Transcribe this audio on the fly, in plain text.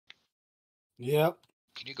Yep.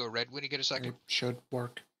 Can you go red when you get a second? It should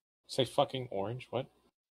work. Say fucking orange. What?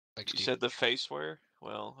 Thanks, You Steve. said the face wear?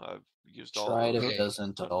 Well, I've used all Try it those. if it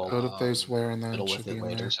doesn't at all. Go to face wear and then fiddle it with should be it in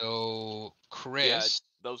later. there. So, Chris,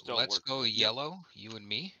 those don't let's work. go Yep. yellow, you and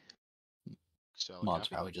me. So Mod's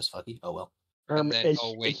probably just fucky. Oh well. And then, It's,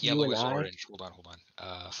 oh wait, it's you yellow and is I. orange. Hold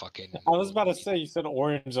on. Fucking. I was about to say you said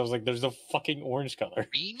orange. I was like, there's no fucking orange color.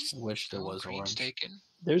 Green? I wish there No, was green's orange. taken.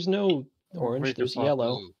 There's no orange. Wait, There's there's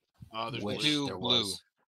yellow. Blue. there's Wish blue. there Blue. was.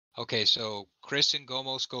 Okay, so Chris and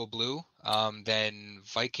Gomos go blue. Then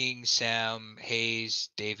Viking, Sam, Hayes,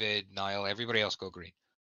 David, Niall, everybody else go green.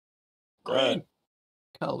 Green.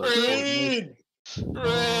 Color. Green.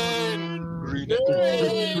 Green.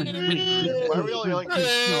 Why are we all yelling?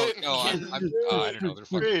 No, I don't know. They're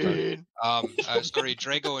fucking Green. sorry,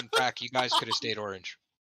 Drago and Prack, you guys could have stayed orange.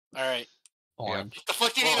 All right. Orange. The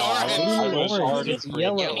fuck do you need I orange? was already It's green.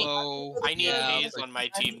 yellow. Yellow. I need yeah, Hayes but- on my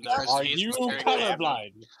team. Because Are Hayes you was carrying my ammo.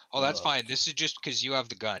 colorblind? Oh, that's fine. This is just because you have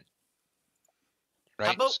the gun.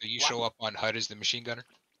 Right? about- So you show up on HUD as the machine gunner.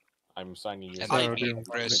 I'm signing you. And I- then me and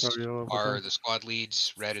Chris are the squad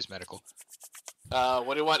leads. Red is medical.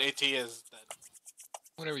 What do you want AT is then?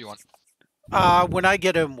 Whatever you want. When I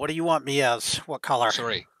get him, what do you want me as? What color?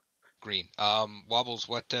 Sorry. Green. Wobbles,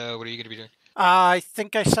 what are you going to be doing? I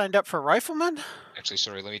think I signed up for rifleman. Actually,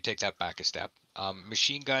 sorry, let me take that back a step.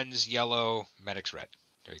 Machine guns, yellow, medics, red.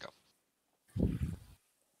 There you go.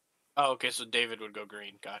 Oh, okay, so David would go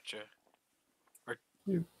green. Gotcha. Or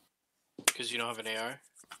because you don't have an AR.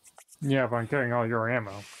 Yeah, but I'm getting all your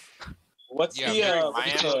ammo. What's Yeah, the my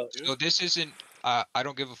what's ammo, the- So this isn't, I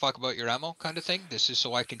don't give a fuck about your ammo kind of thing. This is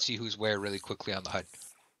so I can see who's where really quickly on the HUD.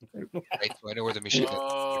 Right? So I know where the machine gun.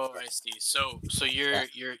 Oh, I see. So you're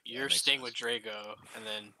makes staying sense. with Drago, and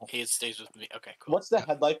then Hayes stays with me. Okay, cool. what's the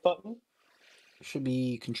headlight button? Should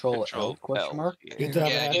be control L question L. mark. Yeah. You have to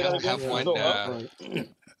Yeah, you have have it. one.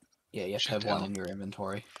 Yeah, you have to Should have one tell. in your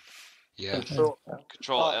inventory. Yeah. Control.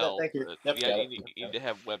 Control Oh, L. thank you. but Yep, yeah, got you it. need to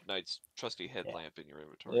have Web Knight's trusty headlamp in your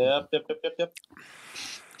inventory. Yep.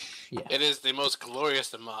 Yeah, It is the most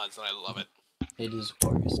glorious of mods, and I love it. it is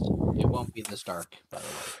glorious. It won't be this dark, by the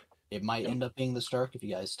way. It might end up being this dark if you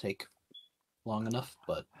guys take long enough,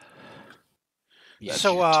 but yeah. That's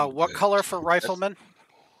So, your two what good. color for rifleman?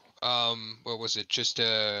 What was it? Just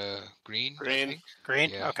green? I Green. think? Green.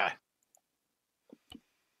 Yeah. Okay.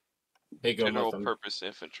 Hey, go General Muffin. purpose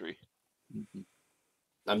infantry.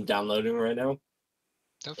 I'm downloading right now.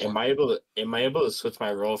 Don't Am fuck. I able to switch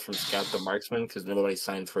my role from scout to marksman because nobody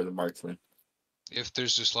signed for the marksman? If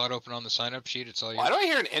there's a slot open on the sign-up sheet, it's all Why yours. do I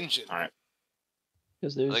hear an engine? All right.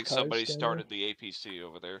 Because I there's think cars somebody down started the APC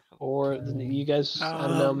over there. there. Or you guys, I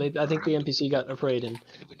don't know. Maybe I think the NPC got afraid and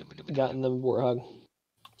got in the warthog.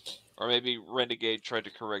 Or maybe Renegade tried to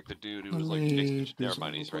correct the dude who was like fixing shit. Never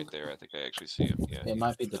mind, he's right there. I think I actually see him. Yeah. It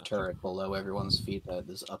might be the turret below everyone's feet that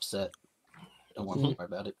is upset. Don't worry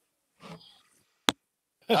about it.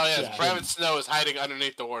 Oh yes, Private Snow is hiding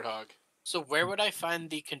underneath the warthog. So where would I find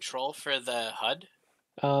the control for the HUD?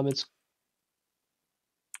 It's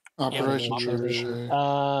Operation Yeah. Trebuchet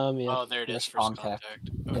yeah. Oh, there it is. Yes, First contact. contact.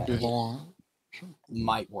 would be the one.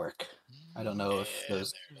 Might work. I don't know if Yeah,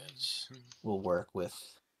 those there it is. will work with.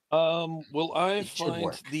 Will I It should find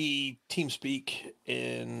work. the TeamSpeak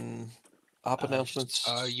in op announcements?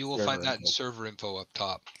 You will Server find that in info. server info up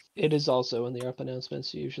top. It is also in the ARP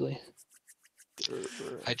announcements usually.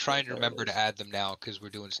 I try and remember to add them now because we're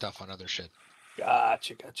doing stuff on other shit.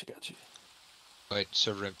 Gotcha. But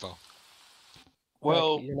server info.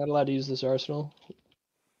 Well, you're not allowed to use this arsenal.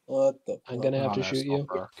 What the? I'm gonna have Wrong to shoot arsenal, you.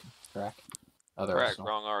 Crack. Other Correct, arsenal.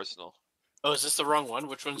 wrong arsenal. Oh, is this the wrong one?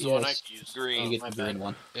 Which one's the one I Yes. could use? Green. Oh, You get my the bad. green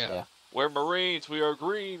one. Yeah. We're Marines. We are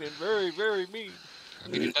green and very, very mean. I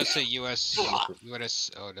mean, it does say US,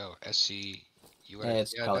 UNS, oh no, SC, US. Yeah,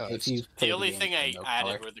 it's color. If you play The only game, thing I you know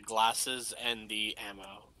added color. were the glasses and the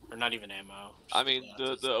ammo. Or not even ammo. I just mean,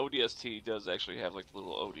 the glasses. ODST does actually have like a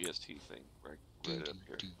little ODST thing right up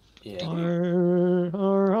here. Yeah.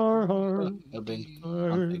 No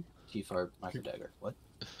big T-Far micro dagger. What?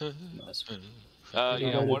 Nice. Yeah,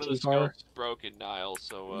 Go one to of the T-Far. scopes broke in Nile,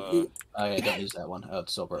 so Oh yeah, don't use that one. Oh,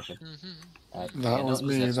 it's still broken. That yeah, was don't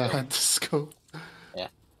me use that scope. had the scope. yeah,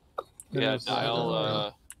 Yes,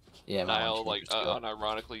 Nile. Yeah, my Nile, one like changed scope.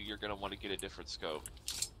 unironically, you're gonna want to get a different scope.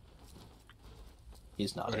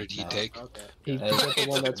 He's not. What did he no. take? Okay. He Hey, got the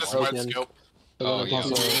one It's that's a smart broken. scope. The one Oh, that's yeah.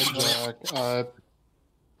 also So, broken. Jack,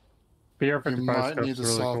 you BR-55 might scope's need a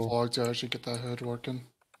really soft cool. log to actually get that hood working.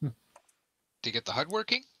 To get the HUD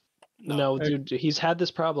working? No, dude, he's had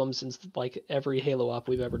this problem since like every Halo op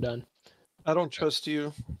we've ever done. I don't trust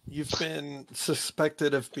you. You've been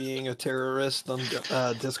suspected of being a terrorist on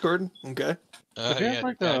Discord. Okay. If you have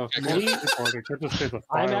like the Me? keyboard, it could just be the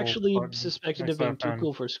I'm file actually button suspected next of being to too FN.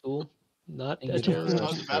 cool for school, not And a you don't terrorist.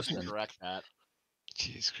 trust the person. correct that.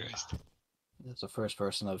 Jesus Christ. That's the first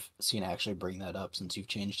person I've seen actually bring that up since you've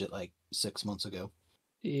changed it like 6 months ago.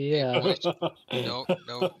 Yeah. No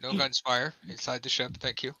guns fire inside the ship.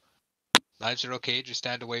 Thank you. Knives are okay. Just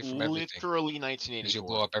stand away from everything. Literally Because 1984. you'll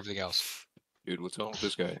blow up everything else. Dude, what's wrong with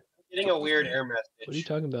this guy? Getting a weird air message. What are you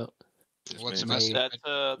talking about? What's the message?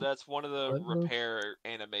 That's one of the What, bro? repair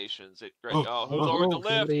animations. It Oh, oh, who lowered the lift?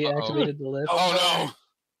 Somebody activated the lift. Oh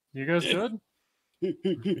You guys good?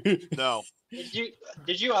 No.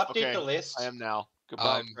 Did you update Okay, the list? I am now.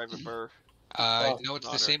 Goodbye, Private Burr. No, it's the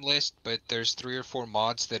Honor. same list, but there's 3 or 4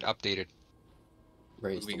 mods that updated.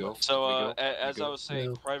 Raise we the go. lift. So, we as go. I was saying,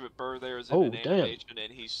 No. Private Burr there is in Oh, an damn. animation,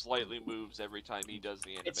 and he slightly moves every time he does the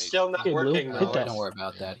animation. It's still not Okay, Blue, working hit though. that. Don't worry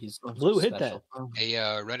about that. He's Blue, hit special. Hey,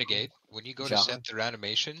 Renegade, when you go to Ja. set their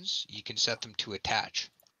animations, you can set them to attach.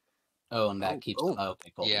 Oh, and that keeps. oh.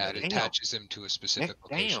 Okay, cool. Yeah, it Noted. attaches them to a specific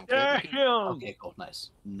location. Okay, cool. Nice.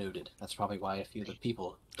 Noted. That's probably why a few of the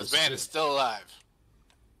people. This man is still alive.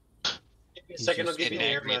 Give me a He's second, I'll just give you the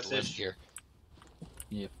air Activate the lift message. here.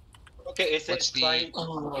 Okay, it says What's the- client.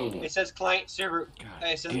 It says client server.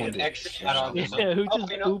 It says damn an it. extra add-on. Yeah, who Oh,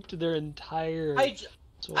 just you know- pooped their entire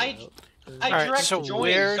soul I- out? I All right, direct so join,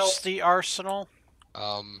 where's so- the arsenal?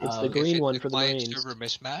 It's the If green it's one a for the client Marines. server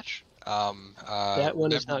mismatch. That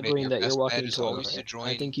one is remember, not Nick, green your that you're best walking bet is into. always to I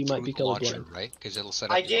join think you might through be the launcher, colorblind. right? Because it'll set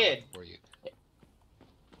up I your did. launcher for you.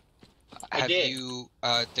 I Have did. you?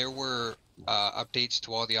 There were updates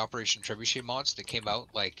to all the Operation Trebuchet mods that came out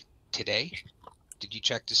like today. Did you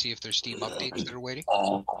check to see if there's Steam updates that are waiting?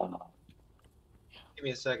 Give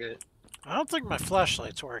me a second. I don't think my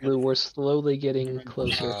flashlight's working. Blue, we're slowly getting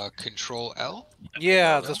closer. Control L.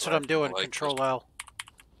 Yeah, No, that's what I'm doing. I like Control L.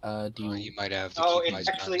 Do you? You might have. The Oh, key it's buys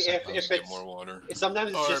actually down if to it's Get more water.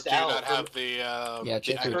 sometimes it's Or just do you L. not have the Yeah,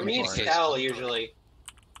 check your For me, it's controller. L usually.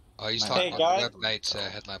 Oh, he's Hey, talking about guys. the Web Knights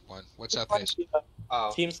headlamp one. What's up, Ace?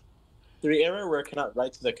 Oh. Teams 3 error where it cannot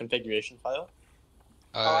write to the configuration file.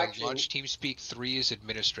 actually- Launch TeamSpeak 3 is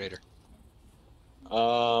administrator.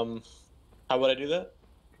 How would I do that?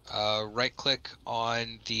 Right click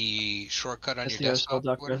on the shortcut on That's your the desktop,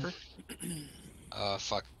 Arsenal or whatever.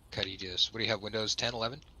 Fuck, how do you do this? What do you have, Windows 10,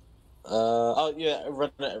 11? Oh yeah,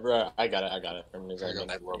 I got it.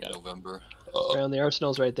 November. Around the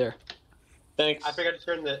arsenal's right there. Thanks. I forgot to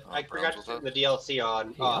turn the DLC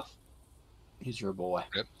on Yeah. off. He's your boy.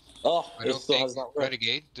 Oh, I it don't still think has not worked.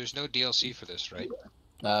 Renegade. There's no DLC for this, right?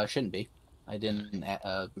 Shouldn't be. I didn't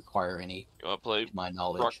require any. You want to play to my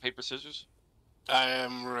knowledge. rock, paper, scissors? I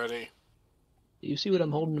am ready. Do you see what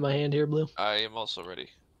I'm holding in my hand here, Blue? I am also ready.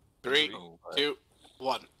 3, 2,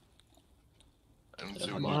 1.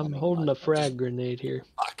 I'm holding a frag grenade here.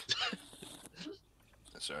 Fuck.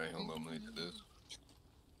 Sorry, hold on, let me do this.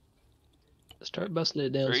 Start busting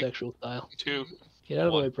it down 3, sexual style. 2. Get out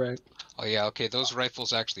of the 1. way, Prag. Oh yeah, okay. Those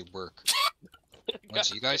rifles actually work.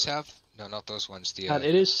 Ones you guys have? No, not those ones. The God,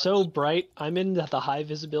 it is so bright. I'm in the high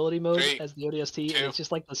visibility mode 3, as the ODST, and it's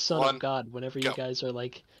just like the son 1, of God whenever you guys are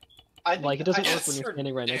like... I think, Like, it doesn't I work when you're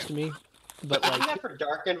standing right next to me, but Isn't like... that for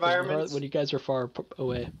dark environments? When you guys are far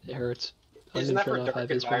away, it hurts. I'm Isn't gonna that for turn off high dark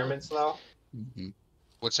vis for now. environments though? Mm-hmm.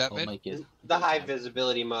 What's that, I'll Mid? make it. The high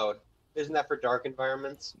visibility mode. Isn't that for dark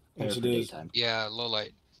environments? Yes, it is. Daytime. Yeah, low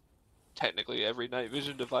light. Technically, every night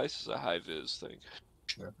vision device is a high vis thing.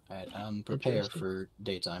 Sure. Alright, prepare Interesting. for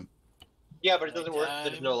daytime. Yeah, but it doesn't work.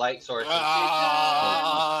 There's no light source. When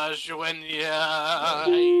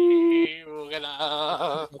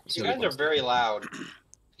you guys are very loud.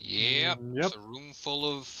 Yep. It's a room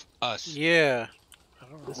full of us. Yeah.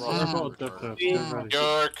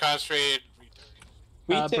 You're concentrated.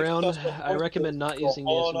 Brown, I recommend not using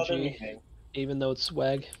the SMG, even though it's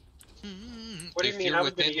swag. What do you If mean? you're I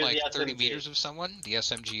was gonna within use like the 30 SMG. meters of someone, the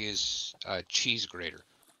SMG is a cheese grater.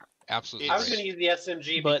 Absolutely. I was great. going to use the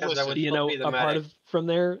SMG But because I was you supposed know, to be the apart medic. of from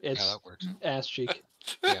there, Yeah, it's that works. ass cheek.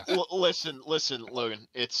 Yeah. Listen, Logan.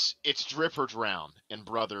 It's drip or drown, and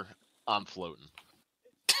brother, I'm floating.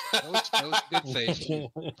 That was a good phase.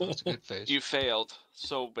 That was a good phase. You failed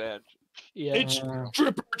so bad. Yeah. It's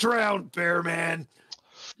drip or drown, bear man.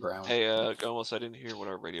 Brown. Hey, almost I didn't hear what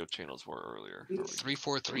our radio channels were earlier.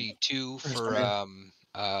 3432 for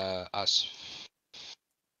us.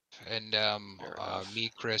 And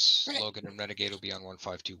me, Chris, Logan, and Renegade will be on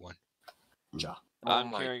 1521. Ja.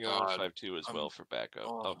 I'm my carrying on God. 152 as well for backup.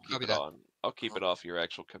 I'll keep Copy it that. on. I'll keep it off your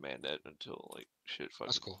actual command net until like shit fucking.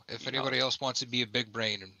 That's cool. If anybody else wants to be a big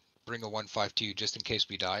brain and bring a 152 just in case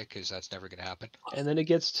we die, because that's never gonna happen. And then it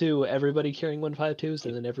gets to everybody carrying 152s,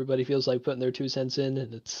 and then everybody feels like putting their 2 cents in,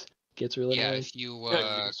 and it gets really Yeah, annoying. if you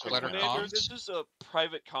Commander, clutter comms, this is a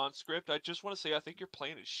private conscript. I just want to say I think your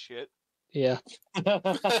plan is shit. Yeah. yeah,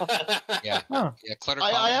 yeah, clutter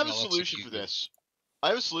comms. I have a will solution execute for you. this. I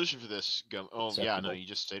have a solution for this. Oh yeah, no, Acceptable. you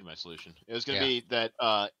just stated my solution. It was going Yeah. to be that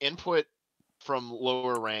input from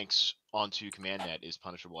lower ranks onto command net is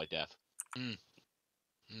punishable by death.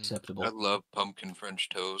 Acceptable. I love pumpkin French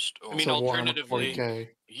toast. Oh, I mean, So alternatively, 140K.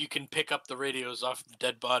 you can pick up the radios off the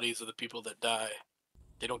dead bodies of the people that die.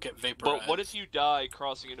 They don't get vaporized. But what if you die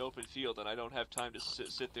crossing an open field and I don't have time to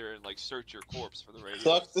sit there and like search your corpse for the radio?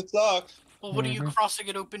 Sucks to suck. Well, what are you crossing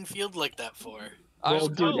an open field like that for? Well,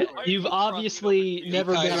 dude, you've obviously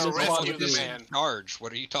never been in gotta a rescue squad the with man. Charge.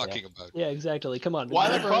 What are you talking about? Yeah, exactly. Come on. Why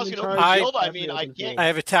Never they're crossing in an open charge field? I every mean, I open can't. field. I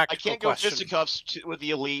have a I tactical can't go question. fisticuffs with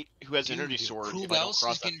the elite who has an Dude, energy sword who if I don't else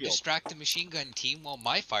cross is that going to field. distract the machine gun team while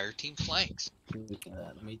my fire team flanks?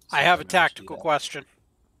 I have a tactical question.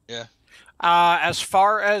 Yeah. As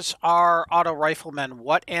far as our auto riflemen,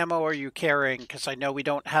 what ammo are you carrying? Because I know we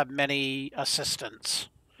don't have many assistants.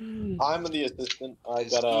 I'm the assistant. I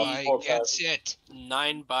got I a 4 pack. gets it.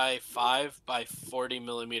 9x5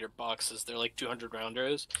 millimeter boxes. They're like 200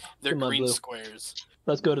 rounders. They're Come on, green Blue. squares.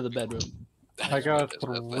 Let's go to the bedroom. I got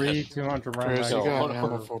 3 200 round Chris, you got mags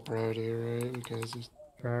ammo for for Brody, right? Because he's...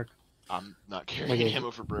 track. I'm not carrying Okay. ammo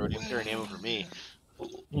for Brody. I'm carrying ammo for me.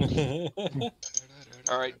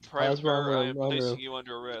 All right, That's Private wrong Burr, I room, am wrong placing room. you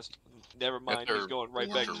under arrest. Never mind, he's going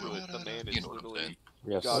right back to it. The man is literally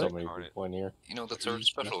We have God so many incarnate. people in here. You know, that's our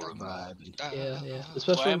special room. Yeah, yeah. The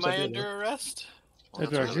special Why rooms am are I good, under man. arrest? Hey,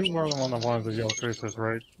 Jack, you were the one that wanted to yell Christmas,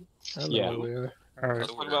 right? I don't Yeah. know where we are. Alright.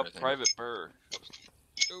 Let's talk about Private Burr,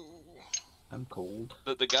 I'm cold.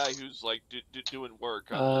 the guy who's like doing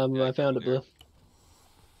work. I found it, Blue.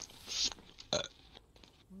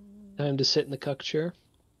 Time to sit in the cuck chair.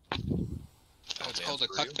 It's called a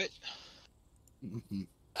cockpit.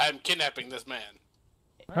 I'm kidnapping this man.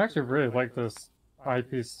 I actually really like this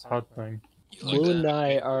eyepiece HUD thing. Blue and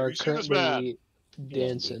I are You see this currently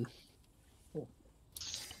dancing.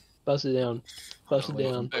 Bust it down. Bust it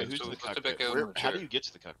down. Wait, who's in the cockpit? How do you get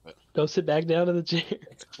to the cockpit? Go sit back down in the chair.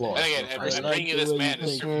 Explore. And again, Go I'm further. bringing this man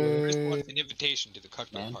is Just want an invitation to the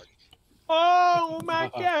cockpit Man. party. Oh my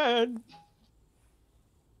god!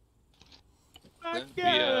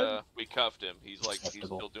 We cuffed him. He's like he's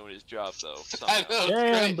Acceptable. still doing his job though. I Somehow. know, it's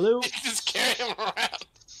Damn, great. Blue. You just carry him around. I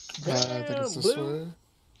think it's this way.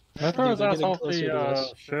 I throw his We're ass getting off closer to the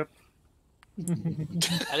this. ship.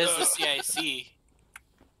 That is the CIC.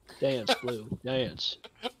 Dance, Blue. Dance.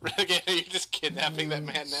 Renegade, are you just kidnapping that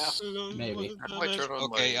man now? Maybe. How do I turn on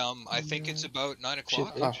Okay, my... I think it's about 9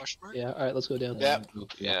 o'clock. Shit. Question mark? Yeah, alright, let's go down. Yeah.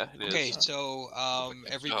 Yeah, it is. Okay, so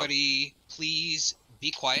everybody, please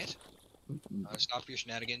be quiet. Stop your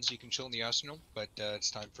shenanigans. You can chill in the arsenal, but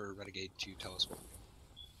it's time for Renegade to tell us what.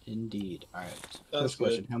 Indeed. Alright. Sounds First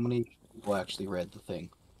question. How many people actually read the thing?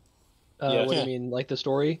 What do you mean, like the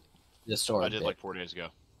story? The story. I did bit. like 4 days ago.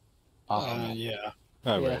 Yeah.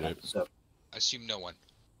 I read it. So, Assume no one.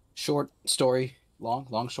 short story,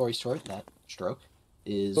 long story short, that stroke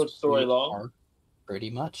is Short story we long? are pretty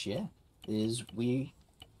much, yeah. Is we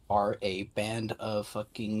are a band of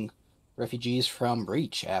fucking refugees from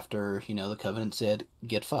Breach after, the Covenant said,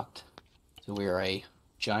 get fucked. So we are a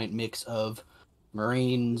giant mix of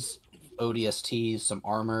Marines, ODSTs, some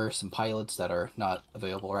armor, some pilots that are not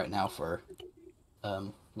available right now for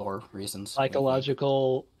lore reasons.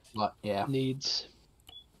 Psychological Yeah. needs.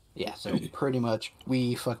 Yeah, so pretty much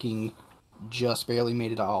we fucking just barely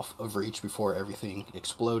made it off of Reach before everything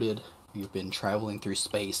exploded. We've been traveling through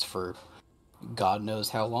space for God knows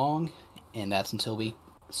how long, and that's until we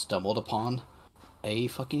stumbled upon a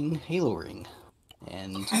fucking Halo ring.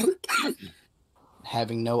 And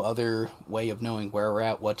having no other way of knowing where we're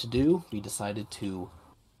at, what to do, we decided to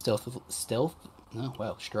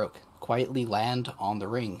quietly land on the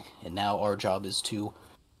ring. And now our job is to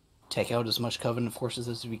take out as much Covenant forces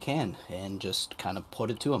as we can and just kind of put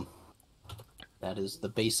it to them. That is the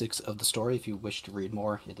basics of the story. If you wish to read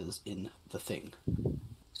more, it is in the thing.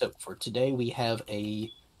 So for today, we have a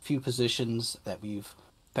few positions that we've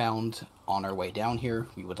found on our way down here.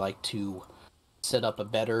 We would like to set up a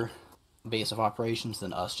better base of operations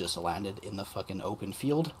than us just landed in the fucking open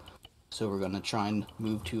field. So we're going to try and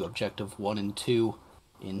move to objective 1 and 2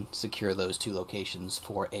 and secure those 2 locations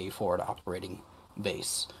for a forward operating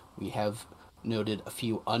base. We have noted a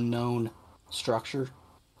few unknown structures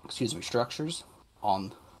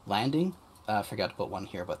on landing. I forgot to put one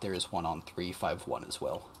here, but there is one on 351 as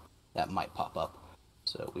well. That might pop up.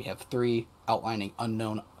 So we have 3 outlining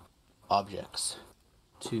unknown objects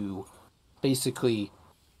to basically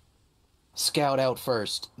scout out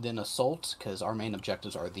first, then assault, because our main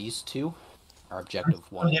objectives are these two. Our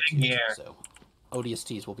objective 1 and 2. So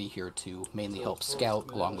ODSTs will be here to mainly help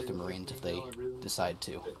scout along with the Marines if they decide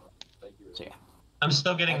to. So yeah. I'm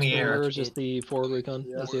still getting the air. Or is just the forward recon?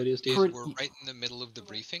 That's the ODST. We're right in the middle of the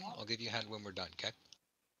briefing. I'll give you a hand when we're done, okay?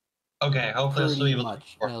 Okay, hopefully this will be Pretty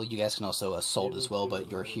much. Well, you guys can also assault as well, but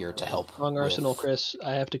you're here to help. Wrong arsenal, Chris.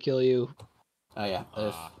 I have to kill you. Oh yeah,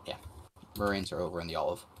 yeah. Marines are over in the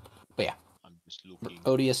olive. But yeah,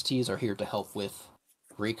 ODSTs are here to help with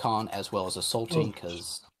recon as well as assaulting,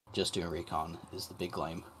 because just doing recon is the big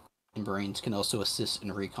lame. And Marines can also assist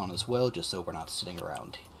in recon as well, just so we're not sitting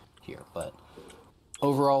around here. But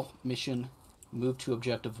overall mission, move to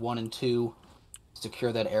objective 1 and 2,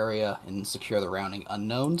 secure that area, and secure the rounding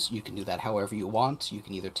unknowns. You can do that however you want. You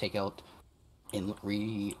can either take out and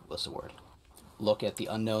look at the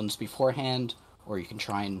unknowns beforehand, or you can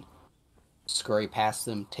try and scurry past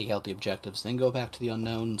them, take out the objectives, then go back to the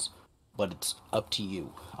unknowns. But it's up to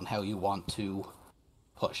you on how you want to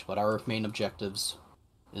push. But our main objectives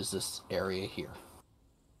is this area here.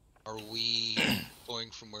 Are we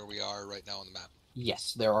going from where we are right now on the map?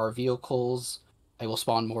 Yes, there are vehicles. I will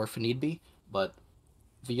spawn more if need be, but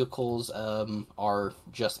vehicles are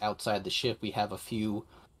just outside the ship. We have a few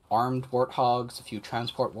armed warthogs, a few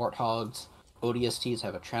transport warthogs. ODSTs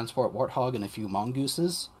have a transport warthog and a few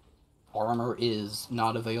mongooses. Armor is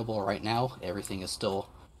not available right now. Everything is still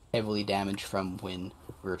heavily damaged from when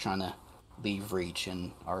we were trying to leave Reach,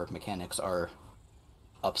 and our mechanics are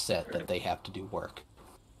upset that they have to do work.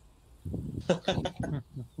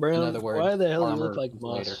 Brown, In other words, why the hell do you armor look like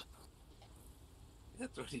later. Moss?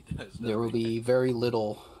 That's what he does. There will be very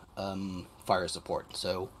little fire support,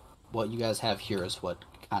 so what you guys have here is what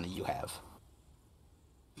kind of you have.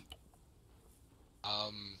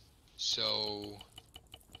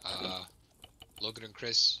 Logan and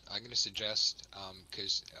Chris, I'm going to suggest,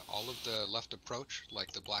 because all of the left approach,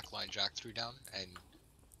 like the black line Jack threw down, and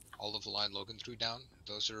all of the line Logan threw down,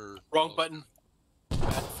 those are... Wrong button.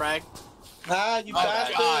 Bad frag. Ah, you Oh,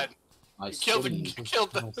 bastard! God. I You killed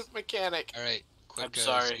the mechanic. Alright, quick I'm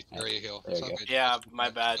sorry. area heal. There It's you all go. good. Yeah, my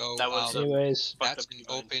bad. So, That was Anyways, that's an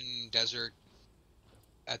open desert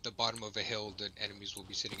at the bottom of a hill that enemies will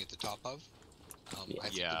be sitting at the top of. I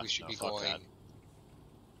think that we should be going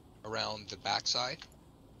around the backside,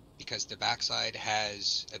 because the backside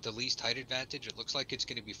has at the least height advantage. It looks like it's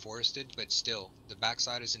going to be forested, but still, the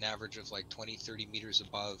backside is an average of like 20-30 meters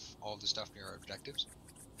above all the stuff near our objectives.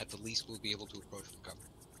 At the least, we'll be able to approach from cover.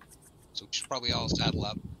 So we should probably all saddle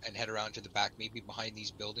up and head around to the back, maybe behind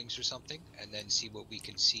these buildings or something, and then see what we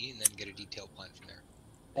can see, and then get a detailed plan from there.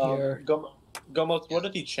 Gomos, what are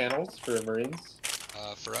the channels for Marines?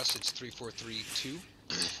 For us, it's 3432.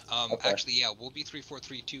 Okay. Actually, yeah, we'll be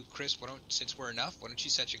 3432. Chris, since we're enough, why don't you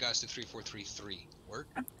set your guys to 3433? Work?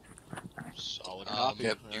 Solid copy.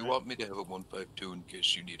 Yep. Do you want me to have a 152 in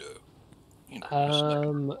case you need a?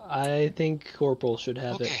 I think Corporal should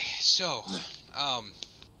have it. Okay, so,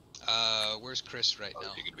 where's Chris right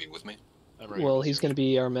now? You gonna be with me? Well, he's going to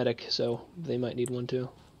be our medic, so they might need one too.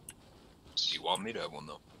 Do you want me to have one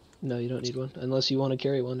though? No, you don't need one. Unless you want to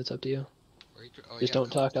carry one, it's up to you. Just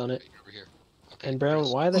don't talk on it. Over here. And Brown,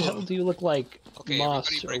 why the hell do you look like Okay, Moss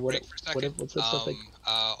everybody or break for a second. what's that stuff like?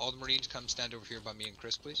 All the Marines come stand over here by me and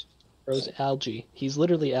Chris, please. Bro's algae. He's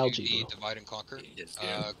literally algae, The bro. divide and conquer.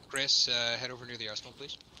 Yeah. Chris, head over near the arsenal,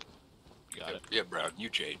 please. Got it. Yeah, Brown, you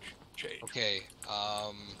change. Okay,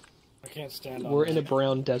 I can't stand on We're that. in a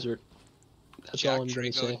brown desert. That's Jack, all I'm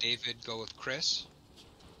going to Trigo, say. David, go with Chris.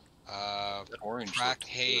 Orange. Crack,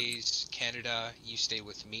 Hayes, Canada, you stay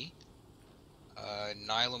with me.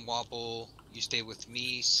 Nile and Wobble, you stay with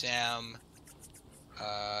me. Sam,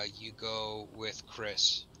 you go with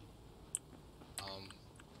Chris.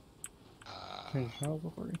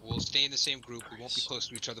 We'll stay in the same group. We won't be close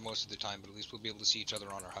to each other most of the time, but at least we'll be able to see each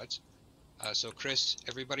other on our HUDs. So Chris,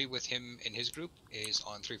 everybody with him in his group is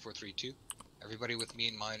on 3432. Everybody with me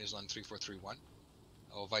and mine is on 3431.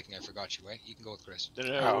 Oh, Viking, I forgot you, right? You can go with Chris.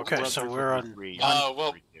 Oh, okay, so we're on.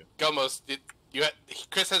 Well, Gomos,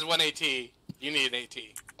 Chris has 1 AT. You need an AT.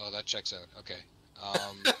 Oh, that checks out. Okay.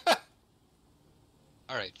 All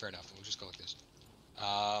right, fair enough. We'll just go like this.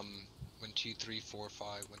 1, 2, 3, 4,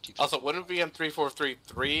 5. 1, 2, 3. Also, wouldn't it be on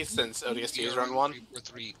 3433 since ODST is run 1?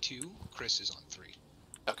 3432. Chris is on 3.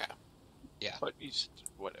 Okay. Yeah. But he's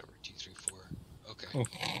whatever. 2, 3, 4.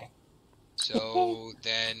 Okay. So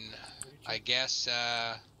then, I guess.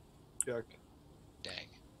 Jack. Dang.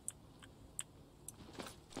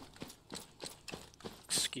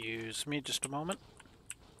 Excuse me, just a moment.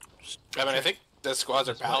 I mean, I think The squads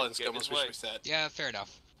are balanced. Almost wish we said. Yeah, fair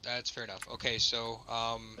enough. That's fair enough. Okay, so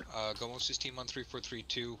Gomos' team on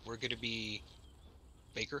 3432. We're gonna be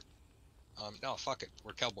Baker. No, fuck it.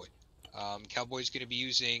 We're Cowboy. Cowboy's gonna be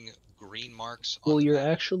using green marks on Well, the you're map.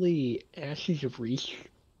 actually Ashes of Reach.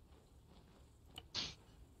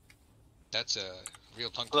 That's a real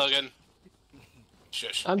tongue. Logan.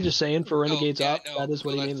 Shush. I'm just saying, for Renegades yeah, Op, that is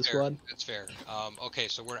what he named the fair. squad. That's fair. Okay,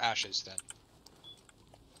 so we're Ashes then.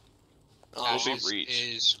 Oh, Ashes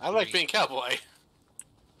is. I like being cowboy.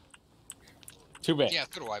 Too bad. Yeah,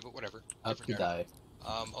 so do I, but whatever. Up you die.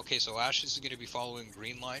 Okay, so Ashes is going to be following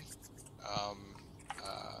green line.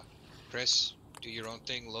 Chris, do your own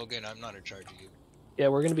thing. Logan, I'm not in charge of you. Yeah,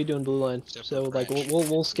 we're gonna be doing blue line. So like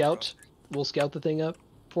we'll scout the thing up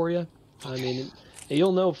for you. I mean,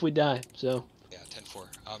 you'll know if we die. So. Yeah,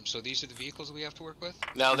 10-4. So these are the vehicles that we have to work with.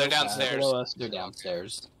 No, they're downstairs. Below us. They're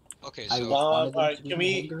downstairs. Okay, I so wanted them alright, to be can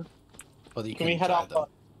we- longer, but you Can we couldn't head drive off?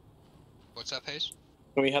 them. what's up, Hayes?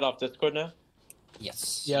 Can we head off Discord now?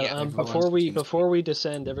 Yes. Yeah. everyone's Before we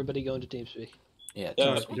descend, everybody go into TeamSpeak. Yeah. Yeah.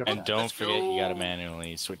 TeamSpeak. And don't forget, you gotta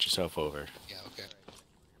manually switch yourself over. Yeah, okay.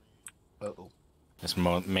 Uh-oh. That's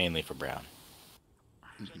mainly for Brown.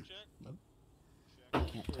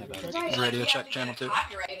 Radio check channel 2.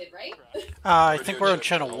 Copyrighted, right? I think we're on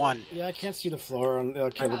channel 1. Yeah, I can't see the floor.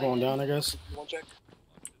 Okay, we're going down, I guess.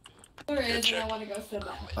 There is, and I want to go sit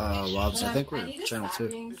down. Lobs, I think I we're need a channel 2.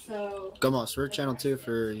 stacking, so... Gomos, we're channel 2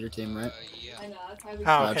 for your team, right? I know, that's why we Oh,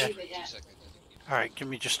 can't okay. use it yet. Alright, give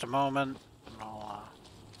me just a moment. And I'll,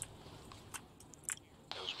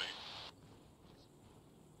 That was me.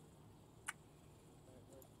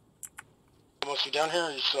 Almost you down here, or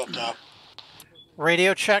are you still up top?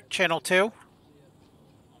 radio check, channel 2.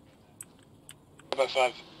 About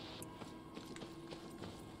 5.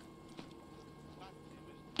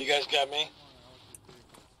 You guys got me?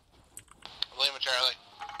 Lima Charlie.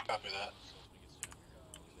 Copy that.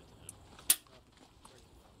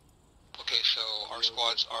 Okay, so our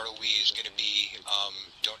squad's ROE is going to be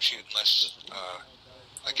don't shoot unless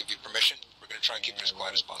I give you permission. We're going to try and keep it as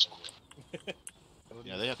quiet as possible.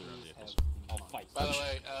 Yeah, they have their own vehicles. By the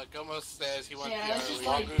way, Gomos says he wants Yeah, it's the just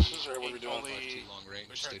ROE. like- Mongooses, or what are we doing? Too long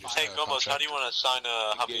range. Hey, Gomos, how do you want to assign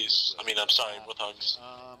Humvees? I mean, I'm sorry, with hugs.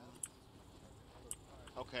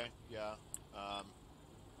 Okay, yeah.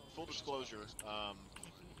 Full disclosure,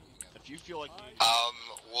 if you feel like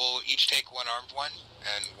We'll each take one armed one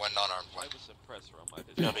and one non-armed one.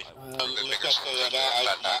 Copy.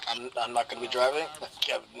 I'm not going to be driving.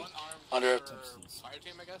 Kevin, under. Fire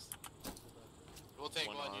team, I guess. We'll take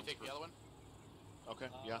one. You take the other one. Okay,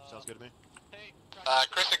 yeah, sounds good to me.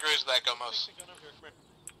 Chris agrees with that, Gomos.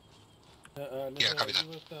 Yeah, copy that.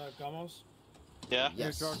 With Gomos? Yeah.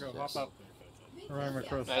 Yes. Drago, hop up. Remember,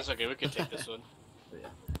 Chris. That's okay. We can take this one.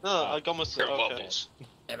 No, I almost said okay.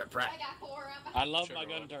 I love my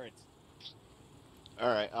gun turrets.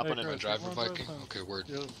 Alright, up on Chris, it. Driver one Viking? person. Okay, word.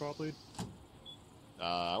 The other squad lead.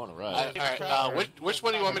 I want to ride. Which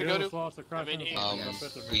one do you want me to go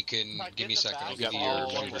to? We can give me a second. I'll give you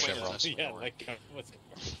your chevrons. Yeah, like, what's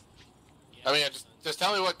I mean, just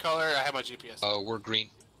tell me what color. I have my GPS. We're green.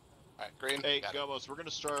 Alright, green. Hey, Got it. Gomos, we're gonna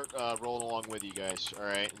start rolling along with you guys,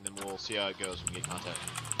 alright? And then we'll see how it goes when we get contact.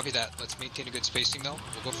 Copy that. Let's maintain a good spacing though.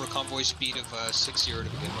 We'll go for a convoy speed of 6-0 to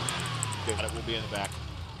begin with. Got it, we'll be in the back.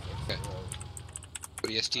 Okay.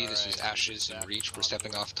 ODST, this is Ashes and Reach. We're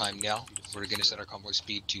stepping off time now. We're going to set our convoy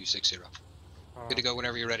speed to 6-0. Good to go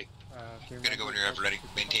whenever you're ready. Good to go when you're ever ready.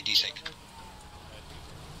 Maintain desync.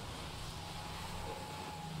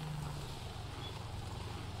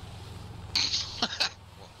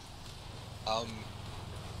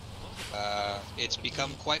 It's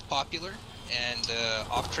become quite popular, and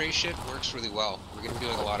off-tray shit works really well. We're going to be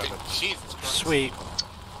doing a lot of it. Sweet.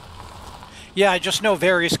 Yeah, I just know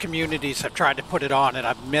various communities have tried to put it on, and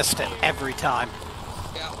I've missed it every time.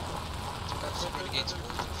 Yeah. That's Renegade's I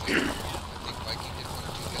think Viking did one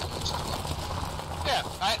or two elements as well. Yeah,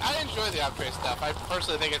 I enjoy the off-trade stuff. I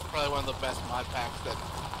personally think it's probably one of the best mod packs that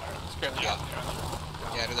are currently out there.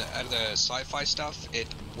 Yeah, out of the sci-fi stuff, it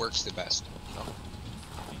works the best.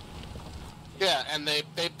 Yeah, and the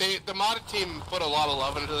modded team put a lot of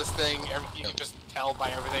love into this thing. You can just tell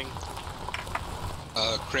by everything.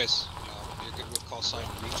 Chris, you're good with call sign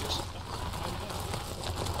reaches.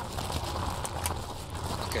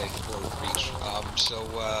 Okay, for Reach.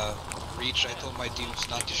 Reach, I told my dudes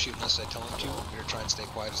not to shoot unless I tell them to. We're gonna try and stay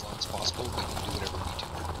quiet as long as possible, but you can do whatever we need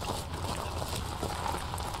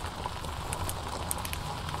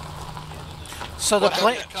to. So the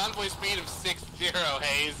plan. Convoy speed of 6-0,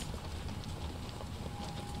 Hayes.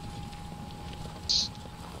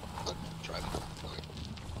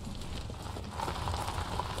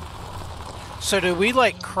 So do we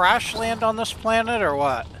like crash land on this planet or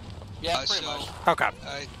what? Yeah, pretty much. Okay.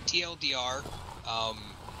 TLDR,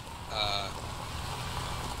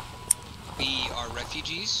 we are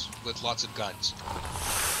refugees with lots of guns.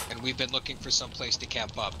 And we've been looking for some place to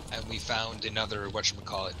camp up, and we found another,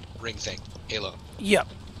 whatchamacallit, ring thing, Halo. Yep.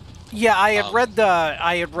 Yeah, I had read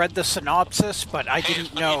the synopsis, but I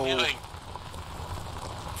didn't know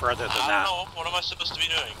further than that. I don't know. What am I supposed to be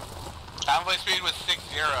doing? Convoy speed was 60.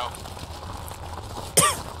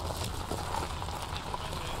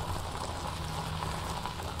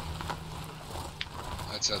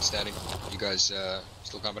 That's outstanding. You guys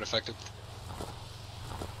still combat effective?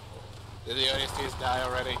 Did the ODSTs die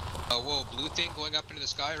already? Whoa, blue thing going up into the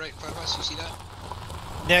sky right in front of us, you see that?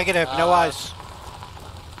 Negative, no eyes.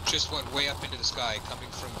 Just went way up into the sky, coming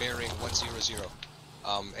from bearing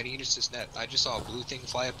 100. Any units to net? I just saw a blue thing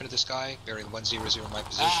fly up into the sky, bearing 100 my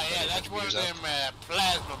position. Yeah, that's one of them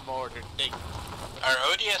plasma mortar things. Are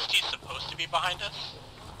ODSTs supposed to be behind us?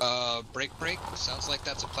 Break. Sounds like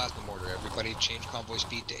that's a plasma mortar. Everybody change convoy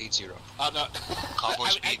speed to 80. Oh, no. Convoy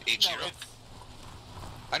speed 80? No,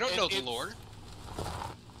 I don't know the lore.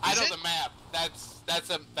 I know the map. That's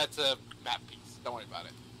a map piece. Don't worry about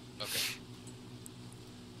it. Okay.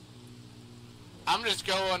 I'm just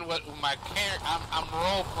going with my character. I'm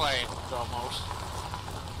role playing almost.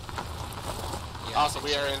 Yeah, also,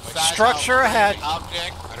 we are inside. Structure ahead.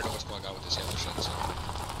 Object. I don't know what's going on with this yellow shit. So.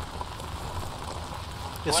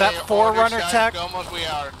 Is that Forerunner tech? Almost, we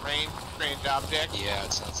are in range object. Yeah,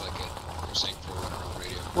 it sounds like it. They're saying Forerunner on the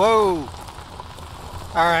radio. Whoa.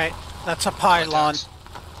 Alright, that's a pylon.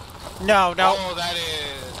 No. Oh,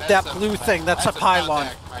 that's that blue thing, that's a pylon.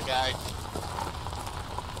 Contact, my guy.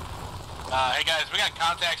 Hey guys, we got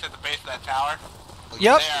contacts at the base of that tower.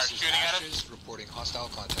 Yep. They are shooting at us. Reporting hostile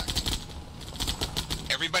contact.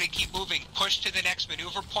 Everybody keep moving. Push to the next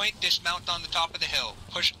maneuver point. Dismount on the top of the hill.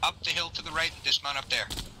 Push up the hill to the right and dismount up there.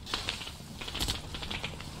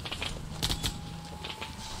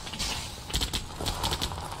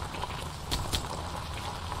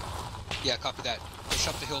 Yeah, copy that. Push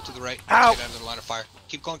up the hill to the right. Ow. Get out of the line of fire.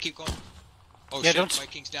 Keep going. Oh yeah, shit,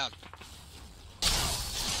 Viking's down.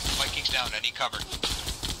 Viking's down. I need cover.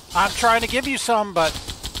 I'm trying to give you some, but...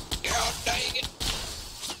 Oh, dang it.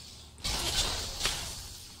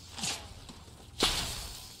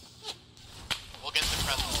 We'll get the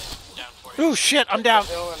press down for you. Ooh, shit, I'm down.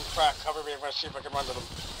 Hill and crack. Cover me if I see if I can run to them.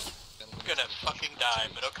 I'm gonna fucking die,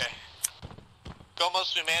 but okay.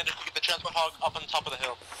 Almost we managed to get the transport hog up on top of the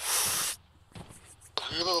hill.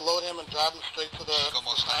 You able to load him and drive him straight to the...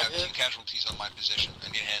 Almost, I have 2 casualties on my position.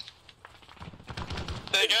 I need a hand.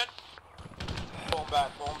 Say again? Pull him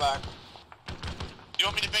back. You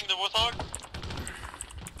want me to bring the Warthog?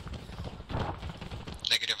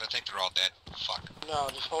 Negative, I think they're all dead. Fuck. No,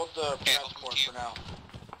 just hold the transport for now.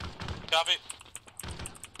 Copy.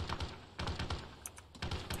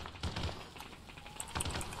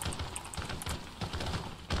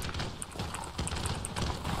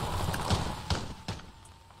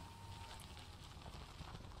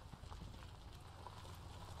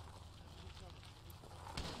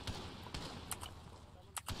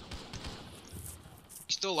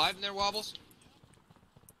 Still alive in there, Wobbles?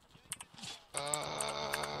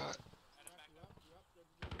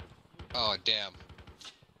 Oh, damn.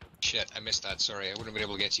 Shit, I missed that. Sorry, I wouldn't have been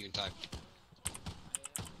able to get to you in time.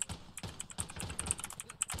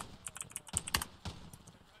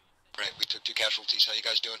 Right, we took 2 casualties. How you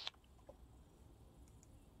guys doing?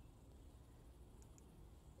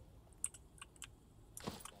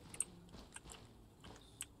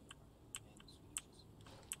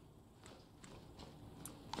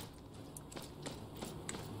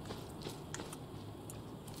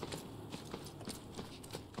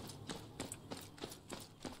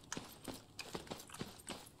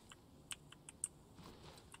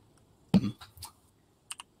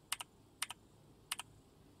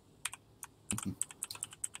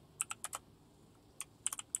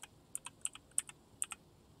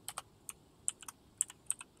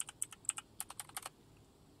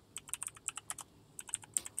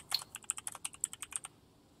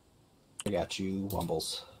 I got you,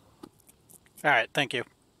 Wumbles. Alright, thank you.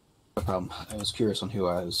 No problem. I was curious on who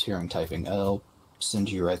I was hearing typing. I'll send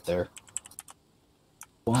you right there.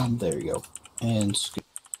 There you go. And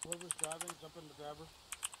whoever's driving, jump in the grabber.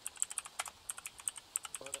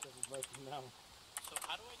 Now. So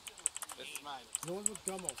how do I do this? This is mine. No one's with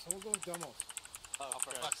Gummels. Someone go with Gummels. Oh,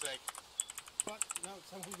 for fuck's sake. But, no,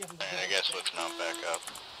 someone get in the I guess let's not back up.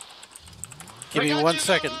 Give me 1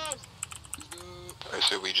 second. I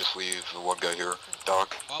say we just leave the one guy here.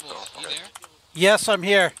 Doc. Wobbles, you there? Yes, I'm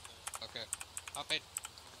here. Okay. Hop in.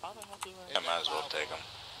 Yeah, might as well take him.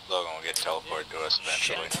 Logan will get teleported to us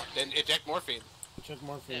eventually. Then eject morphine. Check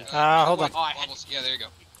morphine. Hold on. Oh, I had Almost. Yeah, there you go.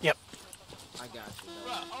 Yep. I got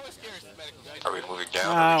you. Are we moving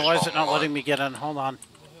down? Why is it not letting me get in? Hold on.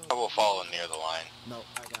 I will follow near the line. No,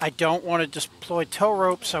 I don't want to deploy tow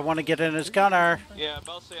ropes. I want to get in as gunner. Yeah,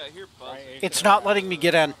 Belsey, I hear Belsey. It's not letting me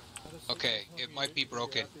get in. Okay, it might be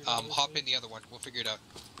broken. Hop in the other one. We'll figure it out.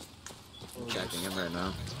 I'm checking him right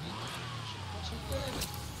now.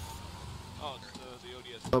 Oh, the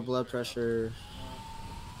ODS. Low blood pressure.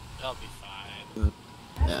 I'll be fine.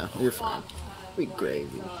 Yeah, you're fine. We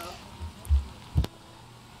gravy.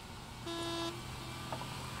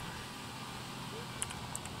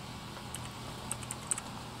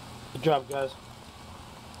 Good job, guys.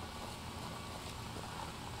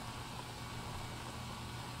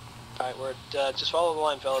 Alright, we're just follow the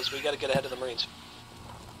line, fellas. We gotta get ahead of the Marines.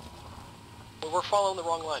 We're following the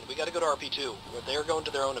wrong line. We gotta go to RP2. They're going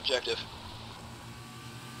to their own objective.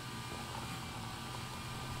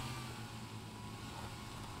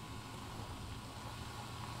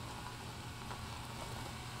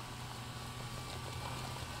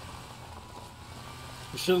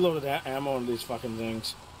 We should have loaded that ammo on these fucking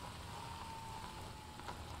things.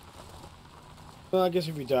 Well, I guess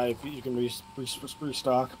if you die, you can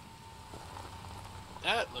restock.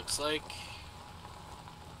 That looks like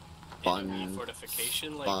enemy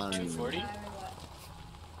fortification, like 240.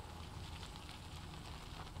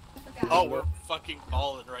 Oh, we're fucking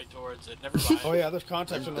balling right towards it. Never mind. Oh yeah, there's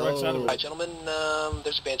contacts on the right side of it. Alright, gentlemen,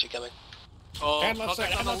 there's a Banshee coming. Oh, And left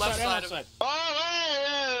side, on the left side. side.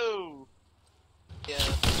 Oh, Yeah.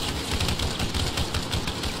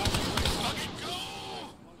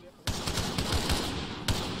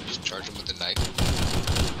 Just charge him with the knife.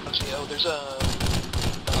 Actually, there's a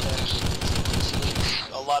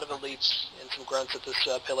lot of elites and some grunts at this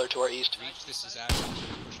pillar to our east. Reach, this is Ash.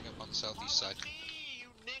 Pushing up on the southeast side. You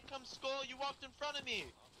nincomb skull, you walked in front of me.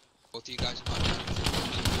 Both of you guys contact.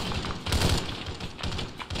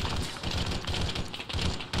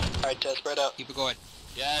 Alright, spread out. Keep it going.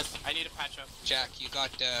 Yes, I need a patch up. Jack, you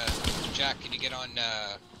got, Jack, can you get on,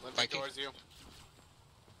 Viking? Towards you.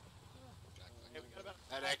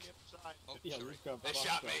 Medic. Oh, Yeah, sorry. They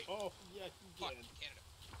shot me. Oh, yeah, you Fuck, did. Canada.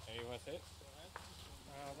 Hey, what's it?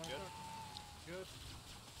 Good.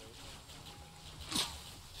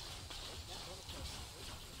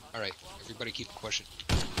 Alright, everybody keep it pushing.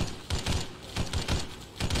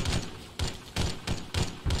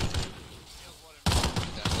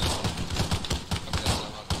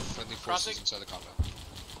 Friendly forces inside the compound.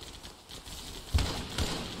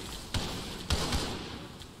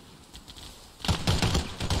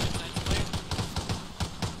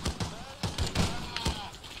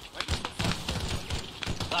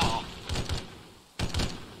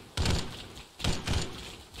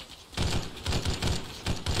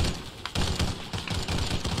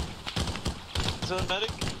 Is that a medic?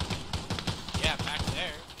 Yeah, back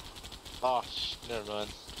there. Oh, never mind.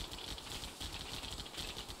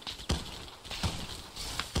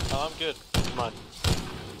 Oh, I'm good. Come on.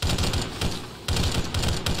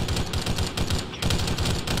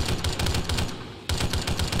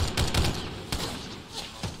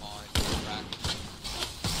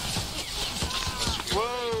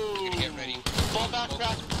 Whoa! Get ready. Fall back,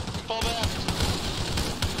 crack! Fall back!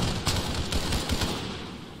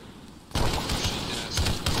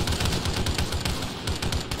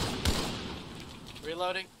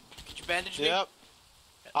 Reloading. Could you bandage me? Yep.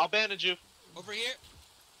 I'll bandage you. Over here.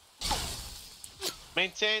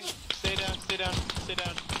 Maintain. Stay down, stay down, stay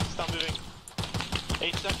down. Stop moving.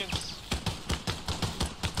 8 seconds.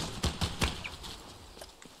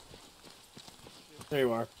 There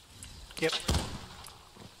you are. Yep.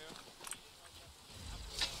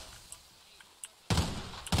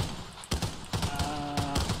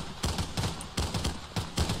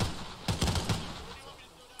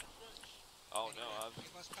 Oh no, I've...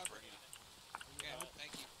 Give us cover. Okay,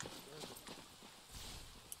 thank you.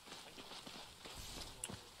 I'm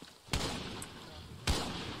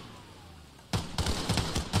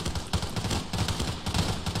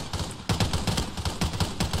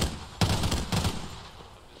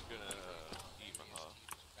just gonna eat my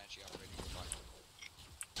Banshee operating robot.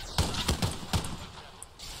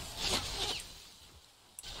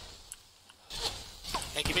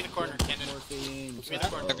 Hey, give me the corner, Cannon. Give me the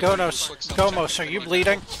corner. Gomos, are you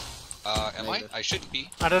bleeding? Am I? I shouldn't be.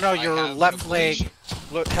 I don't know, your have left an leg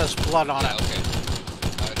ablation. has blood on Yeah, it. okay.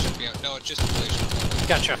 It should be, no, it's just ablation.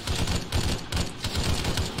 Gotcha.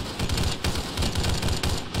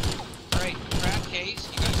 Alright, crack case,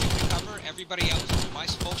 you guys are gonna cover everybody else. When my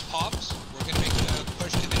smoke pops, we're gonna make a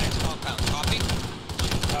push to the next compound. Copy?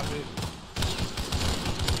 Copy.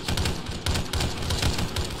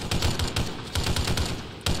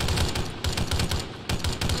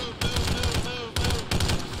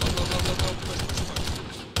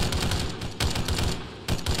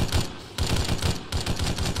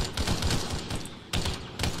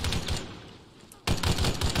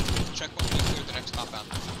 Checkpoint will clear the next compound.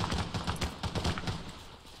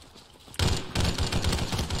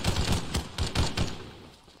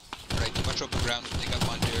 Alright, too much open ground. I think I'm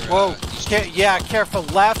under. Whoa! Yeah, careful.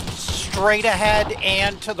 Left, straight ahead,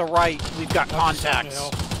 and to the right. We've got contacts. Yeah,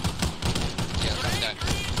 copy that.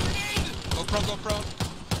 Go prone, go prone.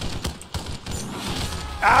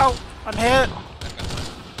 Ow! I'm hit.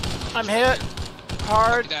 I'm hit.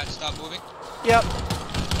 Hard. Copy that. Stop moving. Yep.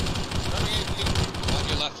 On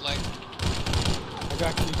your left leg. I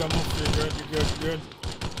got you. You got move. You're good. You're good. You're good.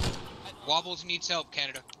 Wobbles needs help,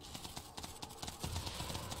 Canada.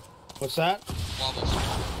 What's that? Wobbles.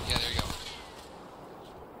 Yeah, there you go.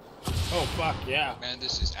 Oh fuck yeah. Man,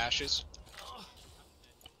 this is Ashes.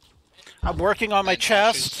 I'm working on my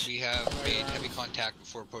chest. Ashes, we have made heavy contact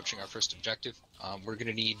before approaching our first objective. We're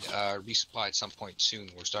gonna need resupply at some point soon.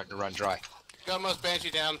 We're starting to run dry. Gunmo's Banshee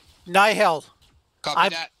down. Nihil. Copy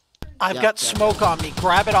that. I've got smoke on me.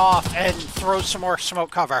 Grab it off and throw some more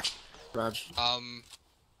smoke cover. Raj.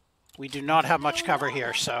 We do not have much cover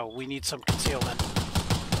here, so we need some concealment.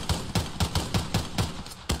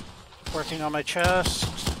 Working on my chest.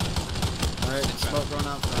 Alright, smoke run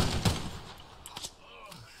out front.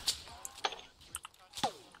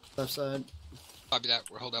 Left side. Copy that.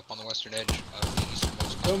 We're held up on the western edge of the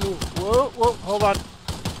easternmost. Don't move. Whoa, whoa, hold on.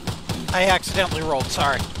 I accidentally rolled,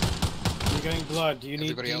 sorry. You're getting blood. Do you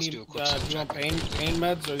need, Everybody else do a quick do you want pain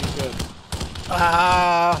meds or are you good?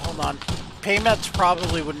 Hold on. Pain meds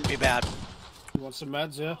probably wouldn't be bad. You want some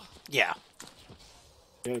meds, yeah? Yeah.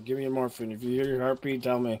 Yeah, give me a morphine. If you hear your heartbeat,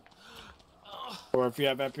 tell me. Or if you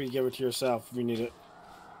have epi, give it to yourself if you need it.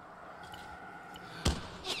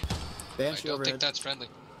 I don't think that's friendly.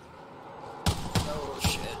 Oh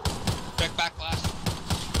shit. Check back blast.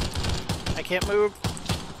 I can't move.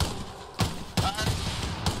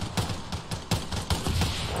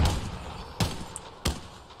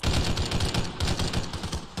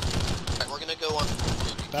 Alright, we're gonna go on.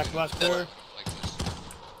 Back blast clear. Like this.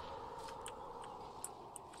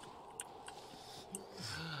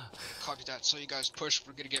 Copy that. So you guys push.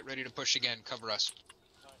 We're gonna get ready to push again. Cover us.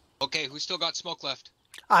 Okay, who's still got smoke left?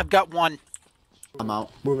 I've got one. I'm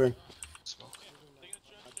out. Moving. Smoke.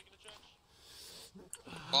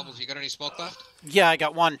 Bubbles, you got any smoke left? Yeah, I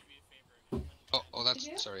got one. Oh, that's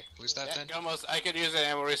sorry. Who's that then? Gunmo's, I could use an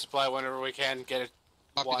ammo resupply whenever we can get it.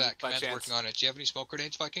 Copy one that. by Command's chance. working on it. Do you have any smoke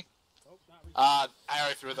grenades, Viking? I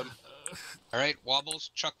already threw them. All right, Wobbles,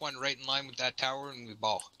 chuck one right in line with that tower, and we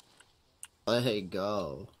ball. Let it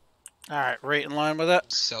go. All right, right in line with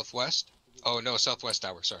it. Southwest. Oh no, southwest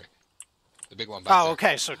tower. Sorry, the big one back there.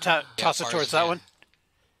 Okay, so toss it towards that one.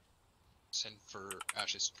 Send for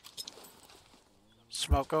Ashes.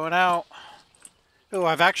 Smoke going out. Ooh,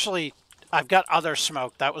 I've got other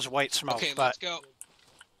smoke. That was white smoke. Okay, but let's go.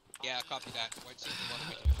 Yeah, copy that. White smoke, we want to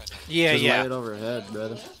make you defend that. Yeah, Just yeah. lay it overhead,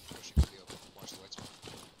 brother. Watch the white smoke.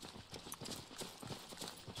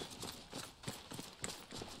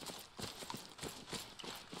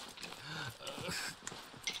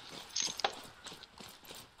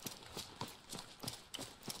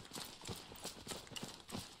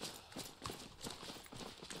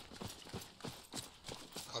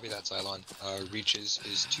 Copy that, Cylon. Reaches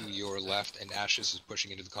is to your left, and Ashes is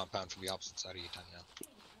pushing into the compound from the opposite side of your time now.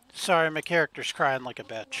 Sorry, my character's crying like a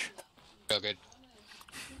bitch. Real good.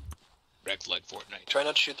 Red flag Fortnite. Try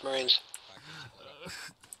not to shoot the Marines.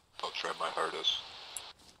 I'll try my hardest.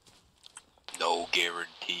 No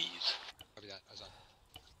guarantees. Copy that. Eyes on.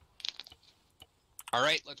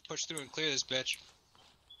 Alright, let's push through and clear this bitch.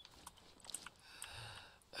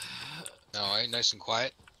 Alright, nice and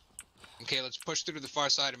quiet. Okay, let's push through to the far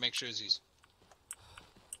side and make sure he's...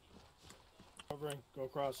 Covering. Go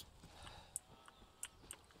across.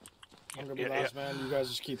 I'm gonna be last man. You guys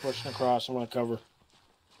just keep pushing across. I'm gonna cover.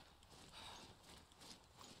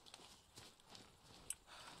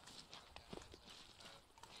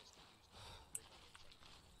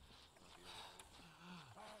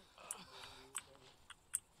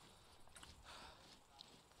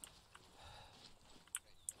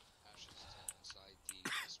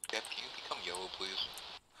 Deb, can you become yellow, please?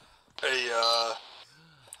 Hey,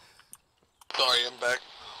 sorry, I'm back.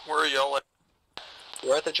 Where are y'all at?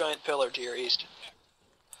 We're at the giant pillar to your east.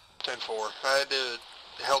 10-4. I had to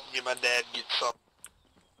help get my dad get something.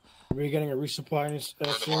 Are we getting a resupply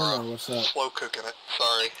soon or what's that? Slow cooking it.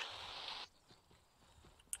 Sorry.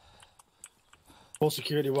 Full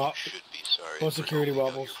security wobble. Full security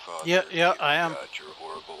wobbles. Yeah, I am. God, you're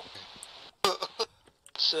horrible.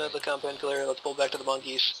 It's the compound clear. Let's pull back to the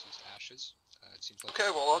monkeys. Ashes. It seems like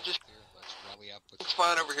Okay, well, I'll just... Let's rally up with It's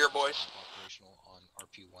fine over here, boys. Operational on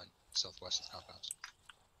RP1, southwest of the compounds.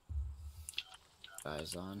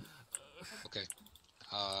 Eyes on. Okay.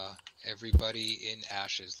 Everybody in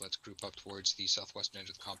ashes, let's group up towards the southwest edge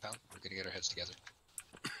of the compound. We're gonna get our heads together.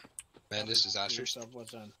 Man, this is Ashes.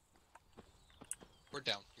 What's on? We're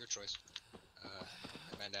down. Your choice.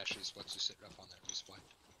 Command Ashes, what's to sit up on that resupply?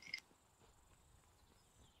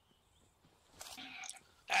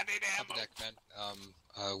 Copy that, command.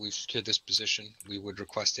 We've secured this position. We would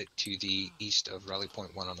request it to the east of Rally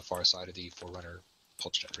Point 1 on the far side of the Forerunner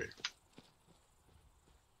pulse generator.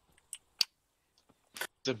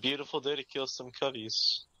 It's a beautiful day to kill some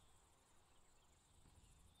cubbies.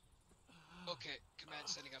 Okay, command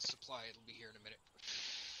sending out supply. It'll be here in a minute.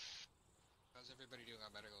 How's everybody doing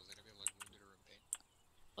on medicals? Anybody like wounded or in pain?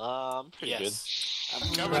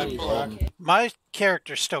 Pretty good. My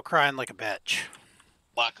character's still crying like a bitch.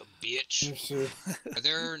 Like a bitch. Are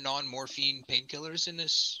there non-morphine painkillers in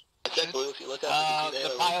this? Check blue if you look up.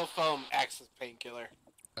 The biofoam acts as painkiller.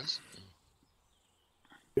 Yes.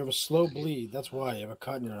 You have a slow bleed. That's why you have a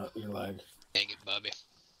cut in your leg. Dang it, Bubby.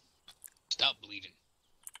 Stop bleeding.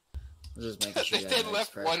 Just making sure They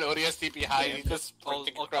left one ODST behind. He just I'll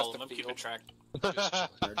across call him. the I'm keeping field. track. Do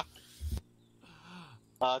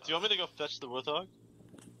you want me to go fetch the Warthog?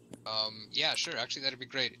 Yeah, sure. Actually, that'd be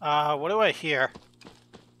great. What do I hear?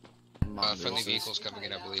 Friendly vehicles coming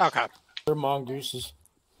in, I believe. Okay. They're mongooses.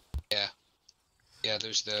 Yeah. Yeah,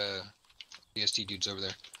 there's the DST dudes over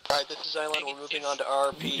there. Alright, this is Island. We're moving on to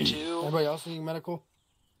RP2. Anybody else needing medical?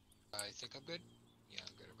 I think I'm good. Yeah,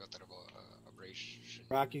 I'm good. I've got that abrasion.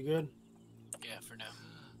 Rock, you good? Yeah, for now.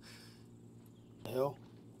 Hill?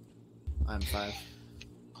 I'm 5.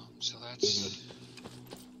 So that's...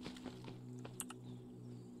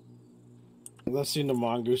 Let's see the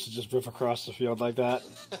mongooses just riff across the field like that.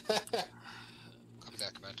 Copy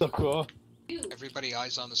that, command. So cool. Everybody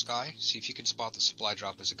eyes on the sky. See if you can spot the supply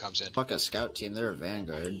drop as it comes in. Fuck a scout team, they're a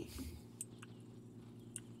vanguard.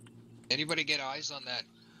 Anybody get eyes on that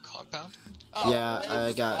compound? Yeah,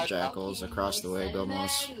 I got jackals across the way,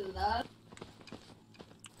 almost.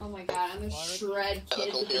 Oh my god, I'm a shred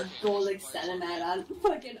kid with a gold extended on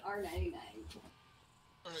fucking R99.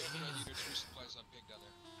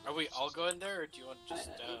 Are we all going there, or do you want just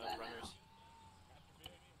runners?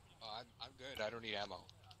 I'm good. I don't need ammo.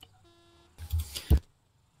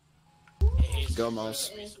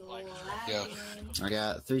 Gomos. Yeah. I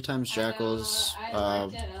got 3 times jackals,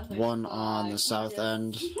 1 on the south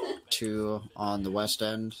end, 2 on the west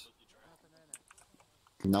end.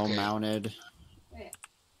 No mounted.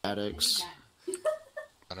 Addicts.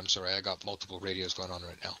 And I'm sorry, I got multiple radios going on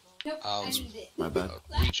right now. My bad.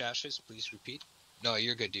 Reach Ashes, please repeat. No,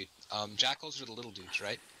 you're good, dude. Jackals are the little dudes,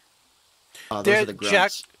 right? Those are the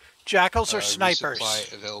grunts. Jackals are snipers.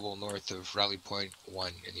 Resupply available north of Rally Point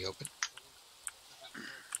 1 in the open.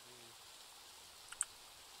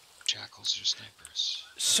 Jackals are snipers.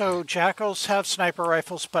 So jackals have sniper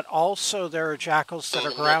rifles, but also there are jackals that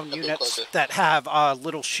are ground units that have a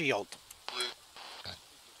little shield.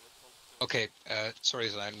 Okay, sorry,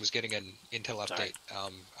 Zion, was getting an intel update.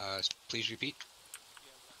 Please repeat.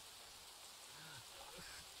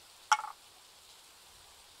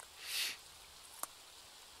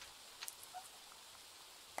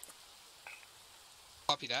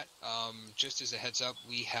 Copy that. Just as a heads up,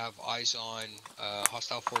 we have eyes on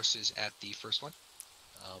hostile forces at the first one.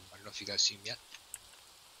 I don't know if you guys see them yet.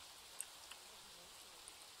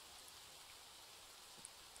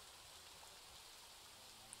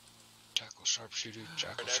 Jackal sharpshooter,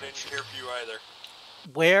 jackal I didn't hear for you either.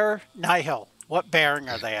 Where? Nihil. What bearing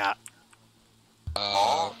are they at?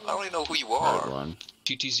 I don't even know who you are.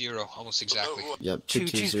 2T0, almost exactly. Yep,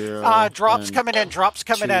 2T0. Drops coming in, drops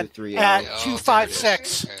coming in. At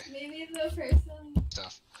 256. Maybe the first one.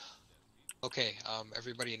 Stuff. Okay,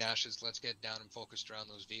 everybody in Ashes, let's get down and focused around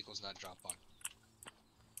those vehicles, not drop on.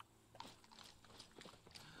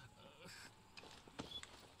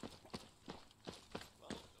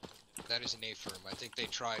 That is an A firm. I think they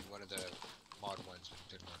tried one of the mod ones, but it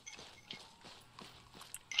didn't work.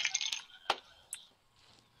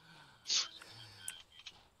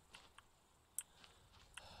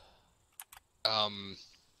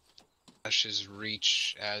 Ash's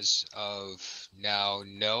reach as of now,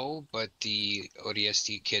 no, but the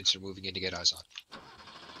ODST kids are moving in to get eyes on.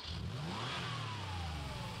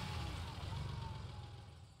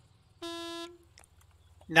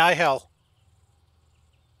 Nihil.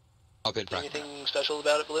 Up in Anything special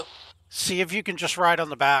about it, Blue? See if you can just ride on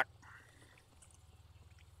the back.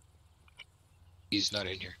 He's not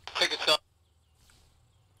in here. Take it down.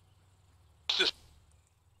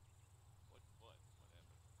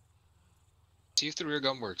 See if the rear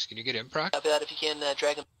gun works. Can you get impact? Copy that if you can,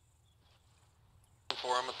 drag him.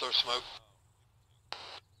 For him, throw smoke.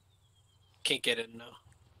 Can't get in, no.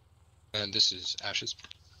 And this is Ashes.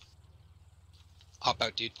 Hop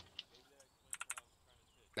out, dude.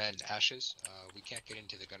 Man, Ashes, we can't get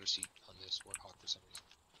into the gunner seat on this Warthog for some reason.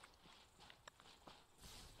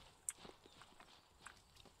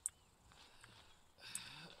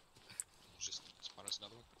 Just spawn us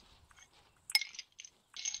another one.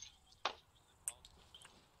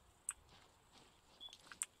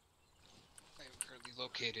 I am currently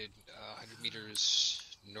located 100 meters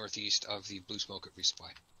northeast of the blue smoke at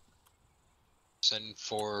resupply. Send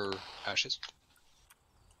for Ashes.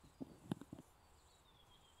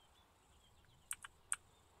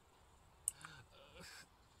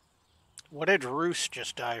 What did Roos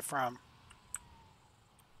just die from?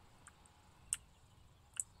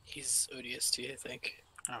 He's ODST, I think.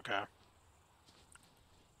 Okay.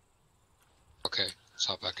 Okay, let's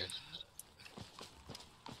hop back in.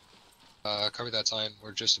 Cover that sign.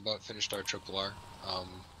 We're just about finished our triple R.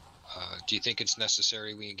 Do you think it's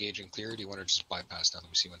necessary we engage and clear, or do you want to just bypass now that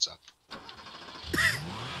we see what's up?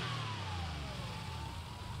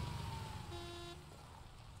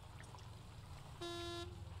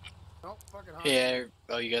 Oh, fucking hot. Yeah,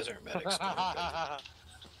 oh, you guys aren't medics.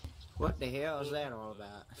 What the hell is that all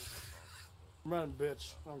about? Run,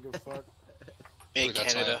 bitch. I don't give a fuck. In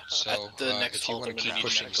Canada, So, at the next if you halt, want to I'm keep gonna need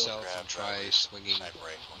pushing medical. south and try swinging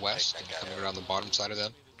west and coming around the bottom side of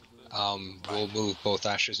them, we'll move both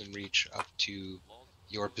Ashes and Reach up to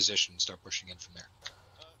your position and start pushing in from there.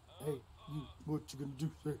 Hey, you, what you gonna do?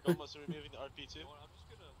 Almost removing the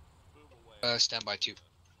RP2. Stand by 2.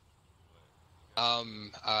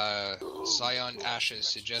 Zion Ashes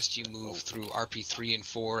suggest you move through RP3 and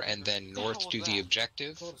 4 and then north to the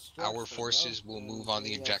objective. Our forces will move on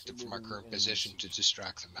the objective from our current position to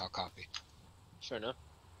distract them. How copy? Sure enough.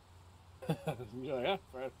 Yeah,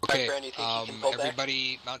 okay,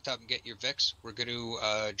 everybody mount up and get your Vicks. We're going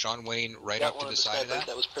to John Wayne right up to the side of that.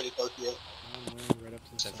 That was pretty close to you.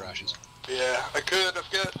 Send for Ashes. Yeah, I could. I've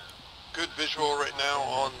got good visual right now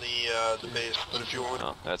on the base, but if you want...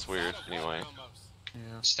 Oh, that's weird. Anyway.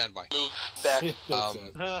 Stand by. Move back. Negative.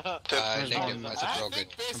 I think we're all good.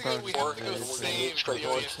 We're going to move straight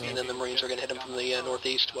north, and then the Marines are going to hit him from the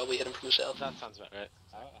northeast while we hit him from the south. That sounds about right.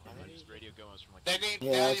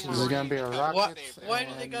 Yeah, it's gonna be a rocket. Why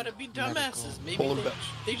do they gotta be dumbasses? Maybe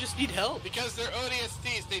they just need help. Because they're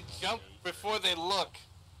ODSTs, they jump before they look.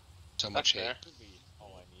 So much hate.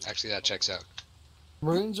 Actually, that checks out.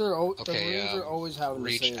 Marines are okay, the Marines are always having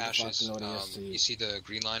Reach to say Ashes. the fucking ODST. You see the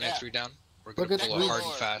green line I threw down? We're going to pull a hard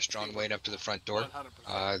and fast John Wayne up to the front door.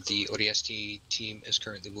 The ODST team is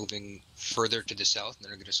currently moving further to the south, and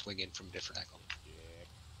they're going to swing in from a different angle.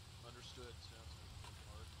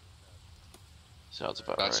 Sounds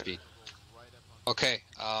about Godspeed. Okay,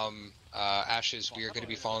 Ashes, we are going to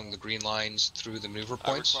be following the green lines through the maneuver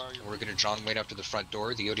points, and we're going to John Wayne up to the front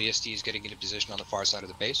door. The ODST is getting into position on the far side of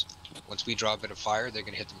the base. Once we draw a bit of fire, they're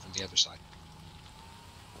going to hit them from the other side.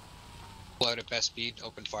 Pull out at best speed,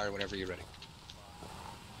 open fire whenever you're ready.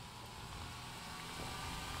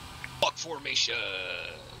 Buck formations!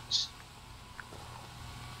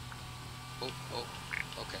 Oh,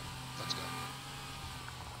 okay, let's go.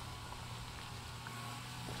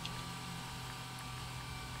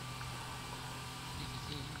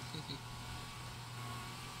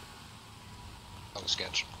 That was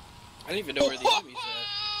sketch. I don't even know where the enemy's at.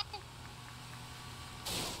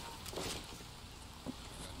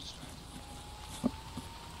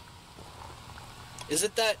 Is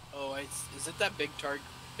it that? Oh, is it that big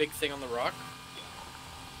thing on the rock?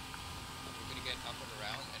 We're gonna get up and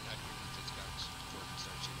around and underneath its guns before it can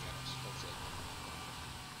start shooting at us, hopefully.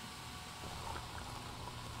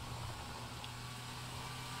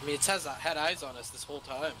 I mean, it has had eyes on us this whole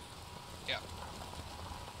time. Yeah.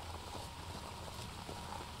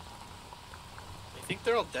 I think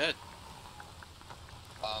they're all dead.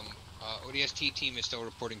 ODST team is still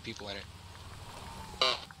reporting people in it.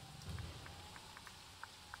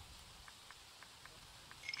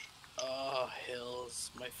 Oh, hills,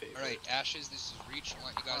 my favorite. Alright, Ashes, this is Reach. I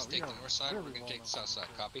want you guys to take the north side, we're gonna take the south side.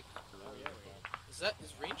 Copy? Is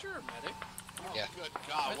Ranger or Medic? Yeah. Good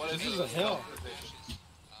God, what is This is this? a hill.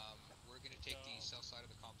 We're gonna take the south side of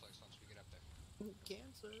the complex once we get up there.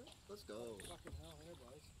 Cancer, let's go.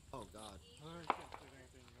 Oh God.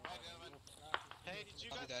 Hey, did you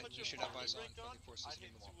Copy guys that. put You your should have eyes on rig friendly forces I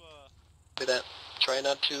hitting hit the wall. Do that. Try try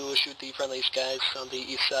not to shoot the friendly guys on the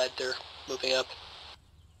east side. They're moving up.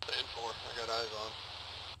 Staying 4. I got eyes on.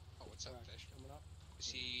 Oh, what's up, Fish? Is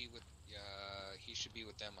he with? He should be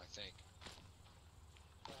with them, I think.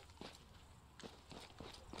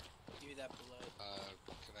 Give me that below.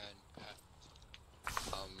 Command.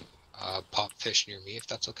 Pop Fish near me, if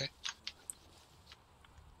that's okay.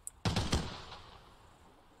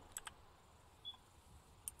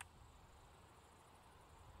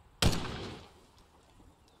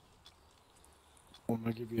 I'm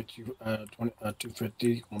gonna give you a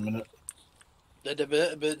 250. 1 minute.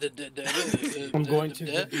 I'm going to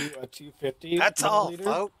give you a 250. That's all, milliliter.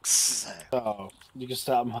 folks. So you can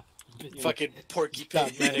stop my Fucking Porky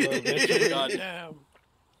Stop me a little bit. Goddamn.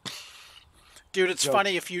 Dude, it's Yo.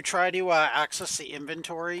 funny, if you try to access the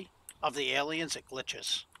inventory of the aliens, it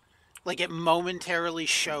glitches. Like, it momentarily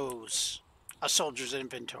shows a soldier's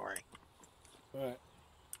inventory. Alright.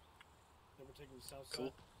 Then we're taking the south side.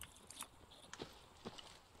 Cool.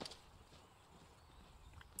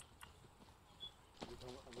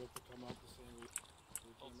 I'm going to come out the same way.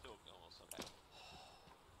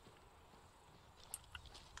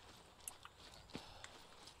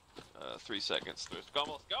 3 seconds.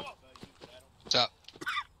 Almost. What's up?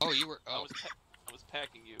 Oh, you were. Oh, I was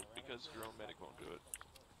packing you because your own medic won't do it.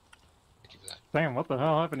 thank you for that. Damn, what the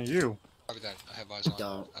hell happened to you? Copy that. I have eyes on.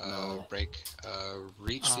 Don't know. Break.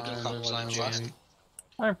 Reach the comms line last.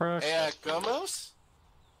 Hi, Fresh. Hey, Gomos?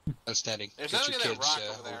 Outstanding. There's Get nothing your in that kids rock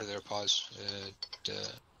over over to there. their paws. Your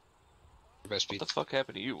best speed. What the fuck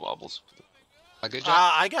happened to you, Wobbles? A good job.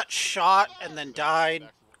 I got shot and then died,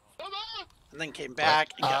 and then came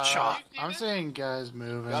back and got shot. I'm saying guys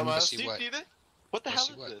moving. Gomos, see what? What the I hell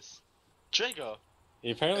see is what? this? Jago.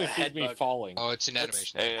 He apparently sees me Headbug. falling. Oh, it's an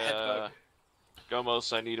animation. Hey, Headbug.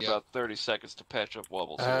 Gomos, I need about 30 seconds to patch up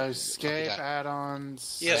Wobbles. Escape that.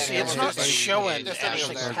 add-ons. Yeah, see, it's not showing Just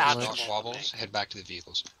actually there. patchable. Wobbles. Head back to the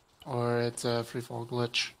vehicles. Or it's a free fall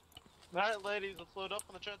glitch. Alright, ladies, let's load up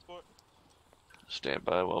on the transport. Stand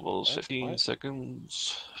by, Wobbles. What? 15 What?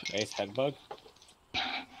 seconds. Ace headbug.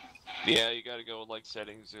 Yeah, you gotta go in like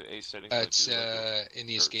settings, Ace settings. It's do, like, in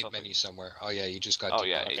the or escape something. menu somewhere. Oh yeah, you just got. Oh to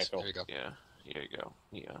yeah, okay, Ace. There you go. Yeah, here you go.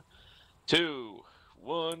 Yeah. 2,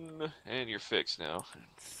 1, and you're fixed now.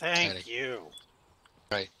 Thank you.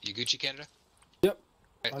 Right, you Gucci Canada? Yep.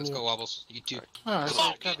 Right, let's go Wobbles. You too. Oh, it's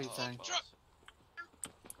a cubby thing.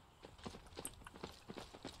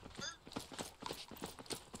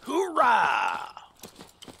 Hoorah!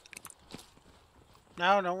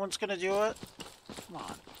 No one's gonna do it. Come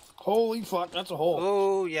on. Holy fuck, that's a hole.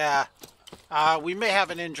 Oh yeah. We may have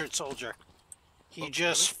an injured soldier. He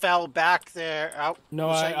just fell back there. Oh, No,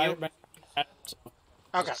 was that you?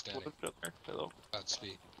 Okay. Hello.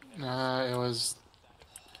 Godspeed. It was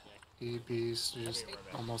the beast. He just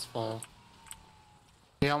almost fall.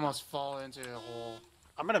 He almost fall into a hole.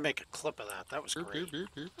 I'm gonna make a clip of that. That was great. You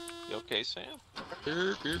okay, Sam?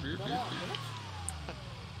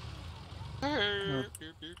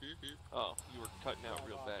 Oh, you were cutting out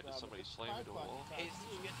real bad. Did somebody slam into a wall?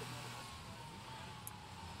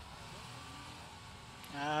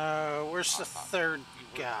 Where's the third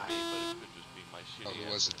guy? Oh,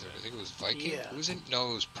 who was it there? I think it was Viking. Yeah. Who was it? No,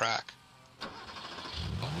 it was Prac.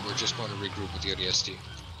 Oh, we're just going to regroup with the ODST.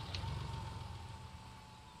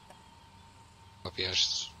 Copy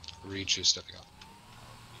Ash. Reach is stepping up.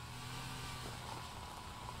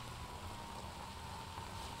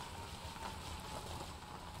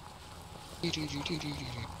 There we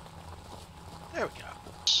go.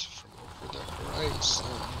 From over the horizon.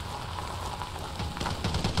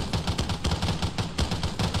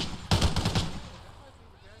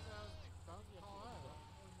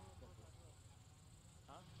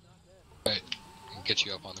 Right, get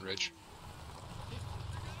you up on the ridge.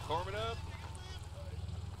 Form it up.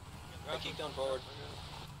 I keep going forward.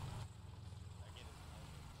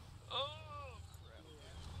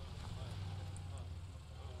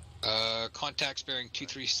 Contacts bearing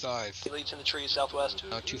 235. He leads in the trees southwest.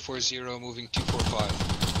 240 moving 245.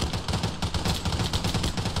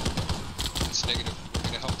 It's negative. We're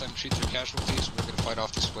going to help them treat their casualties. We're going to fight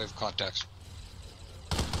off this wave of contacts.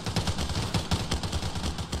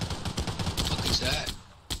 What is that?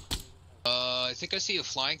 I think I see a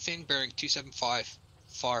flying thing bearing 275.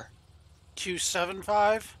 Far.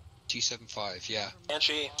 275? 275, yeah.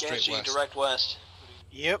 Banshee, Straight west. direct west.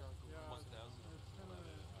 Yep.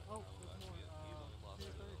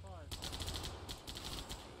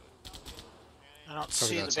 I don't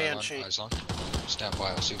see the Banshee. Eyes on. Stand by,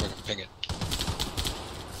 I'll see if I can ping it.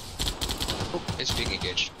 Oh, it's being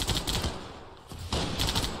engaged.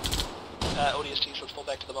 ODSTs, let's pull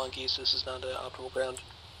back to the monkeys. This is not optimal ground.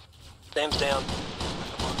 Sam's down.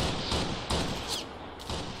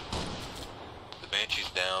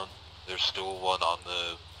 There's still one on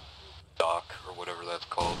the dock, or whatever that's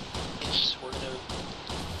called. Yes, we're gonna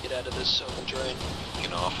get out of this open terrain.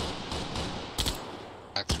 Get off.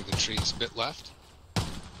 Back through the trees, bit left.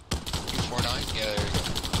 249, yeah, there you go.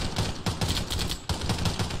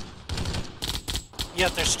 Yeah,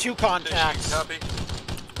 there's 2 contacts. Copy.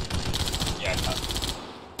 Yeah,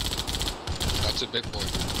 that's a big boy.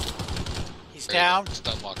 He's down.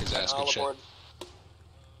 Stun lock his ass, All good shit. aboard.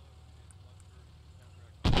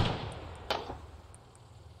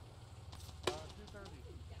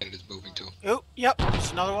 And it is moving to him. Oh, yep,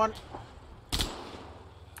 there's another one. I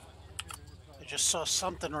just saw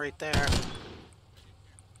something right there.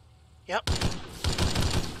 Yep.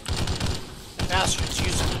 The bastard's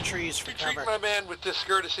using the trees for Treat cover. my man with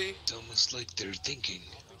discourtesy. It's almost like they're thinking.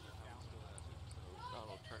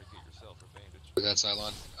 That's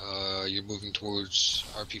Cylon. You're moving towards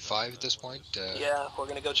RP5 at this point? Yeah, we're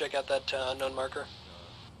gonna go check out that unknown marker.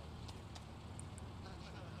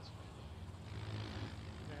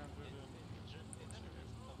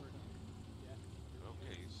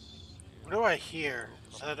 What do I hear?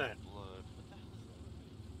 Is that a...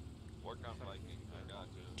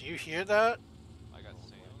 Do you hear that?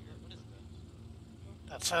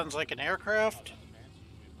 That sounds like an aircraft.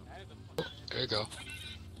 There you go.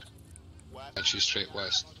 And she's straight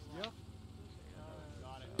west.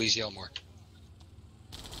 Please yell more.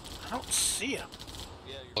 I don't see him.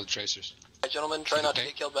 All the tracers. Alright, gentlemen, try not to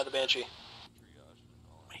get killed by the Banshee.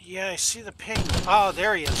 Yeah, I see the ping. Oh,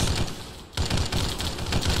 there he is.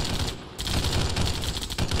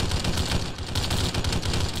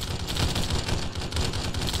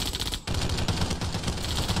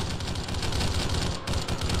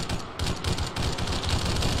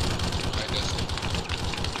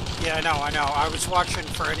 Yeah, I know. I was watching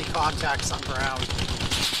for any contacts on ground.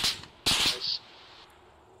 Nice.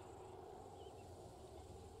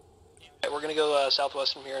 Alright, we're gonna go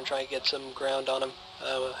southwest from here and try and get some ground on him.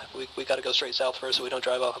 We gotta go straight south first so we don't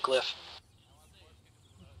drive off a cliff.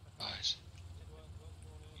 Nice.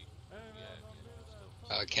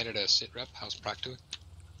 Canada sit rep, how's Prac doing?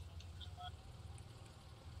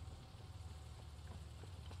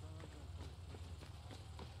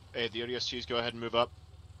 Hey, the ODSTs, go ahead and move up.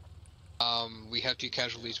 We have 2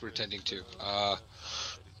 casualties we're attending to.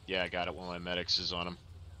 Yeah, I got it. One of my medics is on him.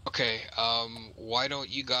 Okay, why don't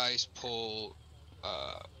you guys pull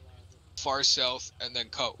far south and then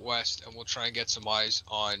cut west, and we'll try and get some eyes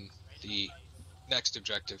on the next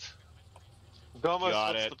objective. Gomez,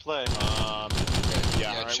 Got what's it. the play?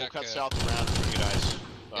 Yeah, alright, we'll cut south around and bring you guys.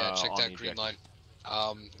 Yeah, check on that the green objective. line.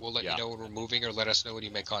 We'll let you know when we're moving, or let us know when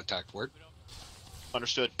you make contact. Word?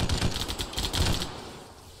 Understood.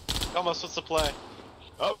 Gomez, what's the play?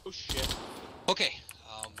 Oh, shit. Okay,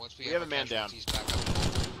 once we have a man down. Back up to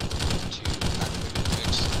activate the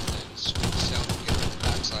mix, and then swing south and get on the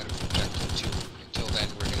backside of objective 2. Until then,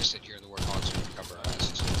 we're going to sit here in the Warthogs and we're going to cover our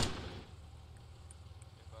asses.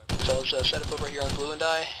 Fellas, set up over here on Blue and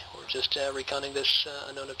I. We're just reconning this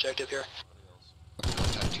unknown objective here.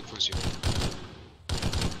 Contact 240.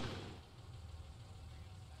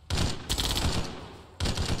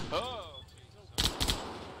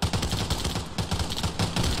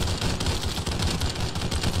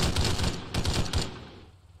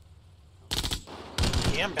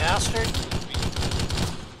 Damn bastard.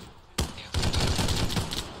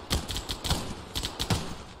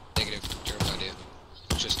 Negative. Terrible idea.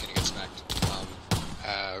 Just gonna get smacked.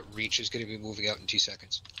 Reach is gonna be moving out in 2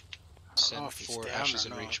 seconds. Send 4 ashes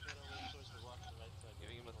in reach.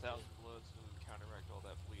 Giving him 1,000 blows to counteract all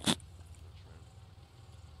that bleed.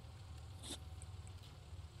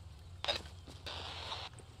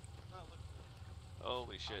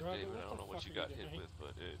 Holy shit, David, I don't know what you got hit with, but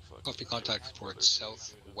it fucking... Copy contact report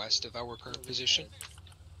southwest of our current position.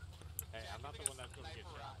 Hey, I'm not the one that's gonna get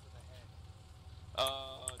shot.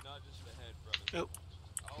 Not just the head, brother.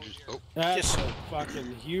 Oh. That's a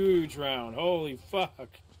fucking huge round. Holy fuck.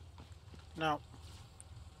 No.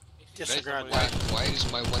 Disregard why, that. why is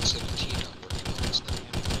my 117 not working on this thing?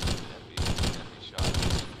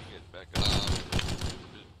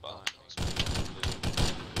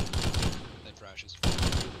 Then crashes.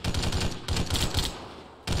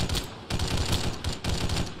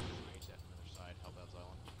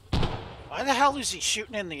 Why the hell is he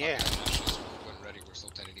shooting in the air? When ready, we're still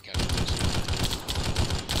tending to catch them.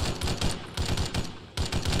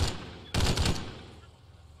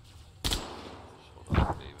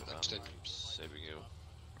 David, I'm saving you.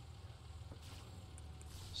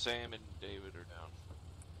 Sam and David are down.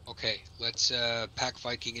 Okay, let's pack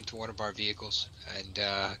Viking into one of our vehicles and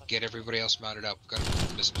get everybody else mounted up. Got to move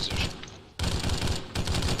from this position.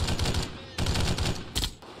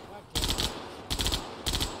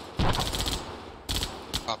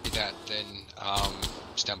 Copy that. Then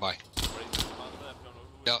stand by.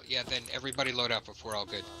 No, yeah. Then everybody load up if we're all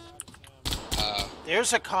good.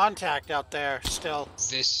 There's a contact out there still.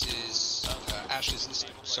 This is Ashes.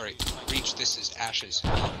 Sorry, Reach. This is Ashes.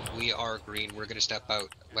 We are green. We're gonna step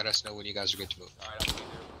out. Let us know when you guys are good to move.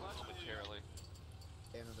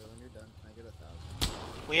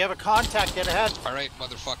 We have a contact. Get ahead. All right,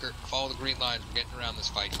 motherfucker. Follow the green line. We're getting around this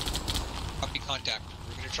fight. Copy contact.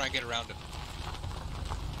 We're gonna try and get around him.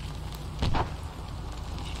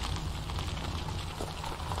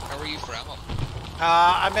 How are you for ammo?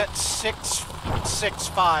 I'm at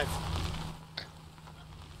 665.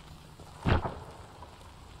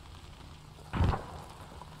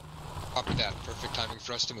 Copy that. Perfect timing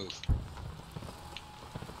for us to move.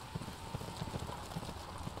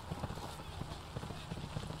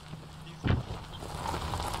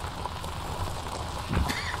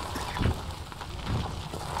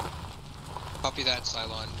 Copy that,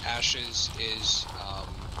 Cylon. Ashes is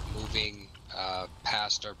moving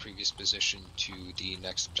past our previous position to the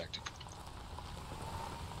next objective.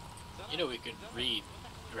 You know we could read,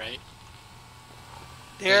 right?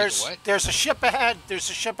 There's a ship ahead. There's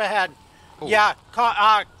a ship ahead. Oh. Yeah,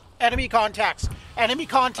 enemy contacts. Enemy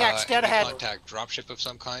contacts dead enemy ahead. Contact. Dropship of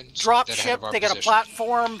some kind. Drop dead ahead ship. of our They got a position.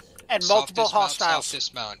 platform and multiple hostiles. Soft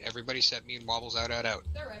dismount. Everybody set me and wobbles out. They're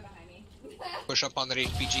right behind me. Push up on that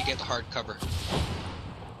HPG. Get the hard cover.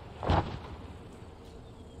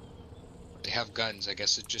 They have guns. I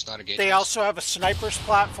guess it's just not a gate. They also have a sniper's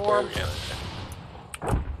platform.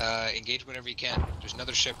 Engage whenever you can. There's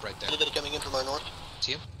another ship right there. Anybody coming in from our north?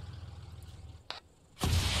 See him?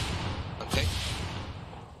 Okay.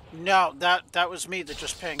 No, that was me that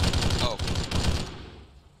just pinged. Oh.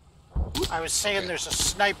 I was saying there's a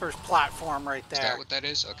sniper's platform right there. Is that what that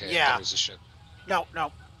is? Okay. Yeah. That was a ship. No.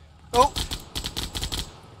 Oh.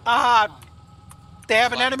 They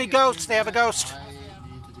have an enemy ghost. They have a ghost.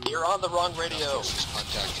 You're on the wrong radio.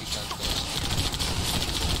 Contact 2 times ghost.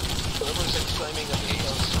 Whoever's exclaiming at the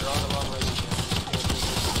ghost, you're on the wrong radio.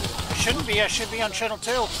 I shouldn't be. I should be on channel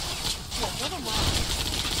 2.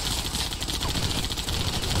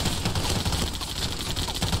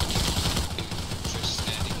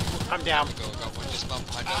 I'm down. Go. Got one dismount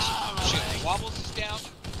behind us. Shit. Wobbles is down.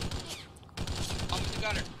 Up in the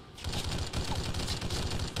gutter.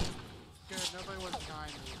 Good, nobody was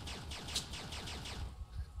behind me.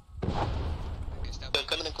 They're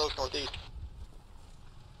coming in close northeast.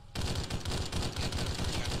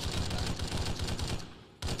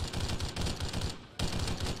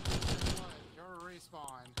 You're a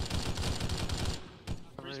respawn.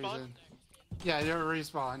 Respawn? Yeah, you're a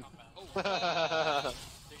respawn.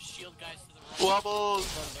 There's shield guys to the right. Wobbles!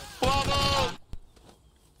 Wobbles!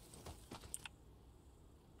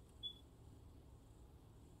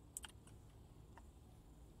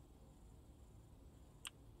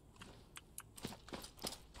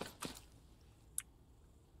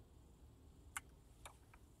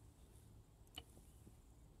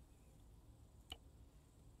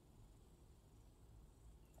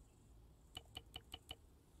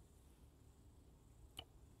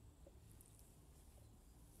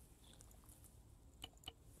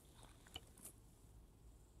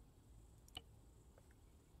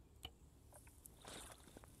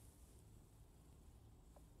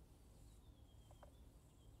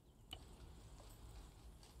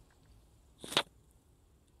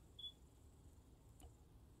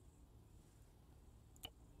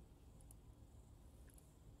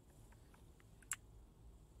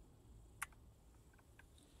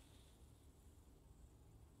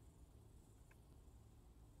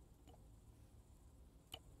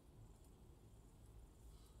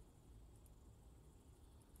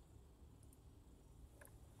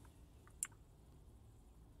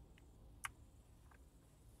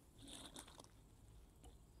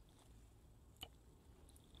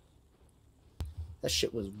 That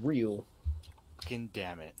shit was real. Fucking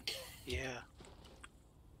damn it. Yeah.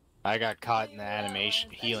 I got caught in the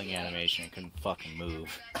animation, healing animation, and couldn't fucking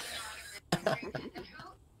move.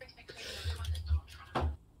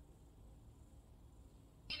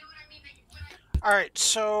 Alright,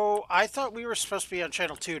 so I thought we were supposed to be on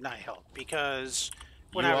channel 2, Nighthawk, because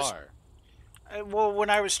when You I was... are. Well,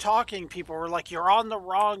 when I was talking, people were like, you're on the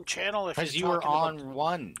wrong channel if Because you're you were talking on about...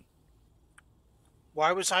 one.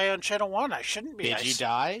 Why was I on channel 1? I shouldn't be. Did you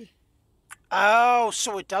die? Oh,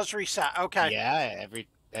 so it does reset. Okay. Yeah,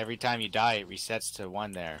 every time you die, it resets to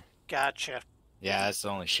 1 there. Gotcha. Yeah, that's the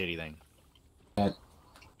only shitty thing.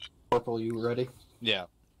 Corporal, you ready? Yeah.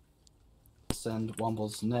 Send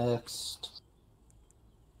Wumbles next.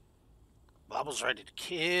 Bubble's ready to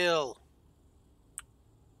kill.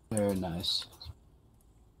 Very nice.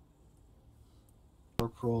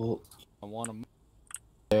 Corporal. I want to.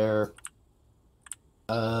 There.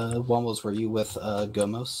 Wombles, were you with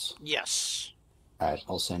Gomos? Yes. Alright,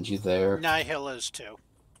 I'll send you there. Nihil is too.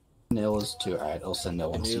 Nil is too. Alright, I'll send no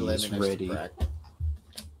one. Can you let me know ready. Brack?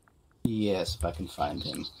 Yes, if I can find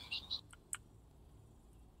him.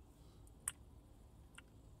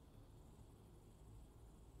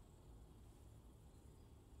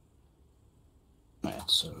 Alright,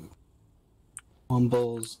 so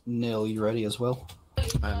Wombles, Nil, you ready as well?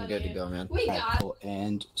 I'm good to go, man. Alright, cool.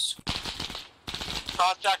 And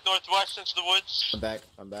Contact northwest into the woods. I'm back.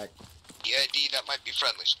 I'm back. EID, that might be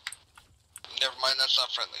friendlies. Never mind, that's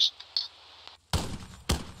not friendlies.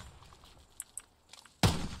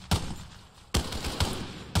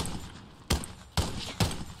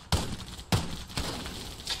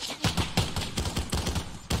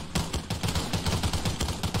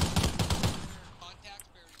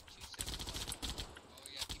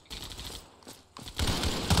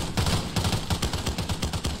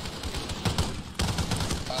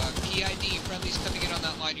 PID, friendlies coming in on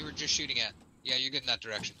that line you were just shooting at. Yeah, you're good in that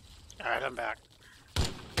direction. Alright, I'm back.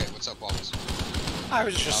 Okay, what's up, Wallace? I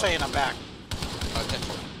was just saying I'm back.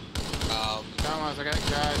 10-4. Thomas, I got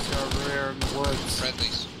guys over there in the woods.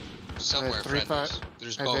 Friendlies. Somewhere, Three, friendlies. five,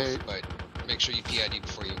 There's five, both, eight. but make sure you PID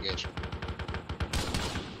before you engage.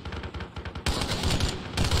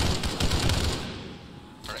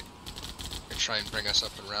 Alright. Gonna try and bring us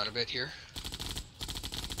up and around a bit here.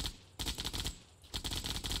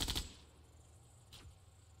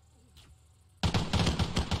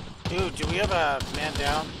 Dude, do we have a man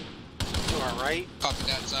down to our right? Copy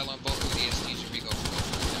that. Xylon, both of the ESTs are Rigo.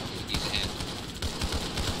 We need a hand.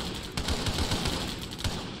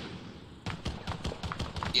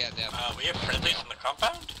 Yeah, them. We have friendlies in the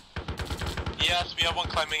compound? Yes, we have one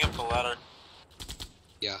climbing up the ladder.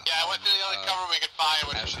 Yeah. Yeah, I went through the only cover we could find,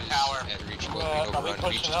 which is the tower. And reach Rigo are we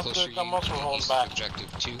run. Reach pushing is up closer to to come up or you. holding East back? of objective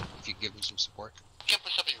 2, if you can give them some support. You can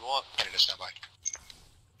push up if you want. Canada, stand by.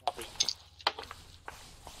 Copy.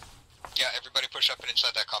 Yeah, everybody push up and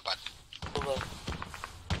inside that compound.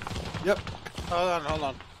 Yep. Hold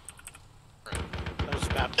on. That was a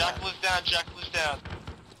bad plan. Jackal is down, Jackal is down.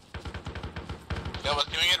 Yo,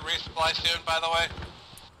 can we get resupply soon, by the way?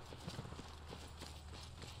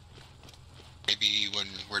 Maybe when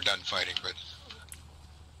we're done fighting, but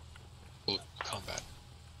we'll combat.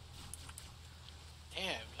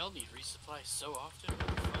 Damn, y'all need resupply so often.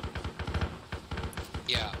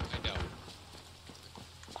 Yeah, I know.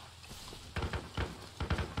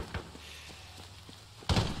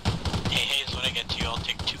 Hey, Hayes, when I get to you, I'll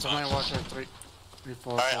take 2 Somebody boxes. watch our 3,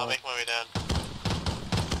 4, Alright, 4. I'll make my way down.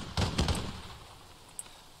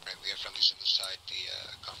 Right, we have friendlies inside the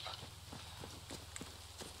compound.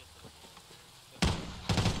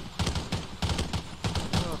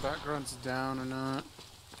 Oh, background's down or not.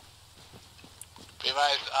 We have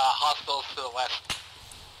hostiles to the west.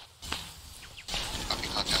 Copy,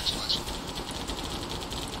 contacts west.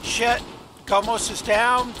 Shit! Gomos is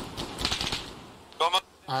down.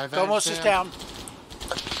 Gomos is down.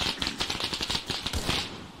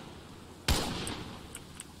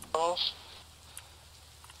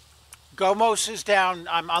 Gomos is down.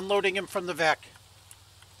 I'm unloading him from the Vec.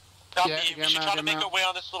 Copy. Yeah, We should try to make our way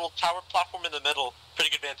on this little tower platform in the middle.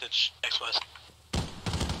 Pretty good vantage. Next west.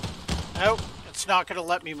 Nope, it's not going to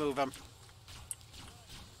let me move him.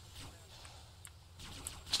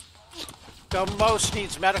 Gomos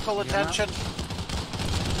needs medical attention.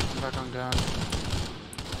 Back on down.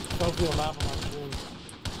 Don't feel map on my screen.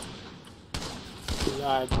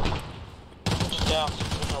 God. Just down.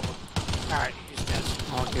 Push over. Alright, he's dead.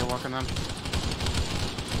 Okay, walking them.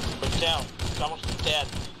 Push down. He's almost dead.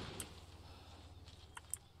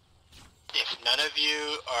 If none of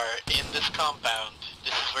you are in this compound,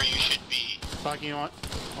 this is where you should be. Fucking you want?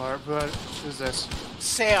 Or, but, who's this?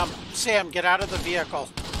 Sam, get out of the vehicle.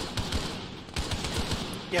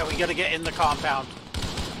 Yeah, we gotta get in the compound.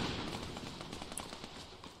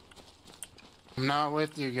 I'm not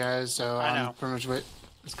with you guys, so I know. I'm pretty much with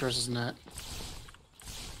this Chris's net.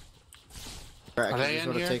 Alright, Are can they you in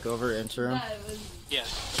sort of here? take over interim?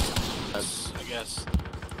 Yes. I guess.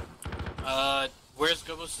 Where's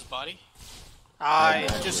Gomos' body?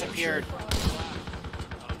 It disappeared.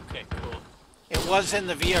 Okay, cool. It was in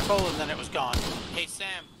the vehicle and then it was gone. Hey,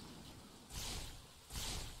 Sam.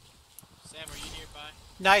 Sam, are you nearby?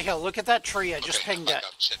 Nihil, look at that tree. I just pinged it.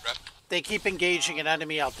 Sit rep. They keep engaging an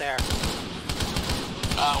enemy out there.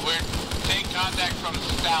 We're taking contact from the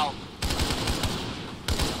south.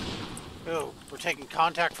 Ooh, we're taking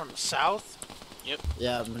contact from the south? Yep.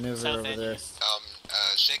 Yeah, maneuver South over and there. east.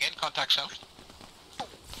 Say again, contact south.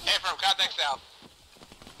 Hey, from contact south.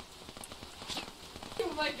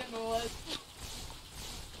 fucking was.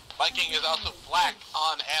 Viking is also black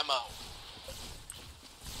on ammo.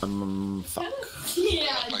 Fuck.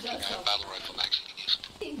 Yeah, Viking, I have battle rifle magazines.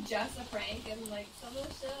 Just a prank and like some of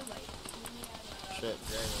the shit, I'm like, Shit,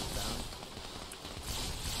 Drago's down.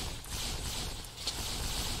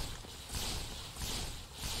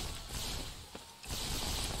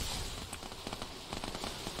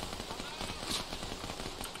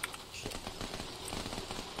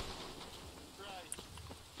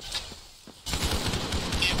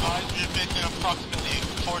 We've been approximately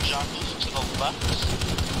 4 jackals to the left.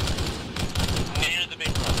 Near the big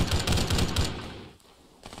road.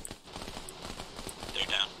 They're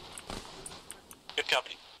down. Good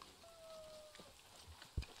company.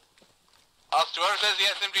 Whoever says the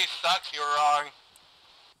SMG sucks, you're wrong.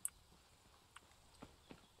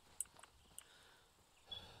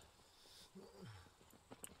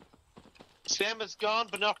 Sam is gone,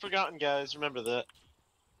 but not forgotten, guys. Remember that.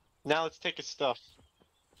 Now let's take his stuff.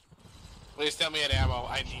 Please tell me I had ammo.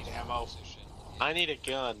 I need ammo. I need a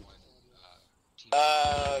gun.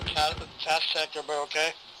 Task check, everybody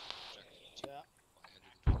okay?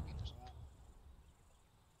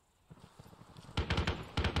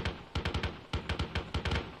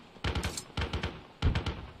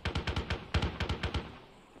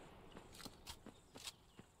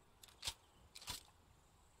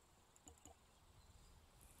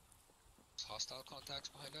 Hostile contacts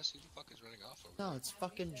behind us? Who the fuck is running off over No, it's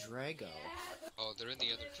fucking Drago. Oh, they're in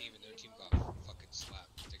the other team, and their team got fucking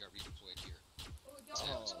slapped. They got redeployed here. Sam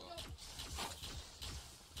as well.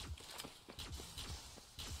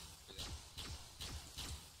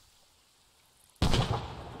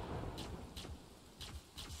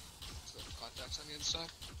 So, contacts on the other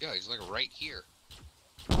side? Yeah, he's like right here.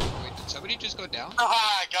 Wait, did somebody just go down?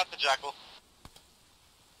 I got the jackal.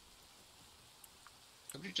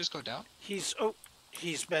 Somebody just go down? He's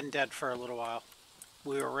been dead for a little while.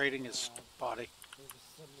 We were raiding his body.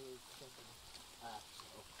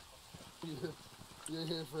 You're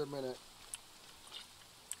here for a minute.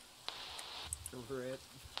 Over it.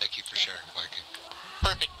 Thank you for sharing, Viking.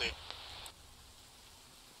 Perfectly.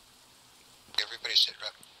 Everybody sit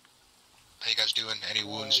rep. How you guys doing? Any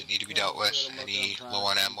wounds that need to be dealt with? Any low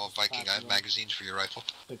on ammo? Viking, I have magazines for your rifle.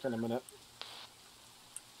 Take in a minute.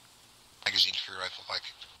 Magazines for your rifle,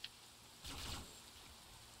 Viking.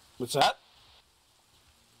 What's that?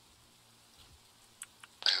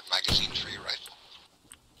 I have magazines for your rifle.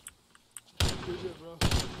 You're good, bro.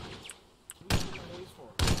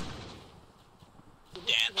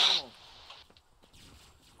 Dan.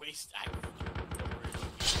 Waste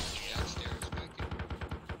Downstairs, Viking.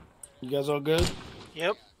 You guys all good?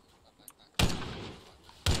 Yep.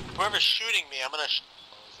 Whoever's shooting me, I'm gonna.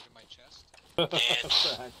 Oh, is it in my chest?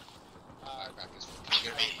 Dan. Backpack is full. Can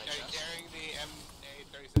you get it in my chest? Carrying the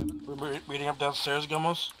MA-37? We're meeting up downstairs,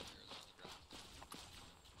 Gomos?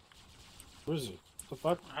 Where is he? What the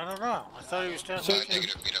fuck? I don't know. I thought he was down.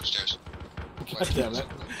 Negative, meet upstairs. God damn it.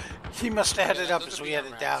 He must have headed up as we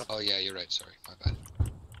headed down. Oh yeah, you're right, sorry, my bad.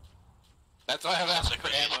 That's why I have asked for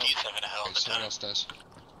ammo. Okay, someone else does.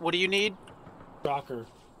 What do you need? Shocker.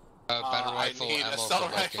 Battle rifle I need ammo assault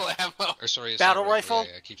for rifle Viking. ammo. Or sorry, Battle rifle?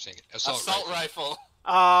 Yeah, I keep saying it. Assault rifle.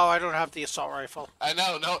 Oh, I don't have the assault rifle. I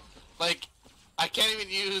know, no, like, I can't even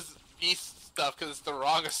use beast stuff because it's the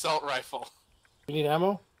wrong assault rifle. You need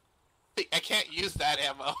ammo? I can't use that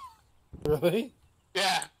ammo. Really?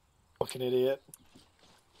 Yeah. Fucking idiot.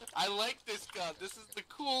 I like this gun. This is the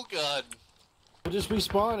cool gun. We'll just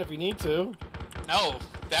respawn if you need to. No,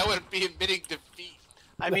 that would be admitting defeat.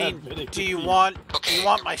 I mean, do you want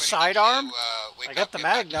my sidearm? I got the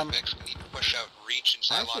Magnum. We need to push out Reach and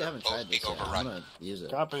I actually Cylon haven't both tried being this yet. I'm overrun. gonna use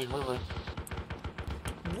it. Copy, moving.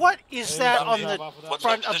 What is that on the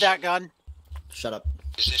front of that gun? Shut up.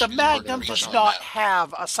 The Magnum does not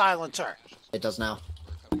have a silencer. It does now.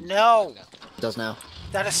 No. It does now.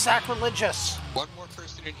 That is sacrilegious. One more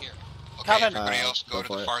person in here. Okay, Coming. everybody else go go to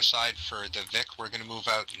for the it. far side for the Vic. We're gonna move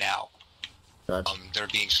out now. Good. They're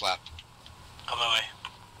being slapped. On my way.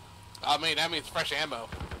 I mean, that means fresh ammo.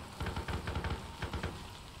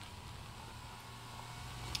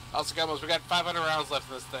 Also, Gumos, we got 500 rounds left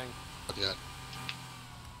in this thing. Look at that.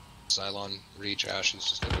 Cylon, Reach, Ash is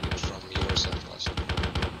just gonna get from your southwest.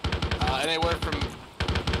 Any word from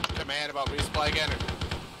command about resupply again? Or?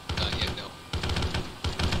 Not yet, no.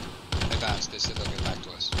 I've asked, they said they'll get back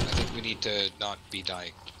to us. I think we need to not be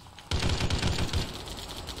dying.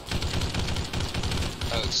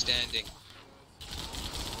 Outstanding.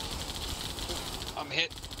 I'm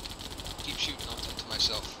hit. Keep shooting, I'll tend to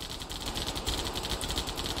myself.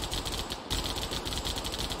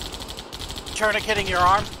 Tourniqueting your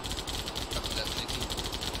arm. Copy that, thank you.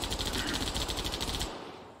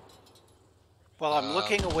 Well, I'm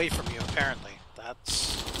looking away from you, apparently.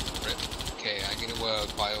 That's... Okay, I'm going to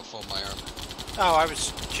biofoam my arm. Oh, I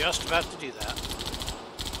was just about to do that.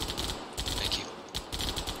 Thank you.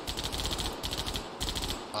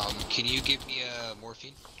 Can you give me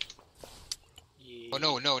morphine? Yeah.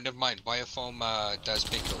 Oh, no, never mind. Biofoam does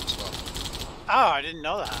painkiller as well. Oh, I didn't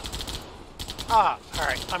know that. Ah,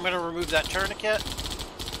 alright. I'm going to remove that tourniquet.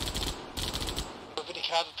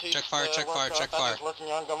 Check fire, check fire, check fire. Working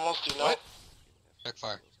on Gumlos, do you know? What? Check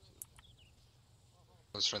fire.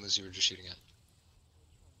 Those friendlies you were just shooting at.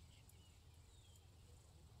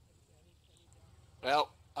 Well,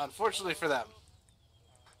 unfortunately for them.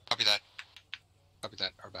 Copy that. Copy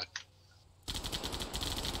that. Our bad.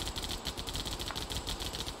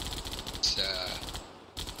 It's,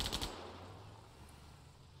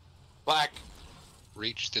 Black.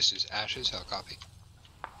 Reach, this is Ashes. How copy?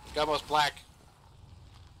 Gumlos, black.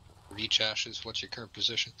 Reach, Ashes. What's your current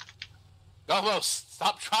position? Gumlos,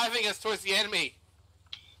 stop driving us towards the enemy.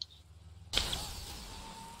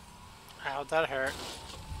 How'd that hurt?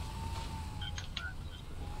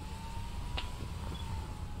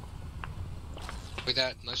 With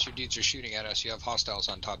that, unless your dudes are shooting at us, you have hostiles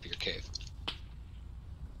on top of your cave.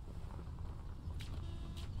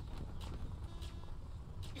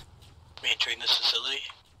 Entering this facility.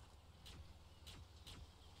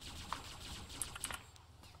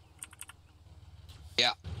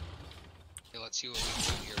 Yeah. Okay, let's see what we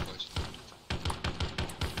can do here, boys.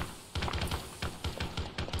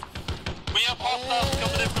 We have hostiles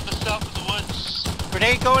coming in from the south of the woods.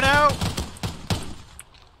 Grenade going out!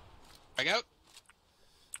 Back out.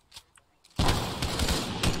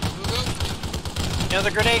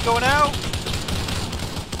 Another grenade going out!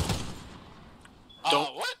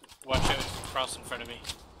 Don't. What? Watch out, cross in front of me.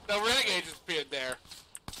 No renegade just appeared there.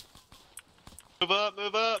 Move up,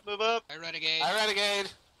 move up, move up. Hi, Renegade. Hi, renegade.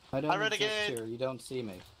 I don't Hi, exist Renegade. here. You don't see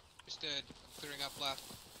me. Understood. I'm clearing up left.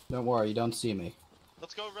 Don't worry. You don't see me.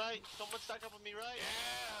 Let's go right. Someone stack up with me right.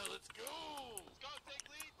 Yeah, let's go. Let's go, take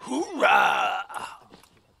lead. Hoorah!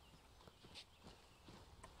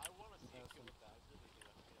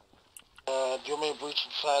 Do you want me to breach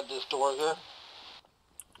inside this door here?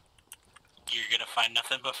 You're gonna find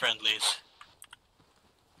nothing but friendlies.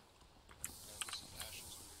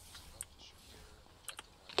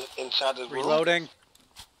 Inside the room? Reloading.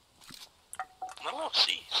 No,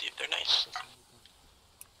 see if they're nice.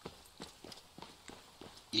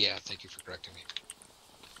 Yeah, thank you for correcting me.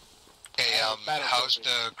 Okay, how's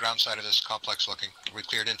the ground side of this complex looking? Are we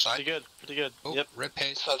cleared inside? Pretty good, pretty good. Oh, Yep. rip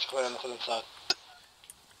pace. Side's clear, nothing inside.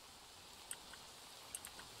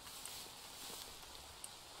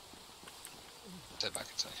 Step back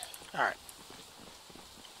inside. Alright.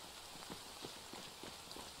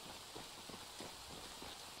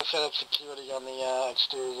 Set up security on the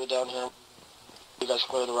exterior down here. You guys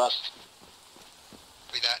clear the rest.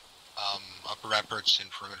 Copy that. Upper ramparts and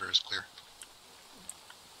perimeter is clear.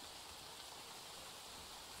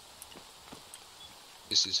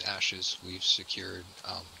 This is Ashes. We've secured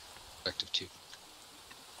objective 2.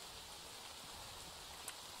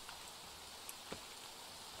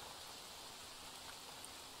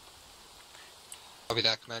 Copy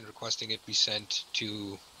that, command requesting it be sent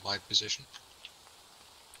to my position.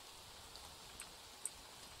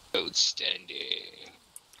 Outstanding.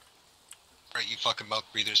 Alright, you fucking milk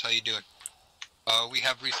breathers, how you doing? We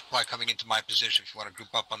have resupply coming into my position if you want to group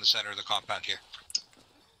up on the center of the compound here.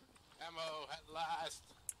 Ammo at last.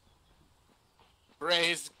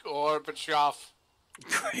 Raised Gorbachev.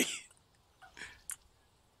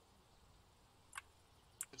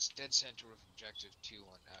 It's dead center of objective 2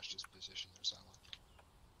 on Ash's position, there's that one.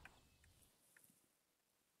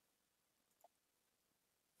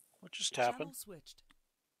 What just happened? Switched.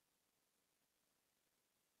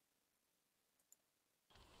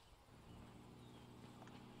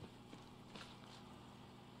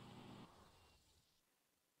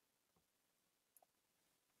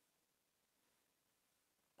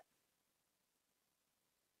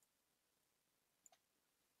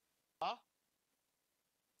 Huh?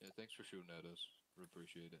 Yeah, thanks for shooting at us. We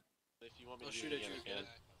appreciate it. If you want me I'll to shoot do it at you again. again.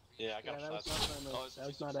 Yeah, I got Yeah, that was flash. not fun. Oh, That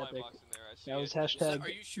was not it's epic. box in there. I see That was it. hashtag Are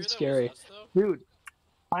you sure that scary. was us, though? Dude,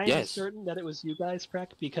 I am Yes. certain that it was you guys,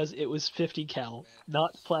 Prek, because it was 50 cal,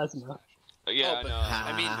 not plasma. Yeah, Oh, but, I know.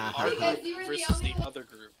 I mean, our Because group you were the versus only the one- other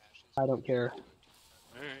group. I don't care.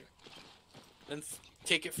 Alright. Then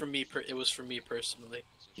take it from me, it was from me personally.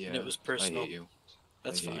 Yeah, And it was personal. I hate you.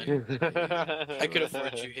 That's I hate fine. you. I could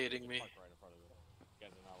afford you hating me.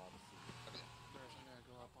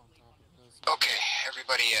 Okay,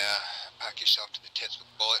 everybody pack yourself to the tits with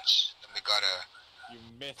bullets. Then we got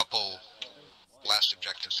a couple last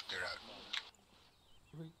objectives to clear out.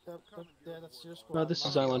 Yeah, that's your squad. This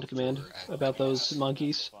is Island Command about those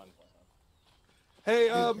monkeys. Hey,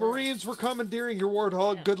 Marines, we're commandeering your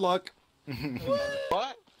warthog. Good luck.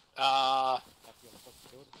 What?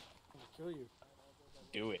 Kill you.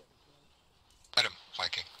 Do it. Let him,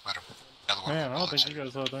 Viking. Let him. Another one. Man, I don't think you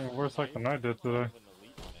guys are doing worse luck than I did today.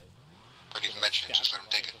 Don't even mention it, just let him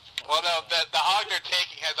take it. Well, no, the hog they're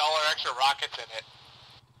taking has all our extra rockets in it.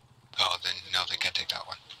 Oh, then no, they can't take that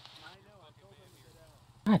one.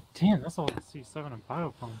 God damn, that's all the C7 and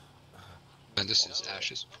biopump. And this is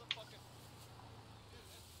Ashes.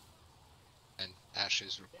 And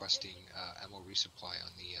Ashes requesting ammo resupply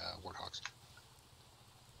on the Warthogs.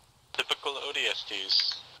 Typical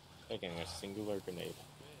ODSTs. Taking a singular grenade.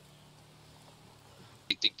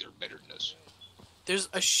 They think they're better than us. There's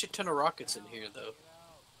a shit ton of rockets in here, though.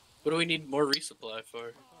 What do we need more resupply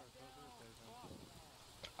for?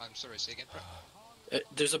 I'm sorry, say again, bro?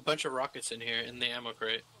 There's a bunch of rockets in here in the ammo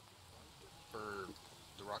crate. For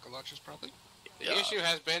the rocket launchers, probably? The issue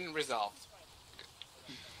has been resolved.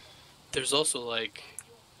 There's also like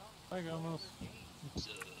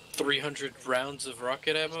 300 rounds of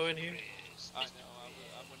rocket ammo in here. I know.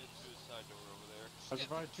 I went into his side door over there. I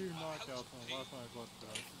survived 2 knockouts on last night's Let's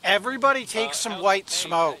Play. Everybody take some white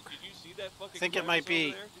smoke. Did you see that fucking I think it might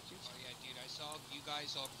be. You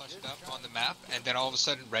guys all clustered up on the map, and then all of a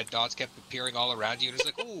sudden red dots kept appearing all around you, and it's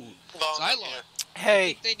like, ooh, Cylon.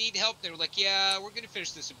 Hey. They need help. They were like, yeah, we're going to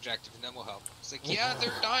finish this objective, and then we'll help. It's like, yeah,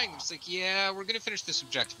 they're dying. It's like, yeah, we're going to finish this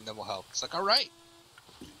objective, and then we'll help. It's like, all right.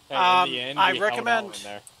 Hey, in the end, I we held recommend out in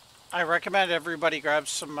there. I recommend everybody grab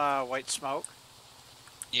some white smoke.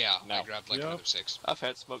 Yeah, I grabbed like another 6. I've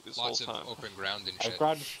had smoke this Lots whole time. of open ground and shit. I've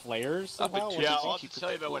grabbed flares. Yeah, I'll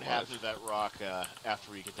tell you about what happens with that rock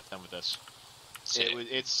after we get done with this.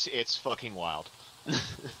 It's fucking wild.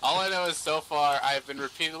 All I know is so far I've been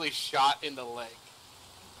repeatedly shot in the leg.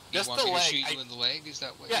 Just you want the me leg. to shoot you in the leg? Is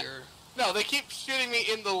that what Yeah. you're... No, they keep shooting me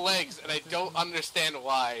in the legs, and I don't understand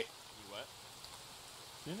why.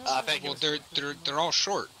 Thank well, you. they're all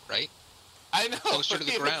short, right? I know. Closer to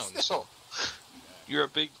the even ground, still. so... You're a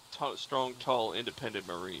big, strong, tall, independent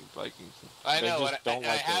Marine, Vikings. I know. Just don't I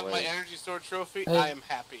like have their my way. energy sword trophy. Hey. I am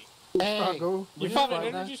happy. Hey, You found an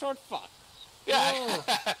energy sword? Fuck. Yeah.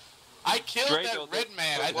 I killed Draco, that red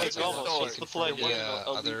man. I what's took his sword. What's the play? The,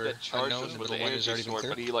 other that charged unknown us and with the an one who's energy already been sword,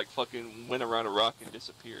 but cleared? he like fucking went around a rock and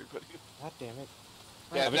disappeared. But God damn it.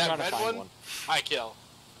 Yeah, I've been that trying to red find one, I kill.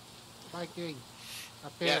 Viking.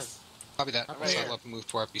 Up here. Yes. Copy that. Right I'll here. settle up and move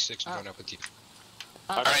to RP6 and join up with you.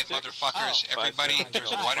 Alright, motherfuckers, Oh. everybody,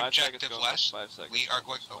 there's one 5 objective seconds less. 5 seconds. We are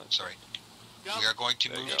going... Oh, sorry. We are going to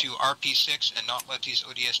There you move go. to RP6 and not let these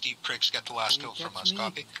ODSD pricks get the last kill from us.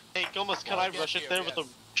 Copy? Hey, Gomez, can I rush it there with the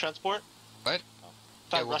transport? What? Can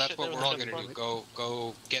I Yeah, well, rush that's it what there we're with all the going to do. transport?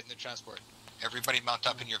 Go get in the transport. Everybody mount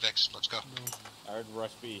up in your Vix. Let's go. I heard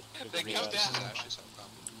Rush B. They come down.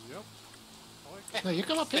 No, you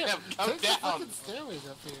come up here. Come Take the down. fucking stairways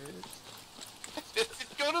up here.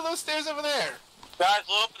 Go to those stairs over there. Guys,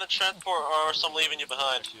 load up in the transport or some leaving you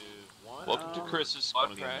behind. welcome to Chris's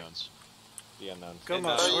One of squad the crack. unknowns. The unknown. Come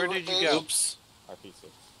on, where did you go? Oops. RP6.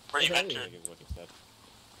 Where you I entered? think is what he said.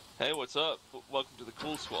 Hey, what's up? Welcome to the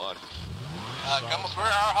cool squad. Gomez, where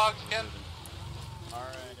are our hogs again?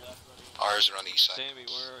 Ours are on the east side. Sammy,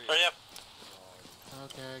 where are you? Hurry up.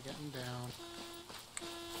 Okay, getting down.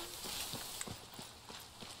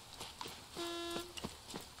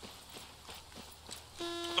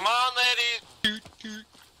 Come on, ladies.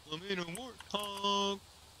 I'm in a warthog.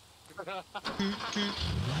 Is that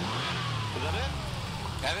it?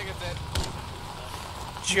 I think it's it.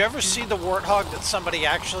 Did you ever see the warthog that somebody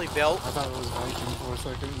actually built? I thought it was Viking for a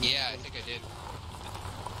second. Yeah, I think I did.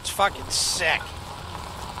 It's fucking sick.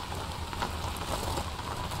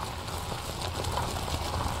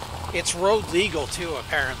 It's road legal too,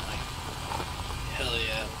 apparently. Hell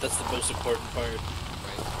yeah. That's the most important part.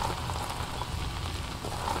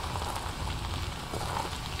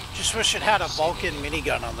 Just wish it had a Vulcan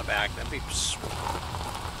minigun on the back. That'd be sweet.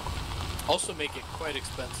 Also make it quite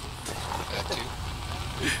expensive. That too.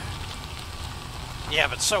 Yeah,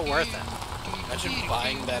 but so worth it. Imagine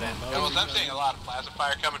buying that ammo. Gomez, I'm seeing a lot of plasma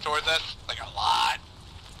fire coming towards us. Like a lot.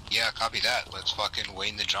 Yeah, copy that. Let's fucking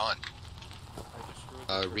Wayne the John.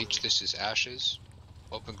 Reach this is Ashes.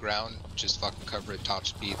 Open ground, just fucking cover it top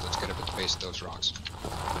speed. Let's get up at the base of those rocks.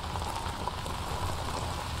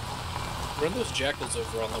 Run those jackals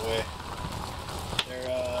over on the way. They're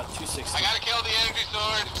 260. I gotta kill the energy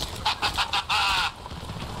sword.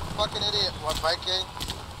 Fucking idiot. What, Viking?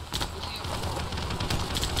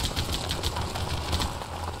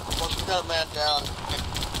 Once we got a man down.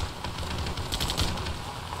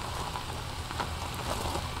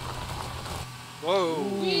 Whoa.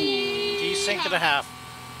 Desync and a half.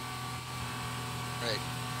 Right.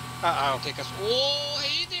 Uh-oh. Take us. Oh,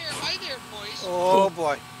 hey there. Hi there, boys. Oh,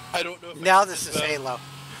 boy. I don't know if now this is Halo.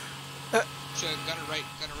 Gunner right,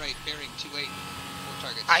 bearing 28. 4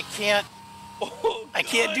 targets. I can't. Oh, I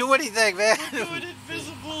can't do anything, man. We're going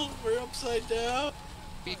invisible. We're upside down. What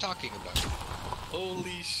are you talking about?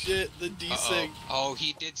 Holy shit, the desync. Oh,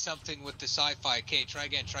 he did something with the sci-fi. Okay, try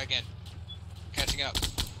again. Catching up.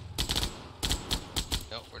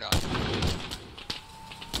 No, we're not.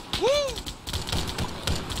 Woo!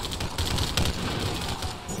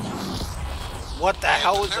 What the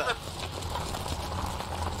hell was that?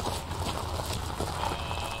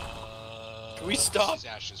 Can we stop? This is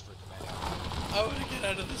Ashes for Command. I want to get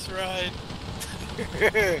out of this ride.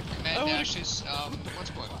 Command Ashes, what's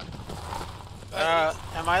going on?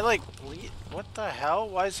 Am I like what the hell?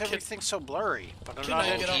 Why is everything so blurry? But I'm not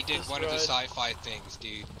He did one of the sci-fi things,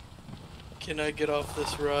 dude. Can I get off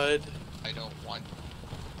this ride? I don't want.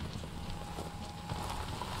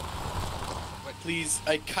 But please,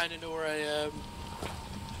 I kind of know where I am.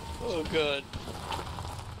 Oh god.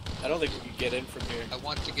 I don't think we can get in from here. I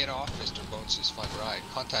want to get off Mr. Bones' fun ride.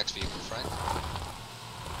 Contacts vehicle, friend.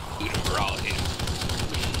 Dude, we're all in.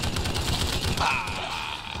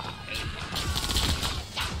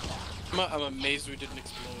 I'm amazed we didn't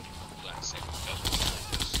explode.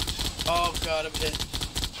 Oh god, I'm hit.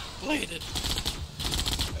 Bladed.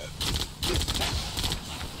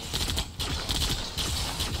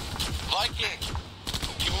 Viking!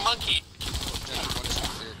 You monkey!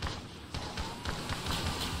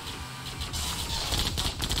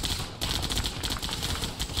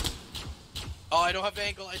 Oh, I don't have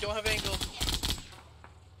angle.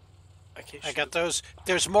 I got those.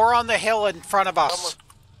 There's more on the hill in front of us.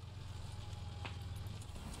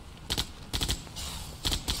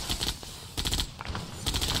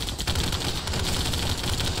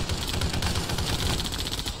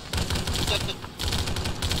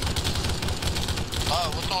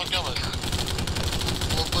 What's wrong with Gillis?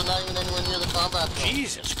 We're not even anywhere near the combat zone.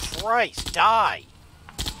 Jesus Christ, die!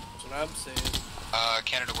 That's what I'm saying.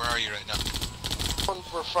 Canada, where are you right now?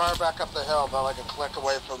 We're far back up the hill, about like a click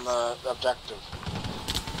away from the objective.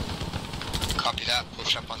 Copy that.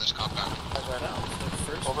 Push up on this compound. Right now.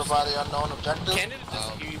 Over by the unknown objective. Canada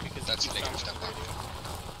doesn't hear you because that's a negative step back.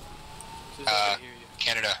 So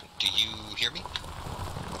Canada, do you hear me?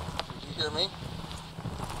 Do you hear me?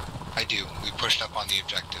 I do. We pushed up on the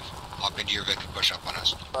objective. Hop into your Vic and push up on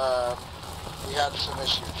us. We had some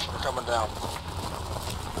issues. We're coming down.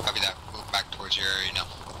 Copy that. Move back towards your area now.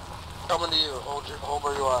 Coming to you. Hold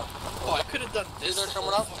where you are. Oh, I could have done this. They're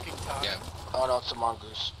coming up. Fucking time. Yeah. Oh no, it's a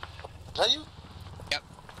mongoose. Is that you? Yep.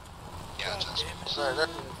 Yeah, that's us. Sorry, there.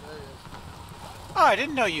 Oh, I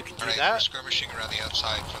didn't know you could do Alright, that. we're skirmishing around the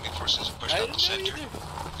outside. Friendly forces have pushed up the center.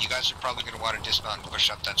 You guys are probably going to want to dismount and push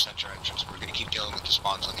up that center entrance. We're going to keep dealing with the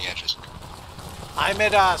spawns on the edges. I'm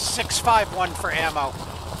at 651 for ammo.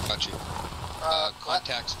 Got you.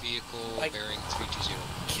 Contacts vehicle bearing 320.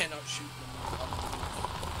 Cannot shoot them.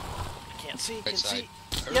 Can't see. Right Can't side.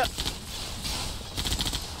 see. Yep.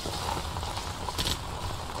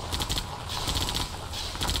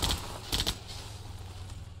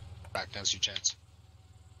 Back, now's your chance.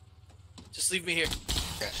 Just leave me here.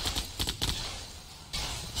 Okay.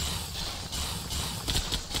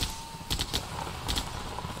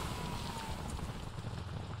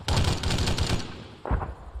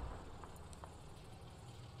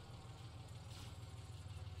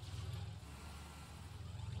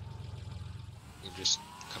 You're just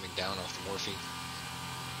coming down off the morphine.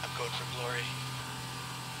 I'm going for glory.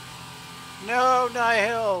 No,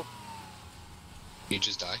 Nihil. You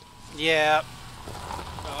just die? Yeah.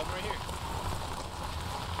 Oh, I'm right here.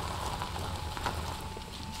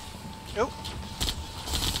 Nope.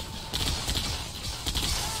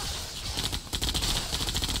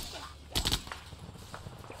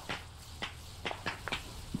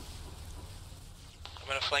 I'm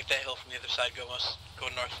gonna flank that hill from the other side, Gomos. Go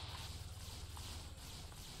north.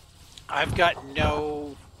 I've got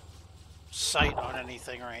no sight on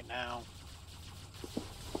anything right now.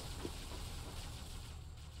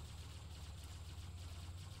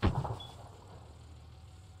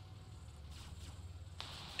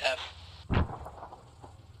 F.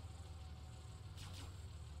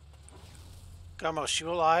 Gomos, you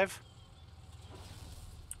alive?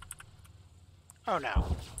 Oh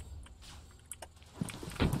no.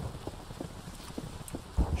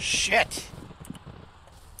 Shit.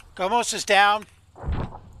 Gomos is down.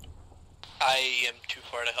 I am too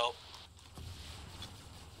far to help.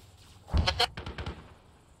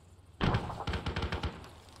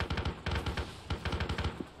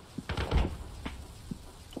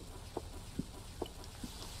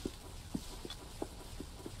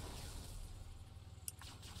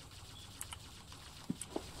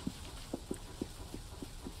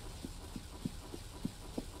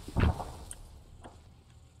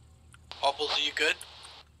 You good?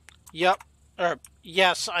 Yep.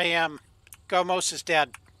 Yes, I am. Gomos is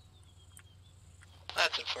dead.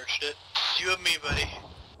 That's unfortunate. You and me, buddy.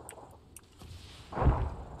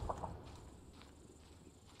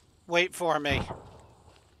 Wait for me.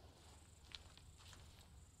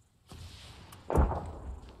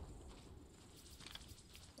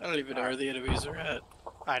 I don't even know where the enemies are at.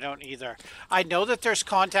 I don't either. I know that there's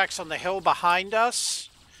contacts on the hill behind us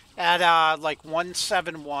at like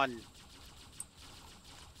 171.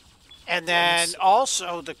 And then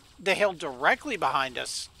also the hill directly behind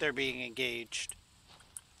us, they're being engaged.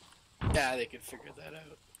 Yeah, they can figure that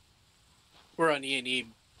out. We're on E&E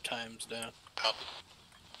times now. Oh.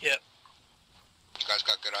 Yep. You guys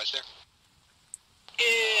got good eyes there?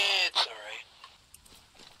 It's alright.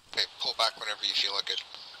 Okay, pull back whenever you feel like it.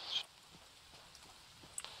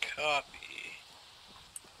 Copy.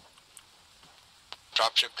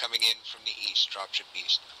 Dropship coming in from the east. Dropship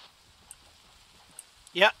east.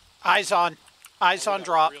 Yep, eyes on. Eyes on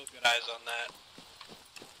drop. Real good eyes on that.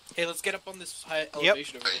 Hey, let's get up on this high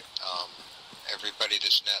elevation over here. Everybody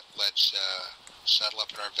this net, let's saddle up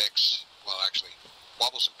in our VIX. Well, actually,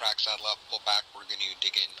 Wobbles and Prac saddle up, pull back. We're going to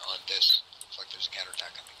dig in on this. Looks like there's a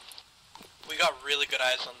counterattack coming. We got really good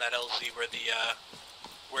eyes on that LZ where the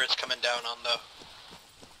where it's coming down on the.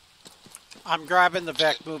 I'm grabbing the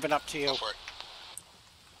Vec, moving up to you. Go for it.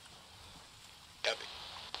 Copy.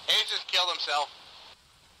 Hayes just killed himself.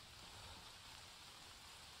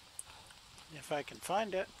 If I can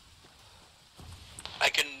find it. I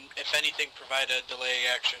can, if anything, provide a delay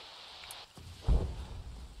action.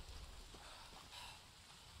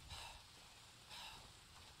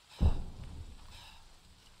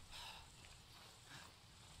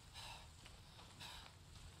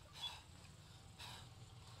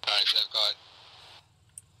 Guys, I've got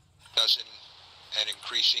a dozen and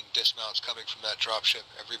increasing dismounts coming from that dropship.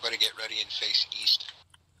 Everybody get ready and face east.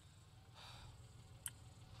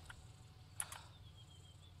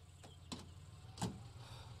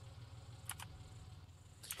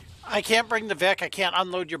 I can't bring the Vec. I can't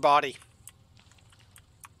unload your body.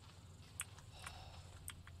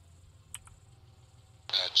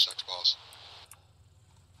 That sucks balls.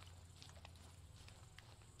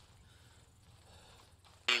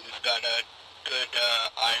 We've got a good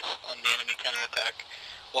eyes on the enemy counterattack.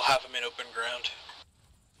 We'll have them in open ground.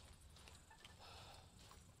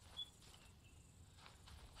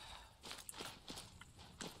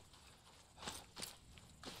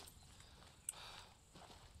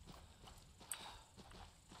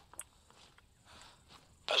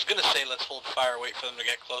 I was gonna say let's hold fire, wait for them to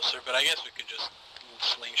get closer, but I guess we could just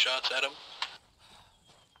sling shots at them.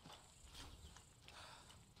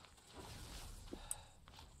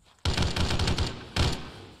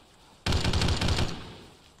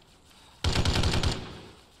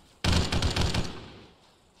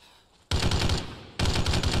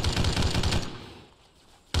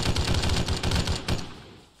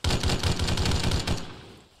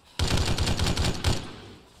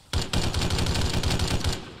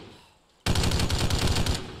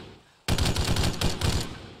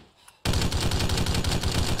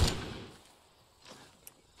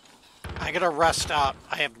 I gotta rest up.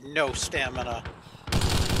 I have no stamina.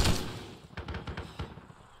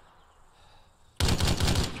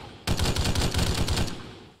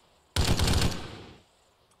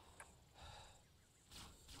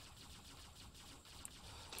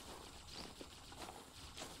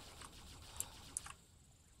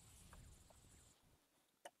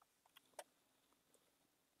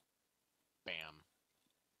 Bam.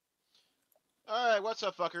 Alright, what's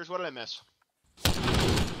up, fuckers? What did I miss?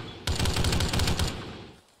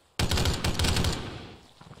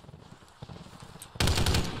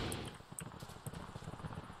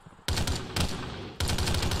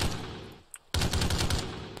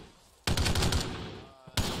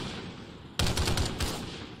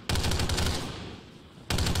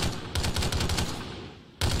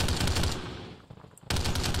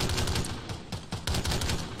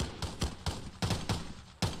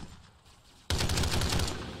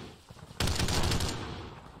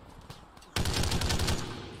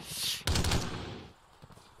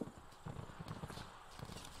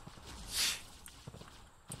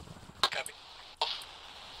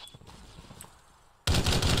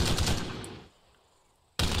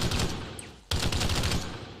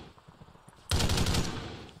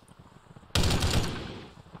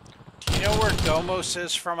 You know where Gomos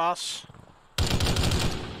is from us?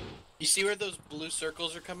 You see where those blue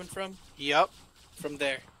circles are coming from? Yep. From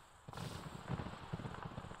there.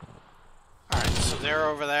 Alright, so they're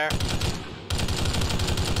over there.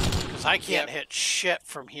 Because I can't hit shit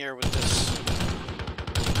from here with this.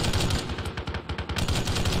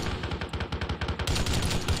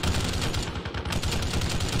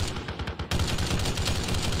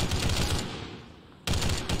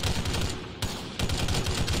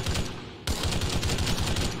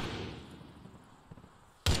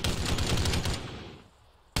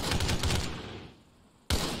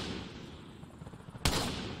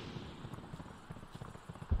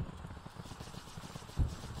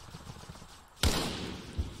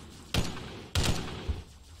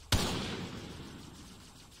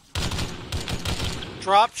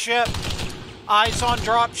 Drop ship. Eyes on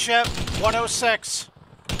drop ship. 106.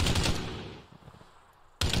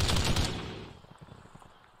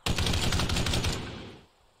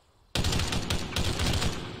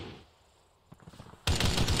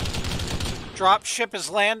 Drop ship is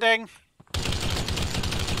landing.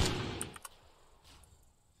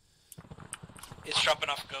 It's dropping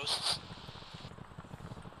off ghosts.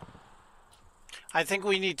 I think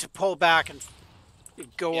we need to pull back and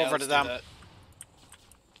go over to them.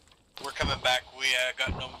 We're coming back.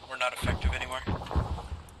 We're not effective anymore.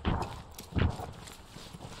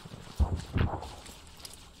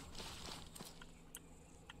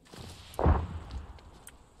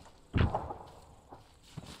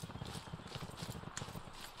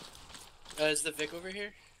 Is the Vic over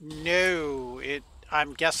here? No,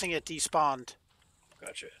 I'm guessing it despawned.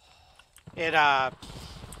 Gotcha.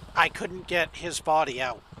 I couldn't get his body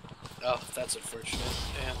out. Oh, that's unfortunate.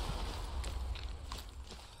 Yeah.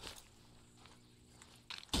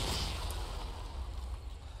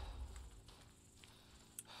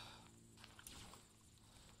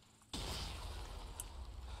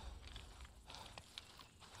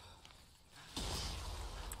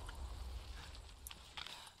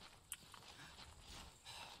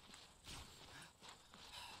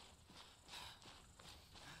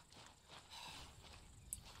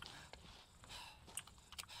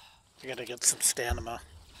 I gotta get some stamina.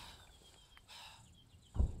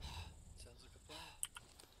 Sounds like a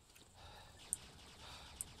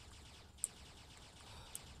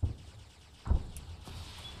plan.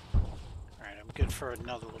 Alright, I'm good for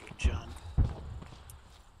another little jump.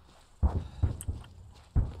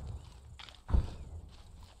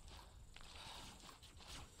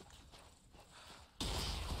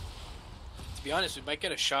 To be honest, we might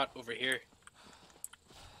get a shot over here.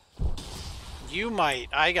 You might.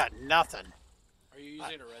 I got nothing. Are you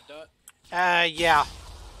using a red dot? Yeah.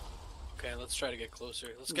 Okay, let's try to get closer.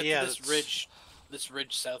 Let's get Yeah, to this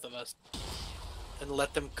ridge south of us, and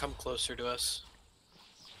let them come closer to us.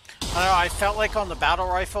 I don't know, I felt like on the battle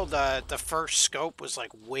rifle, the first scope was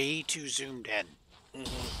like way too zoomed in.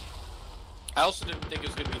 I also didn't think it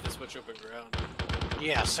was going to be this much open ground.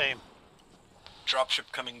 Yeah, same.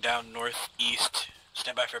 Dropship coming down northeast.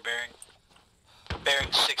 Stand by for bearing.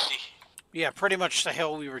 Bearing 60. Yeah, pretty much the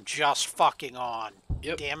hill we were just fucking on.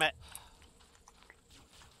 Yep. Damn it.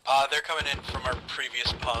 They're coming in from our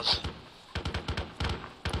previous pause.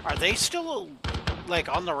 Are they still, like,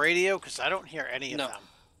 on the radio? Because I don't hear any of them.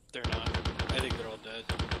 They're not. I think they're all dead.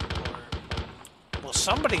 Well,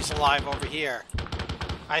 somebody's alive over here.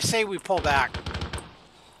 I say we pull back.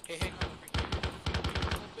 Hey, hang on over here. If we wait a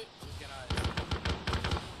little bit, we'll get eyes.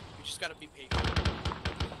 We just gotta be patient.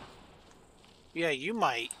 Yeah, you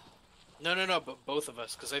might. No, but both of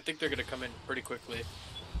us, because I think they're gonna come in pretty quickly.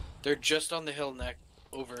 They're just on the hill neck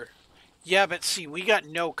over. Yeah, but see, we got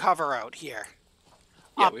no cover out here.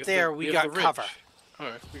 Yeah, Up there, we got cover.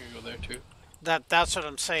 Alright, we can go there too. That's what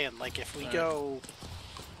I'm saying. Like, if we go...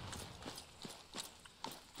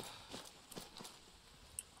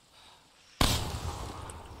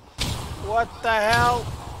 What the hell?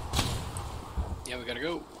 Yeah, we gotta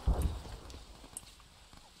go.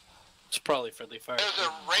 It's probably friendly fire. There's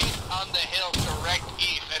a wraith on the hill direct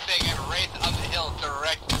east. I think a wraith on the hill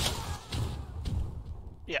direct.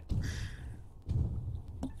 Yeah.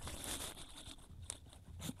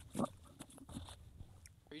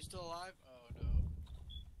 Are you still alive? Oh no.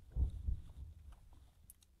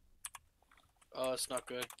 Oh, it's not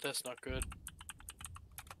good. That's not good.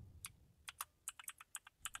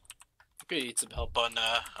 I'm gonna need some help on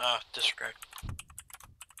disregard.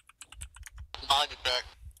 I'll get back.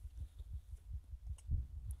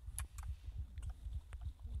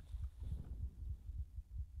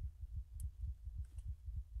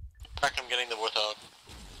 Back, I'm getting the warthog.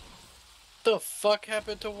 The fuck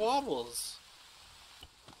happened to Wobbles?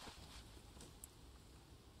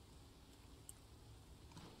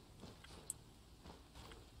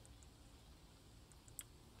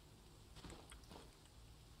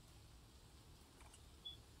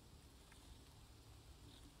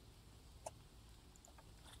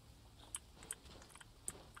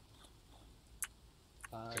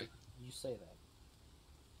 You say that.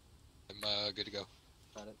 I'm good to go.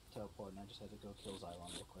 Got it. Teleport, and I just had to go kill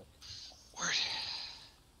Xylon real quick. Word.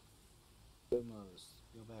 Gomos,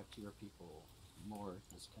 go back to your people. More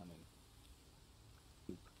is coming.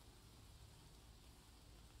 Oop.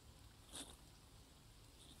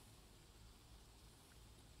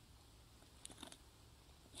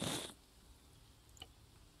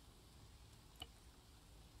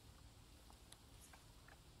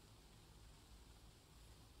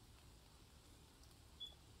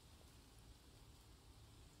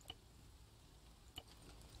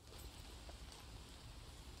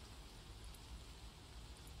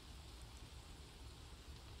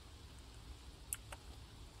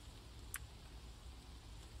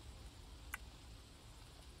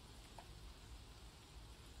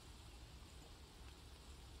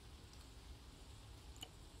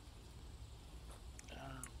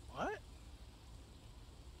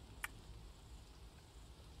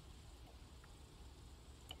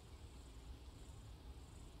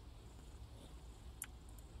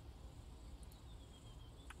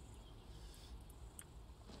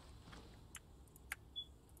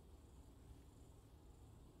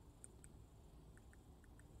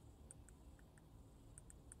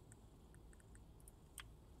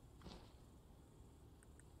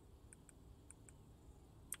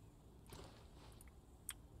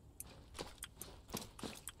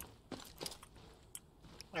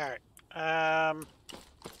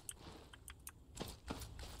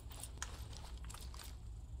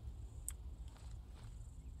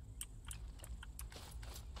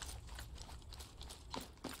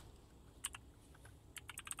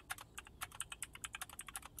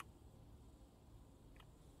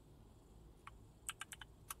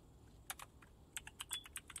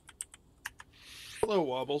 Hello,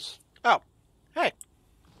 Wobbles. Oh, hey.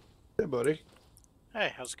 Hey, buddy.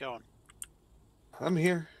 Hey, how's it going? I'm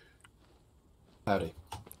here. Howdy.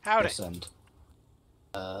 Howdy. Send.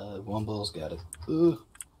 Womble's got it. Ugh.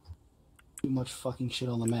 Too much fucking shit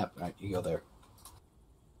on the map. Alright, you go there.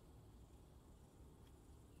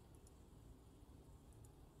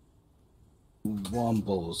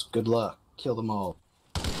 Wombles, good luck. Kill them all.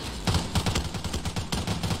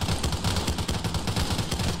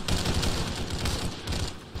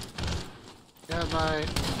 Yeah, mate.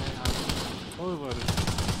 Overloaded.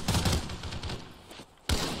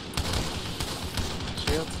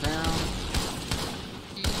 Shields down.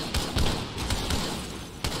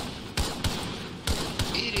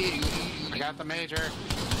 I got the major.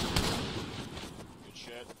 Good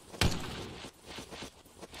shit.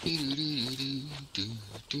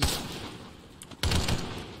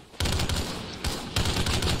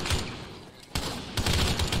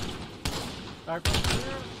 Back up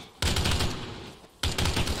clear.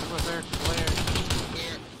 Was there clear?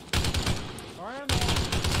 Fire now.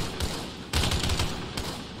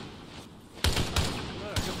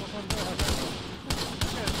 Yeah, get this one there.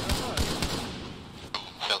 Okay, that's right.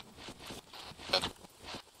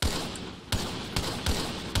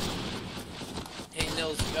 Hey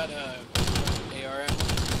Nils, you got a AR ammo?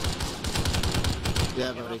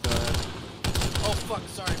 Yeah, buddy, go ahead. Oh fuck,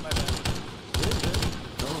 sorry, my bad.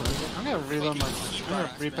 I'm gonna reload my. I'm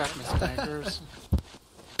gonna repack my spankers.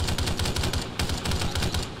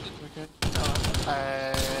 Okay.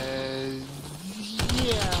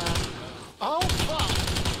 Yeah. Oh fuck!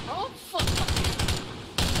 Oh fuck!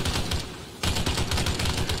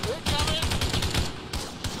 They're coming.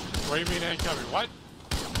 What do you mean incoming? What?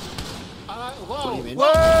 Whoa! What do you mean?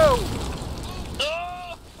 Whoa!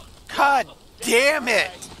 God damn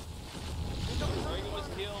it! Reagan was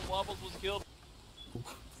killed. Wobbles was killed.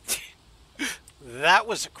 That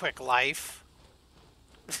was a quick life.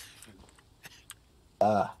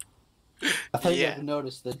 I thought you Yeah. hadn't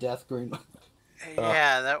noticed the death green.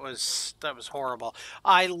 Yeah, that was horrible.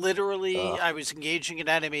 I literally I was engaging an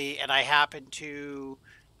enemy and I happened to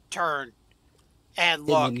turn and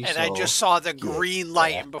look then you and I saw- just saw the yeah, green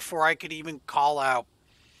light yeah. and before I could even call out,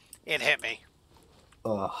 it hit me.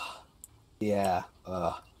 Ugh. Yeah.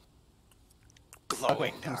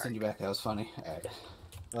 Glowing Okay, I'll send you back. That was funny.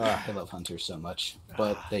 Alright. I love hunters so much,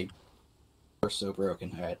 but they are so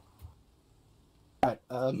broken. Alright. Alright,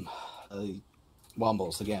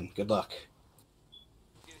 Wombles, again, good luck.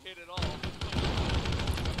 Get hit at all.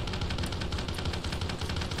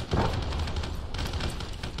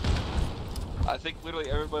 I think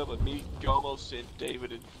literally everybody but me, Gomos, and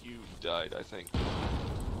David, and you died, I think.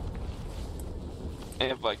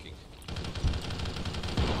 And Viking.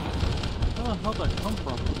 Where the hell did that come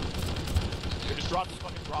from? They just dropped this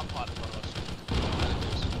fucking drop pod in front of us.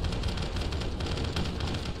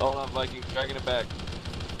 Hold on, Viking, dragging it back.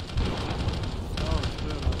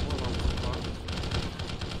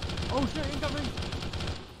 Oh shit, oh shit, incoming!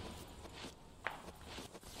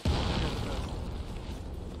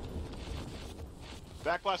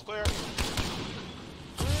 Back blast clear.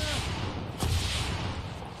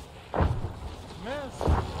 Miss!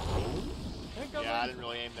 Incoming! Yeah, I didn't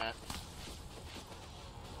really aim that.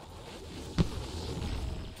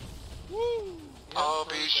 Woo! I'll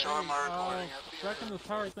be sure my recording. Back in the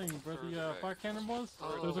tower thing where the fire cannon was,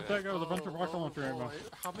 there was a dead guy with a bunch of rocket launcher ammo.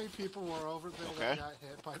 How many people were over there that got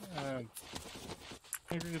hit by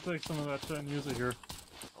Maybe you could take some of that shit and use it here.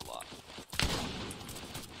 A lot.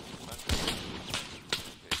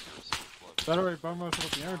 Better way bomb rush with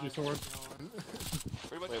the energy sword.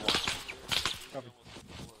 Wait, Copy.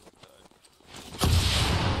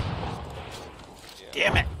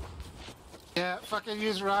 Damn it! Yeah, fucking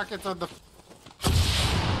use rockets on the.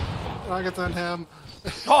 Rockets on him.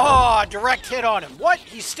 Oh, direct hit on him. What?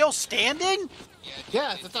 He's still standing?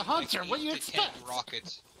 Yeah, it's a hunter. What do you expect?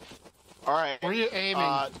 Rockets. Alright. Where are you aiming?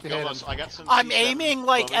 to hit him? I got some I'm C7 aiming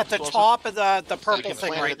like foaming at the explosive. top of the So you purple can thing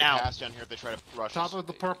plant it right at the now. pass down here if they try to rush Top us. of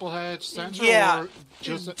the purple hedge, center. Yeah, or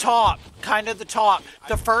just top, kind of the top.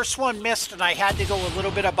 The first one missed, and I had to go a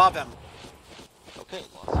little bit above him. Okay.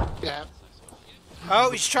 Yeah.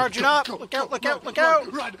 Oh, he's charging up! Look out! Look out! Look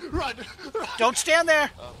out! Run! Run! Don't stand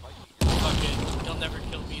there! Fucking, he'll never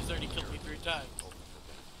kill me. He's already killed me 3 times.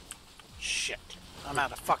 Shit! I'm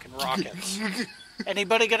out of fucking rockets.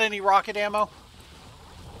 Anybody got any rocket ammo?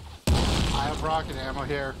 I have rocket ammo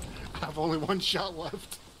here. I have only 1 shot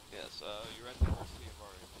left. Yes, you're at the mercy of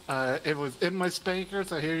our It was in my spanker,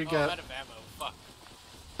 so here you Oh, go. I'm out of ammo. Fuck.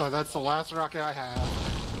 Oh, that's the last rocket I have.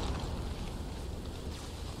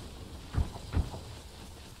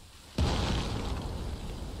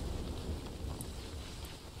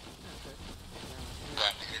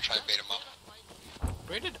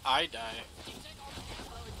 I die.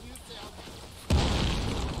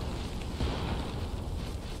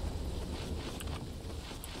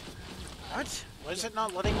 What? Why is it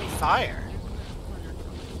not letting me fire?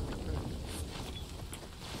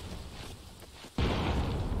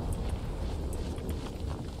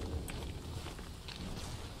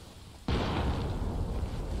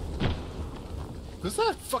 Who's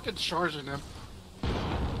that fucking charging him?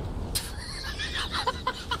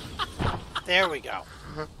 There we go.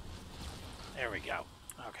 There we go.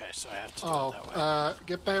 Okay, so I have to do it that way.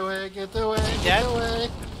 Get away, get away, Dead? get away.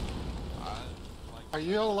 Are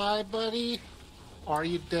you alive, buddy? Are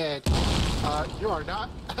you dead? You are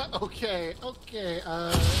not? Okay, okay,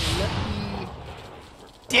 let me...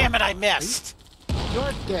 Damn it, I missed!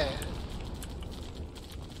 You're dead.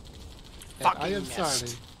 Fucking I am missed.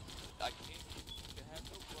 sorry.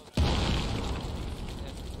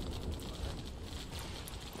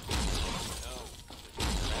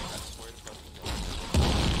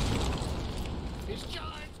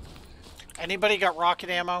 Anybody got rocket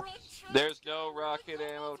ammo? There's no rocket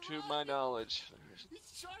ammo to my knowledge.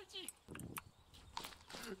 He's charging!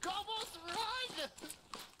 Gobbles, run!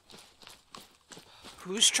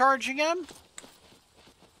 Who's charging him?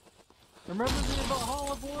 Remember me about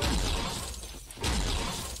Hollow Boy?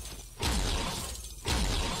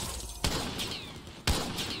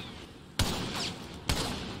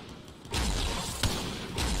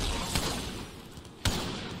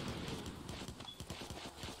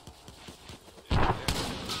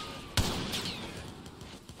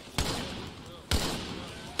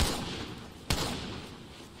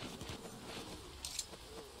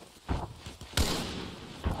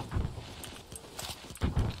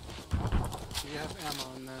 You have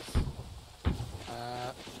ammo in this.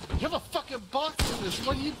 You have a fucking box in this.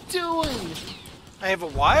 What are you doing? I have a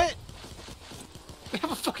what? You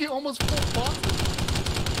have a fucking almost full box.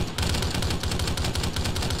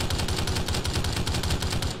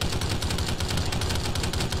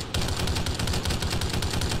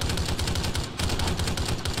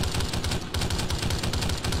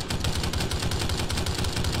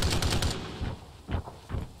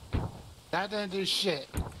 That didn't do shit.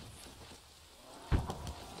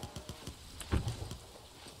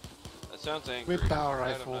 That sounds angry. With barrel Glad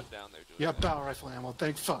I'm rifle. not down there doing Yeah, that. barrel rifle ammo.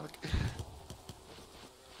 Thank fuck.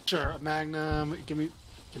 Sure, a Magnum. Give me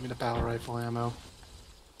the barrel rifle ammo.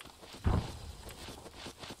 Oh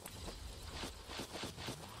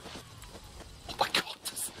my god!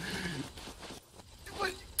 What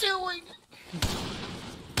are you doing?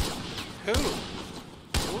 Who?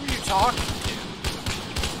 Who are you talking to?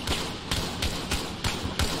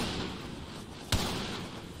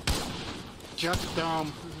 Just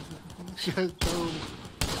dumb. Just dumb.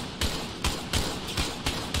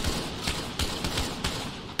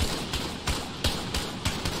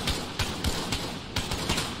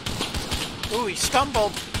 Ooh, he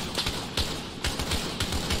stumbled.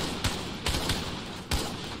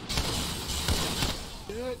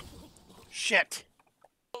 Shit.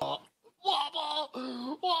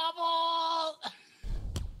 Wobble! Wobble!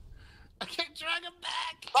 I can't drag him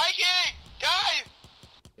back! Mikey! Dive!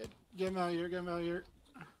 Get him out of here, get him out of here.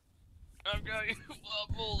 I've got you,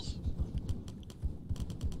 Wobbles.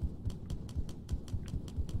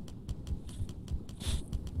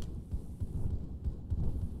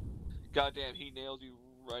 Goddamn, he nailed you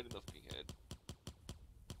right in the fucking head.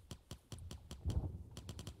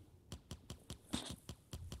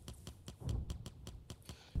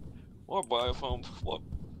 More biofoam. What?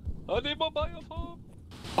 I need more biofoam.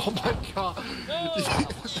 Oh my god! No!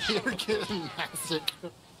 You're getting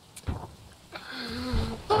massacred.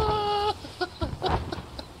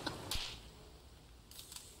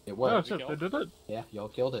 It worked. Oh shit, they did it. Yeah, y'all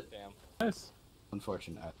killed it. Damn. Nice.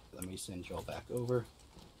 Unfortunate. Let me send y'all back over.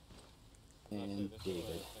 And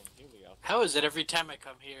David. How is it every time I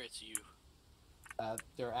come here, it's you?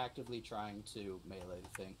 They're actively trying to melee the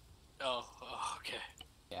thing. Oh, okay.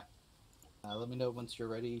 Yeah. Let me know once you're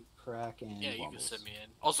ready, Crack and Yeah, you can Wobbles. send me in.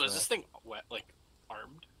 Also, is this thing wet, like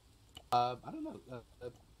armed? I don't know.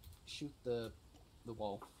 Shoot the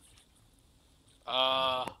wall.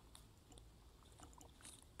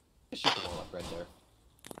 Just shoot the wall up right there.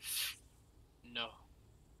 No.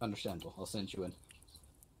 Understandable. I'll send you in.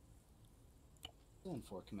 Send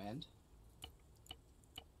for command.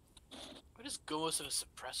 What is Gomos of a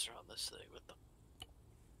suppressor on this thing? What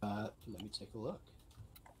the? Let me take a look.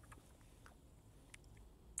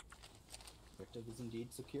 Objective is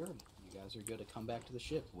indeed secured. You guys are good to come back to the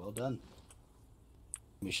ship. Well done.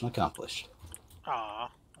 Mission accomplished. Aw,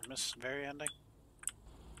 I missed the very ending.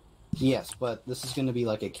 Yes, but this is going to be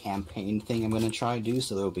like a campaign thing I'm going to try and do,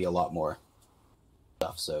 so there will be a lot more stuff.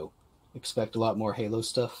 stuff. So expect a lot more Halo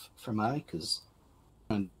stuff from because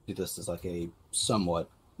I'm trying to do this as like a somewhat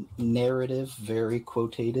narrative, very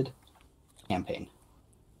quotated campaign,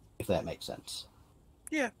 if that makes sense.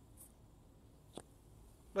 Yeah.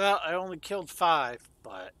 Well, I only killed 5,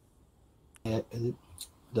 but... It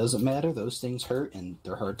doesn't matter. Those things hurt, and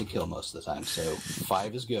they're hard to kill most of the time, so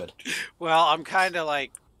 5 is good. Well, I'm kind of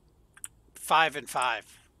like 5 and 5,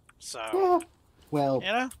 so... Yeah. Well,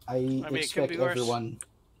 you know? I mean, expect everyone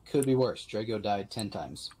could be worse. Drago died 10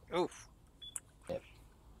 times. Oof. Yep.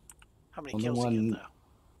 How many kills did he get,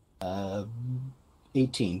 though?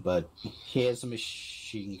 18, but he has a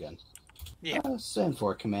machine gun. Yeah. Send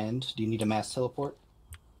for command. Do you need a mass teleport?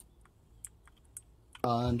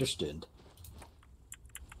 Understood.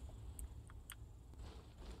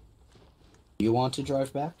 Do you want to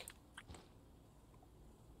drive back?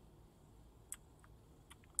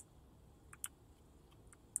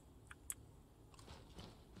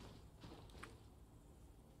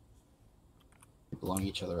 Blowing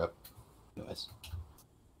each other up. Anyways.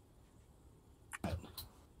 Right.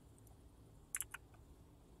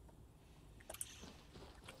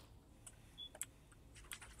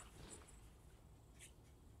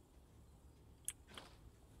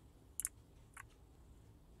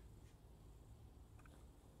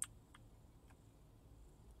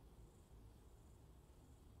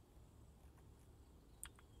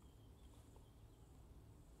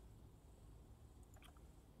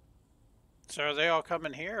 So are they all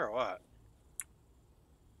coming here, or what?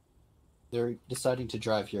 They're deciding to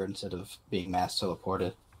drive here instead of being mass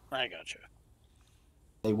teleported. I gotcha.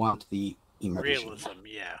 They want the immersion. Realism,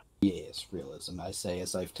 yeah. Yes, realism. I say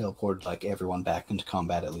as I've teleported like everyone back into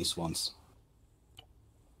combat at least once.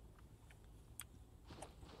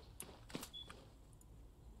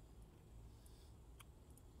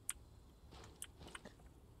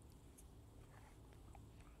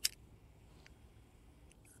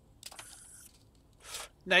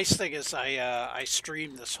 Nice thing is I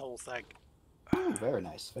streamed this whole thing. Ooh, very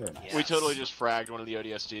nice, very nice. Yes. We totally just fragged one of the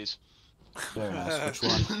ODSTs. Very nice. Which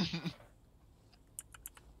one?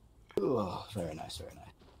 Ooh, very nice, very nice.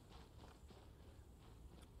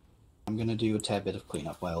 I'm gonna do a tad bit of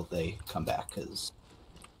cleanup while they come back, because...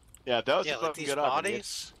 Yeah, that was yeah, a like fucking these good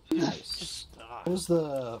bodies. Nice. What was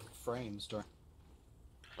the frames doing?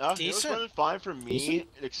 It was running fine for me, Decent?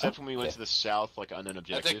 except when we went to the south, like on an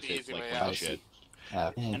objective. the It easy like way went out. to shit.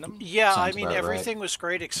 Yeah, I Sounds mean about everything was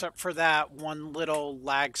great except for that one little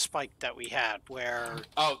lag spike that we had where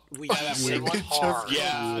we that used it weird one? hard.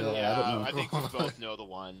 Yeah, I think we both know the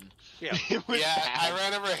one. Yeah, It was Yeah, bad. I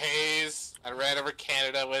ran over Hayes. I ran over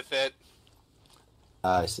Canada with it.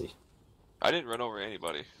 I see. I didn't run over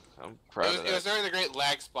anybody. I'm proud of It was that. during the Great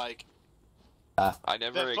Lag Spike. I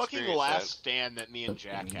never That fucking experienced last that. stand that me and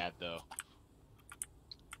Jack had, though.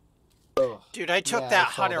 Dude, I took Yeah, that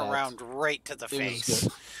I saw hunter that. round right to the It was face.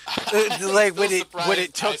 good. Like when Still it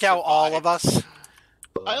surprised took I out all of us.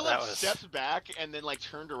 I That like was- stepped back and then like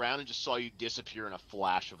turned around and just saw you disappear in a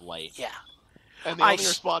flash of light. Yeah. And the I only s-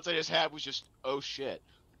 response I just had was just, "Oh shit."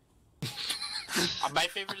 My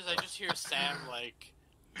favorite is I just hear Sam like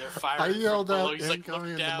they're I firing. yelled from below. out He's like, incoming look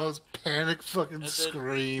in the down, most panic fucking and then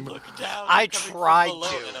scream. Look down. I they're coming from tried below,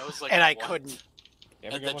 to, and I was like, and I what? couldn't. Yeah,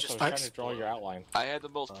 And I then was just trying to draw your outline. I had the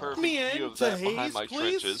most perfect Me view in of to that behind Hayes, my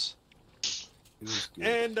please? trenches.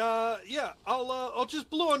 And yeah, I'll just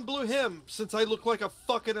blue him since I look like a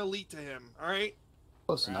fucking elite to him. All right.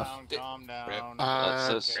 Close enough. Calm down.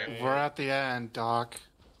 We're at the end, Doc.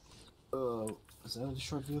 Oh, is that a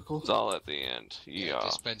short vehicle? It's all at the end. Yeah.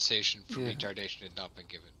 Dispensation for Yeah. retardation had not been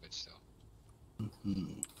given, but still.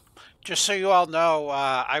 Just so you all know,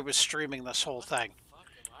 I was streaming this whole thing.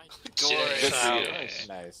 Glorious.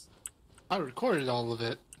 Nice. I recorded all of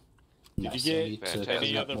it. Did Nice, I you need get to any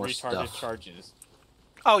clean up other more retarded stuff. charges?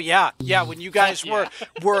 Oh yeah, yeah. When you guys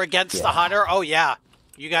were against the Yeah. hunter, oh yeah,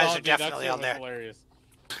 you guys Oh, are dude, that definitely shit on was there. Hilarious.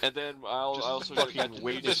 And then I also got to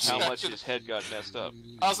witness how much his head got messed up.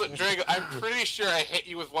 Also, Drago, I'm pretty sure I hit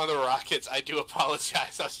you with one of the rockets. I do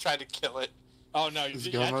apologize. I was trying to kill it. Oh no, Is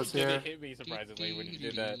you Gomez actually here? didn't hit me surprisingly when you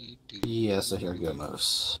did that. Yes, I hear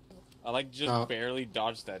Gomos. I like just Oh. barely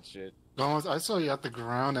dodged that shit. Almost, I saw you at the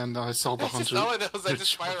ground and I saw the That's just hunter. all I know is I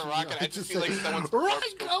just fired a rocket. I just feel like someone's Run,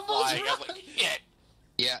 corpse goes Gomez, flying. I was run! like, shit.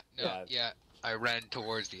 Yeah, no, Yeah. yeah. I ran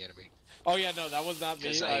towards the enemy. Oh yeah, no, that was not me.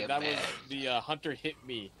 'Cause I am That was mad. the hunter hit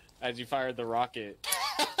me as you fired the rocket,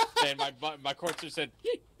 and my corpse just said.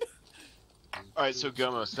 All right, so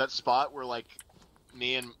Gomos, that spot where like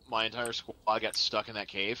me and my entire squad got stuck in that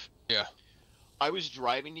cave. Yeah. I was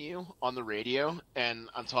driving to you on the radio, and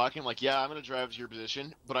I'm talking like, yeah, I'm gonna drive to your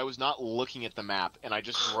position, but I was not looking at the map, and I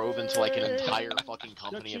just drove into like an entire fucking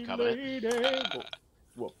company of Covenant.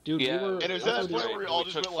 Whoa. Dude, yeah, we were, and it was at that point where we all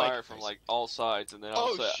took just went fire like, from like all sides, and then oh I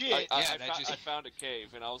was like, shit! I found a cave,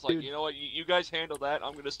 and I was like, Dude. you know what, you guys handle that.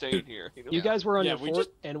 I'm gonna stay in here. You know? You guys were on your we fort,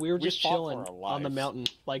 and we were just fought for chilling our on the lives. mountain,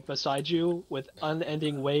 like beside you, with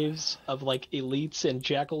unending waves of like elites and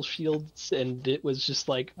jackal shields, and it was just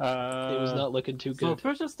like it was not looking too So good.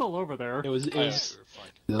 fish is still over there. It was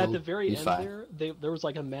at the very end there was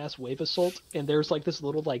like a mass wave assault, and there's like this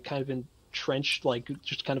little like kind of entrenched like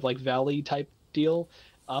just kind of like valley type deal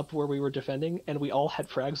up where we were defending, and we all had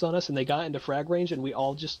frags on us, and they got into frag range, and we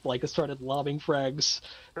all just like started lobbing frags,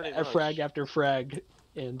 frag after frag,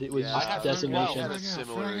 and it was just decimation. I had a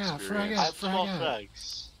similar experience. I have 12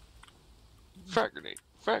 frags. Frag grenade,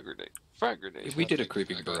 frag grenade, frag grenade. We did a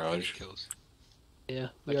creeping barrage. Yeah,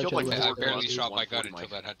 I killed like I barely shot my gun until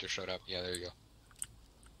that hunter showed up. Yeah, there you go.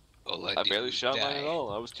 I barely shot mine at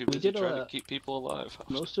all. I was too busy trying to keep people alive.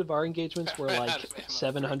 Most of our engagements were like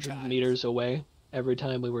 700 meters away every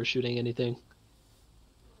time we were shooting anything.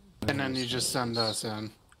 And then you just send us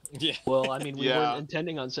in. Yeah. Well, I mean, we weren't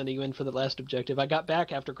intending on sending you in for the last objective. I got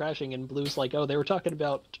back after crashing, and Blue's like, "Oh, they were talking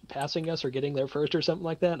about passing us or getting there first or something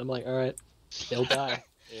like that." And I'm like, "All right, they'll die."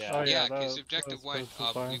 Yeah, because objective one,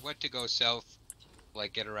 we went to go south,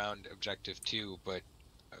 like get around objective 2, but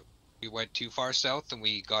we went too far south and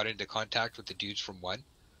we got into contact with the dudes from 1,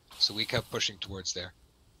 so we kept pushing towards there.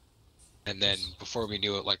 And then before we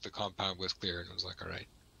knew it, like the compound was clear, and it was like, all right.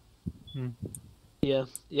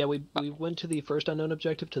 Yeah, we went to the first unknown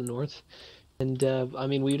objective to the north, and I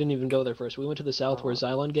mean, we didn't even go there first. We went to the south where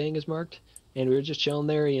Xylon Gang is marked, and we were just chilling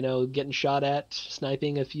there, you know, getting shot at,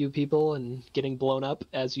 sniping a few people, and getting blown up,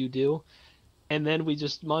 as you do. And then we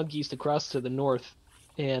just mongoosed across to the north,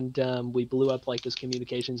 and we blew up like this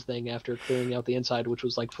communications thing after clearing out the inside, which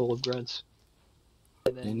was like full of grunts.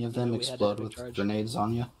 And then, Any of them explode with grenades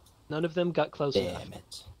on you? None of them got close enough. Damn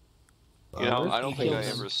it. You know, I don't think I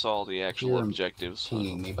ever saw the actual objectives.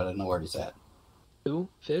 Pinging me, but I know where he's at. Who?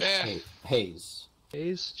 Fish? Hayes.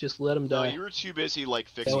 Hayes? Just let him die. No, you were too busy like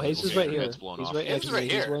fixing. Oh, Hayes is right here. Heads blown He's off. right next to me.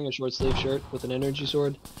 He's wearing a short sleeve shirt with an energy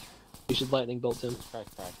sword. You should lightning bolt him.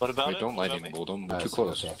 What about Wait, it? don't lightning bolt him. We're too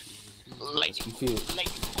close. Lightning. Dude,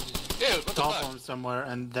 what the fuck? Him somewhere,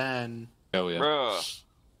 and then. Oh yeah. Bruh.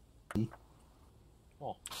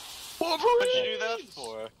 What'd you do that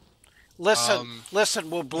for?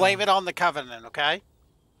 Listen, we'll blame it on the Covenant, okay?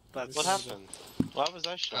 What happened? Why was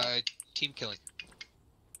I shot? Team killing.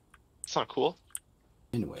 It's not cool.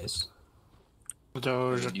 Anyways. You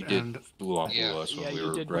did blue on blue us when we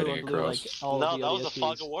were riding across. Like, no, that was a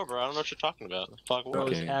fog of war, bro. I don't know what you're talking about. Fog of war. I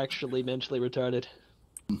was actually mentally retarded.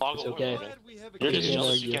 Fog of war. Okay. You're just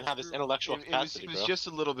jealous you can't have this intellectual capacity, It was bro. just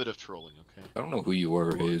a little bit of trolling, okay? I don't know who you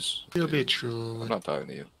were, Hayes. You'll be true. I'm not talking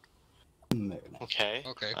to you. Okay.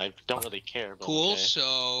 I don't really care. But Cool. okay.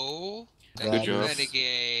 So. Good job.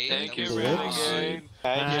 Renegade. Thank you, Renegade.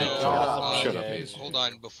 Shut up, Hayes. Hold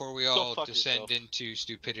on, before we all descend into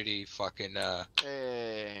stupidity, fucking,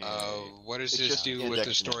 what does this do with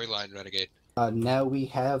the storyline, Renegade? Now we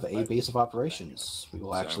have a base of operations. We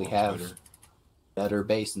will actually have better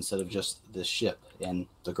base instead of just this ship and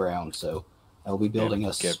the ground, so I'll be building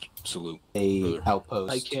us a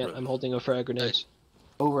outpost. I can't, I'm holding a frag grenade.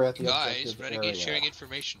 Over at the Guys, objective Renegade area. sharing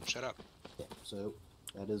information, shut up. Yeah, so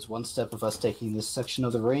that is one step of us taking this section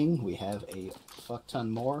of the ring. We have a fuck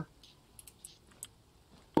ton more.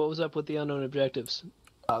 What was up with the unknown objectives?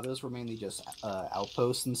 Those were mainly just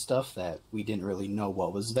outposts and stuff that we didn't really know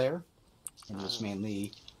what was there. And just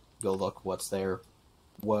mainly go look what's there.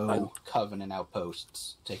 Whoa, Covenant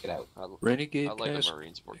outposts. Take it out. Renegade, I like the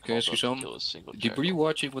Marines more can I ask you something? Were you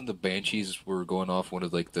watching when the Banshees were going off one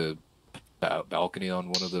of like the balcony on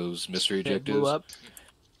one of those mystery objectives? Blew up?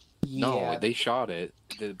 No, Yeah. they shot it,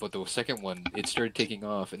 but the second one, it started taking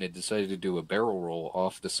off, and it decided to do a barrel roll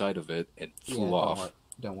off the side of it and flew off.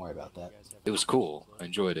 Don't worry about that. It was cool. I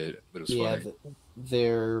enjoyed it, but it was funny.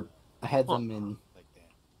 I had them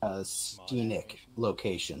in scenic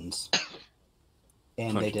locations,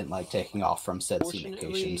 and they didn't like taking off from said scenic Fortunately,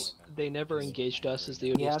 locations. they never engaged us as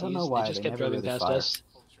the ODSTs. Yeah, I don't know why. They just They kept never driving really past fired. us.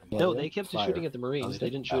 Yeah, No, they they kept fire. shooting at the Marines. They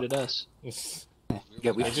didn't shoot at us.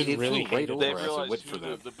 Yeah, we I just just really right over They us and realized went who for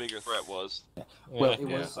them. the bigger threat was. Well, it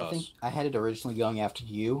was. I think I had it originally going after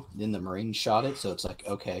you. Then the Marine shot it, so it's like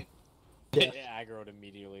okay. Yeah, aggroed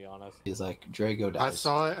immediately on us. He's like Drago dies. I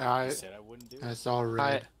saw it. I said I wouldn't do it. I saw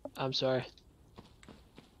red. I'm sorry.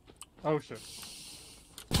 Oh shit.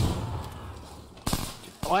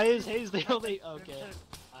 Why is Hayes the only? Okay.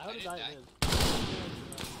 How did I live?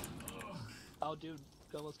 Oh, dude,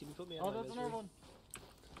 Gomez, can you put me on Oh, my that's misery? another one.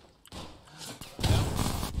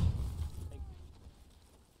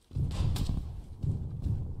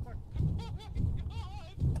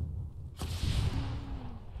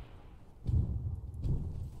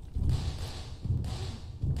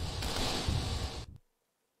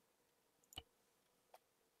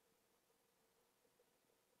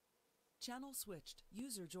 Channel switched.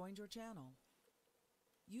 User joined your channel.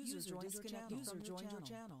 User joined your channel. User joined your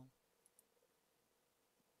channel.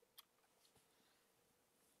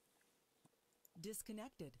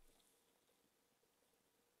 Disconnected.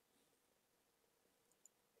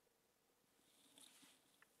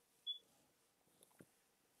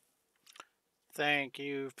 Thank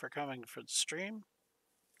you for coming for the stream.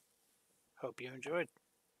 Hope you enjoyed.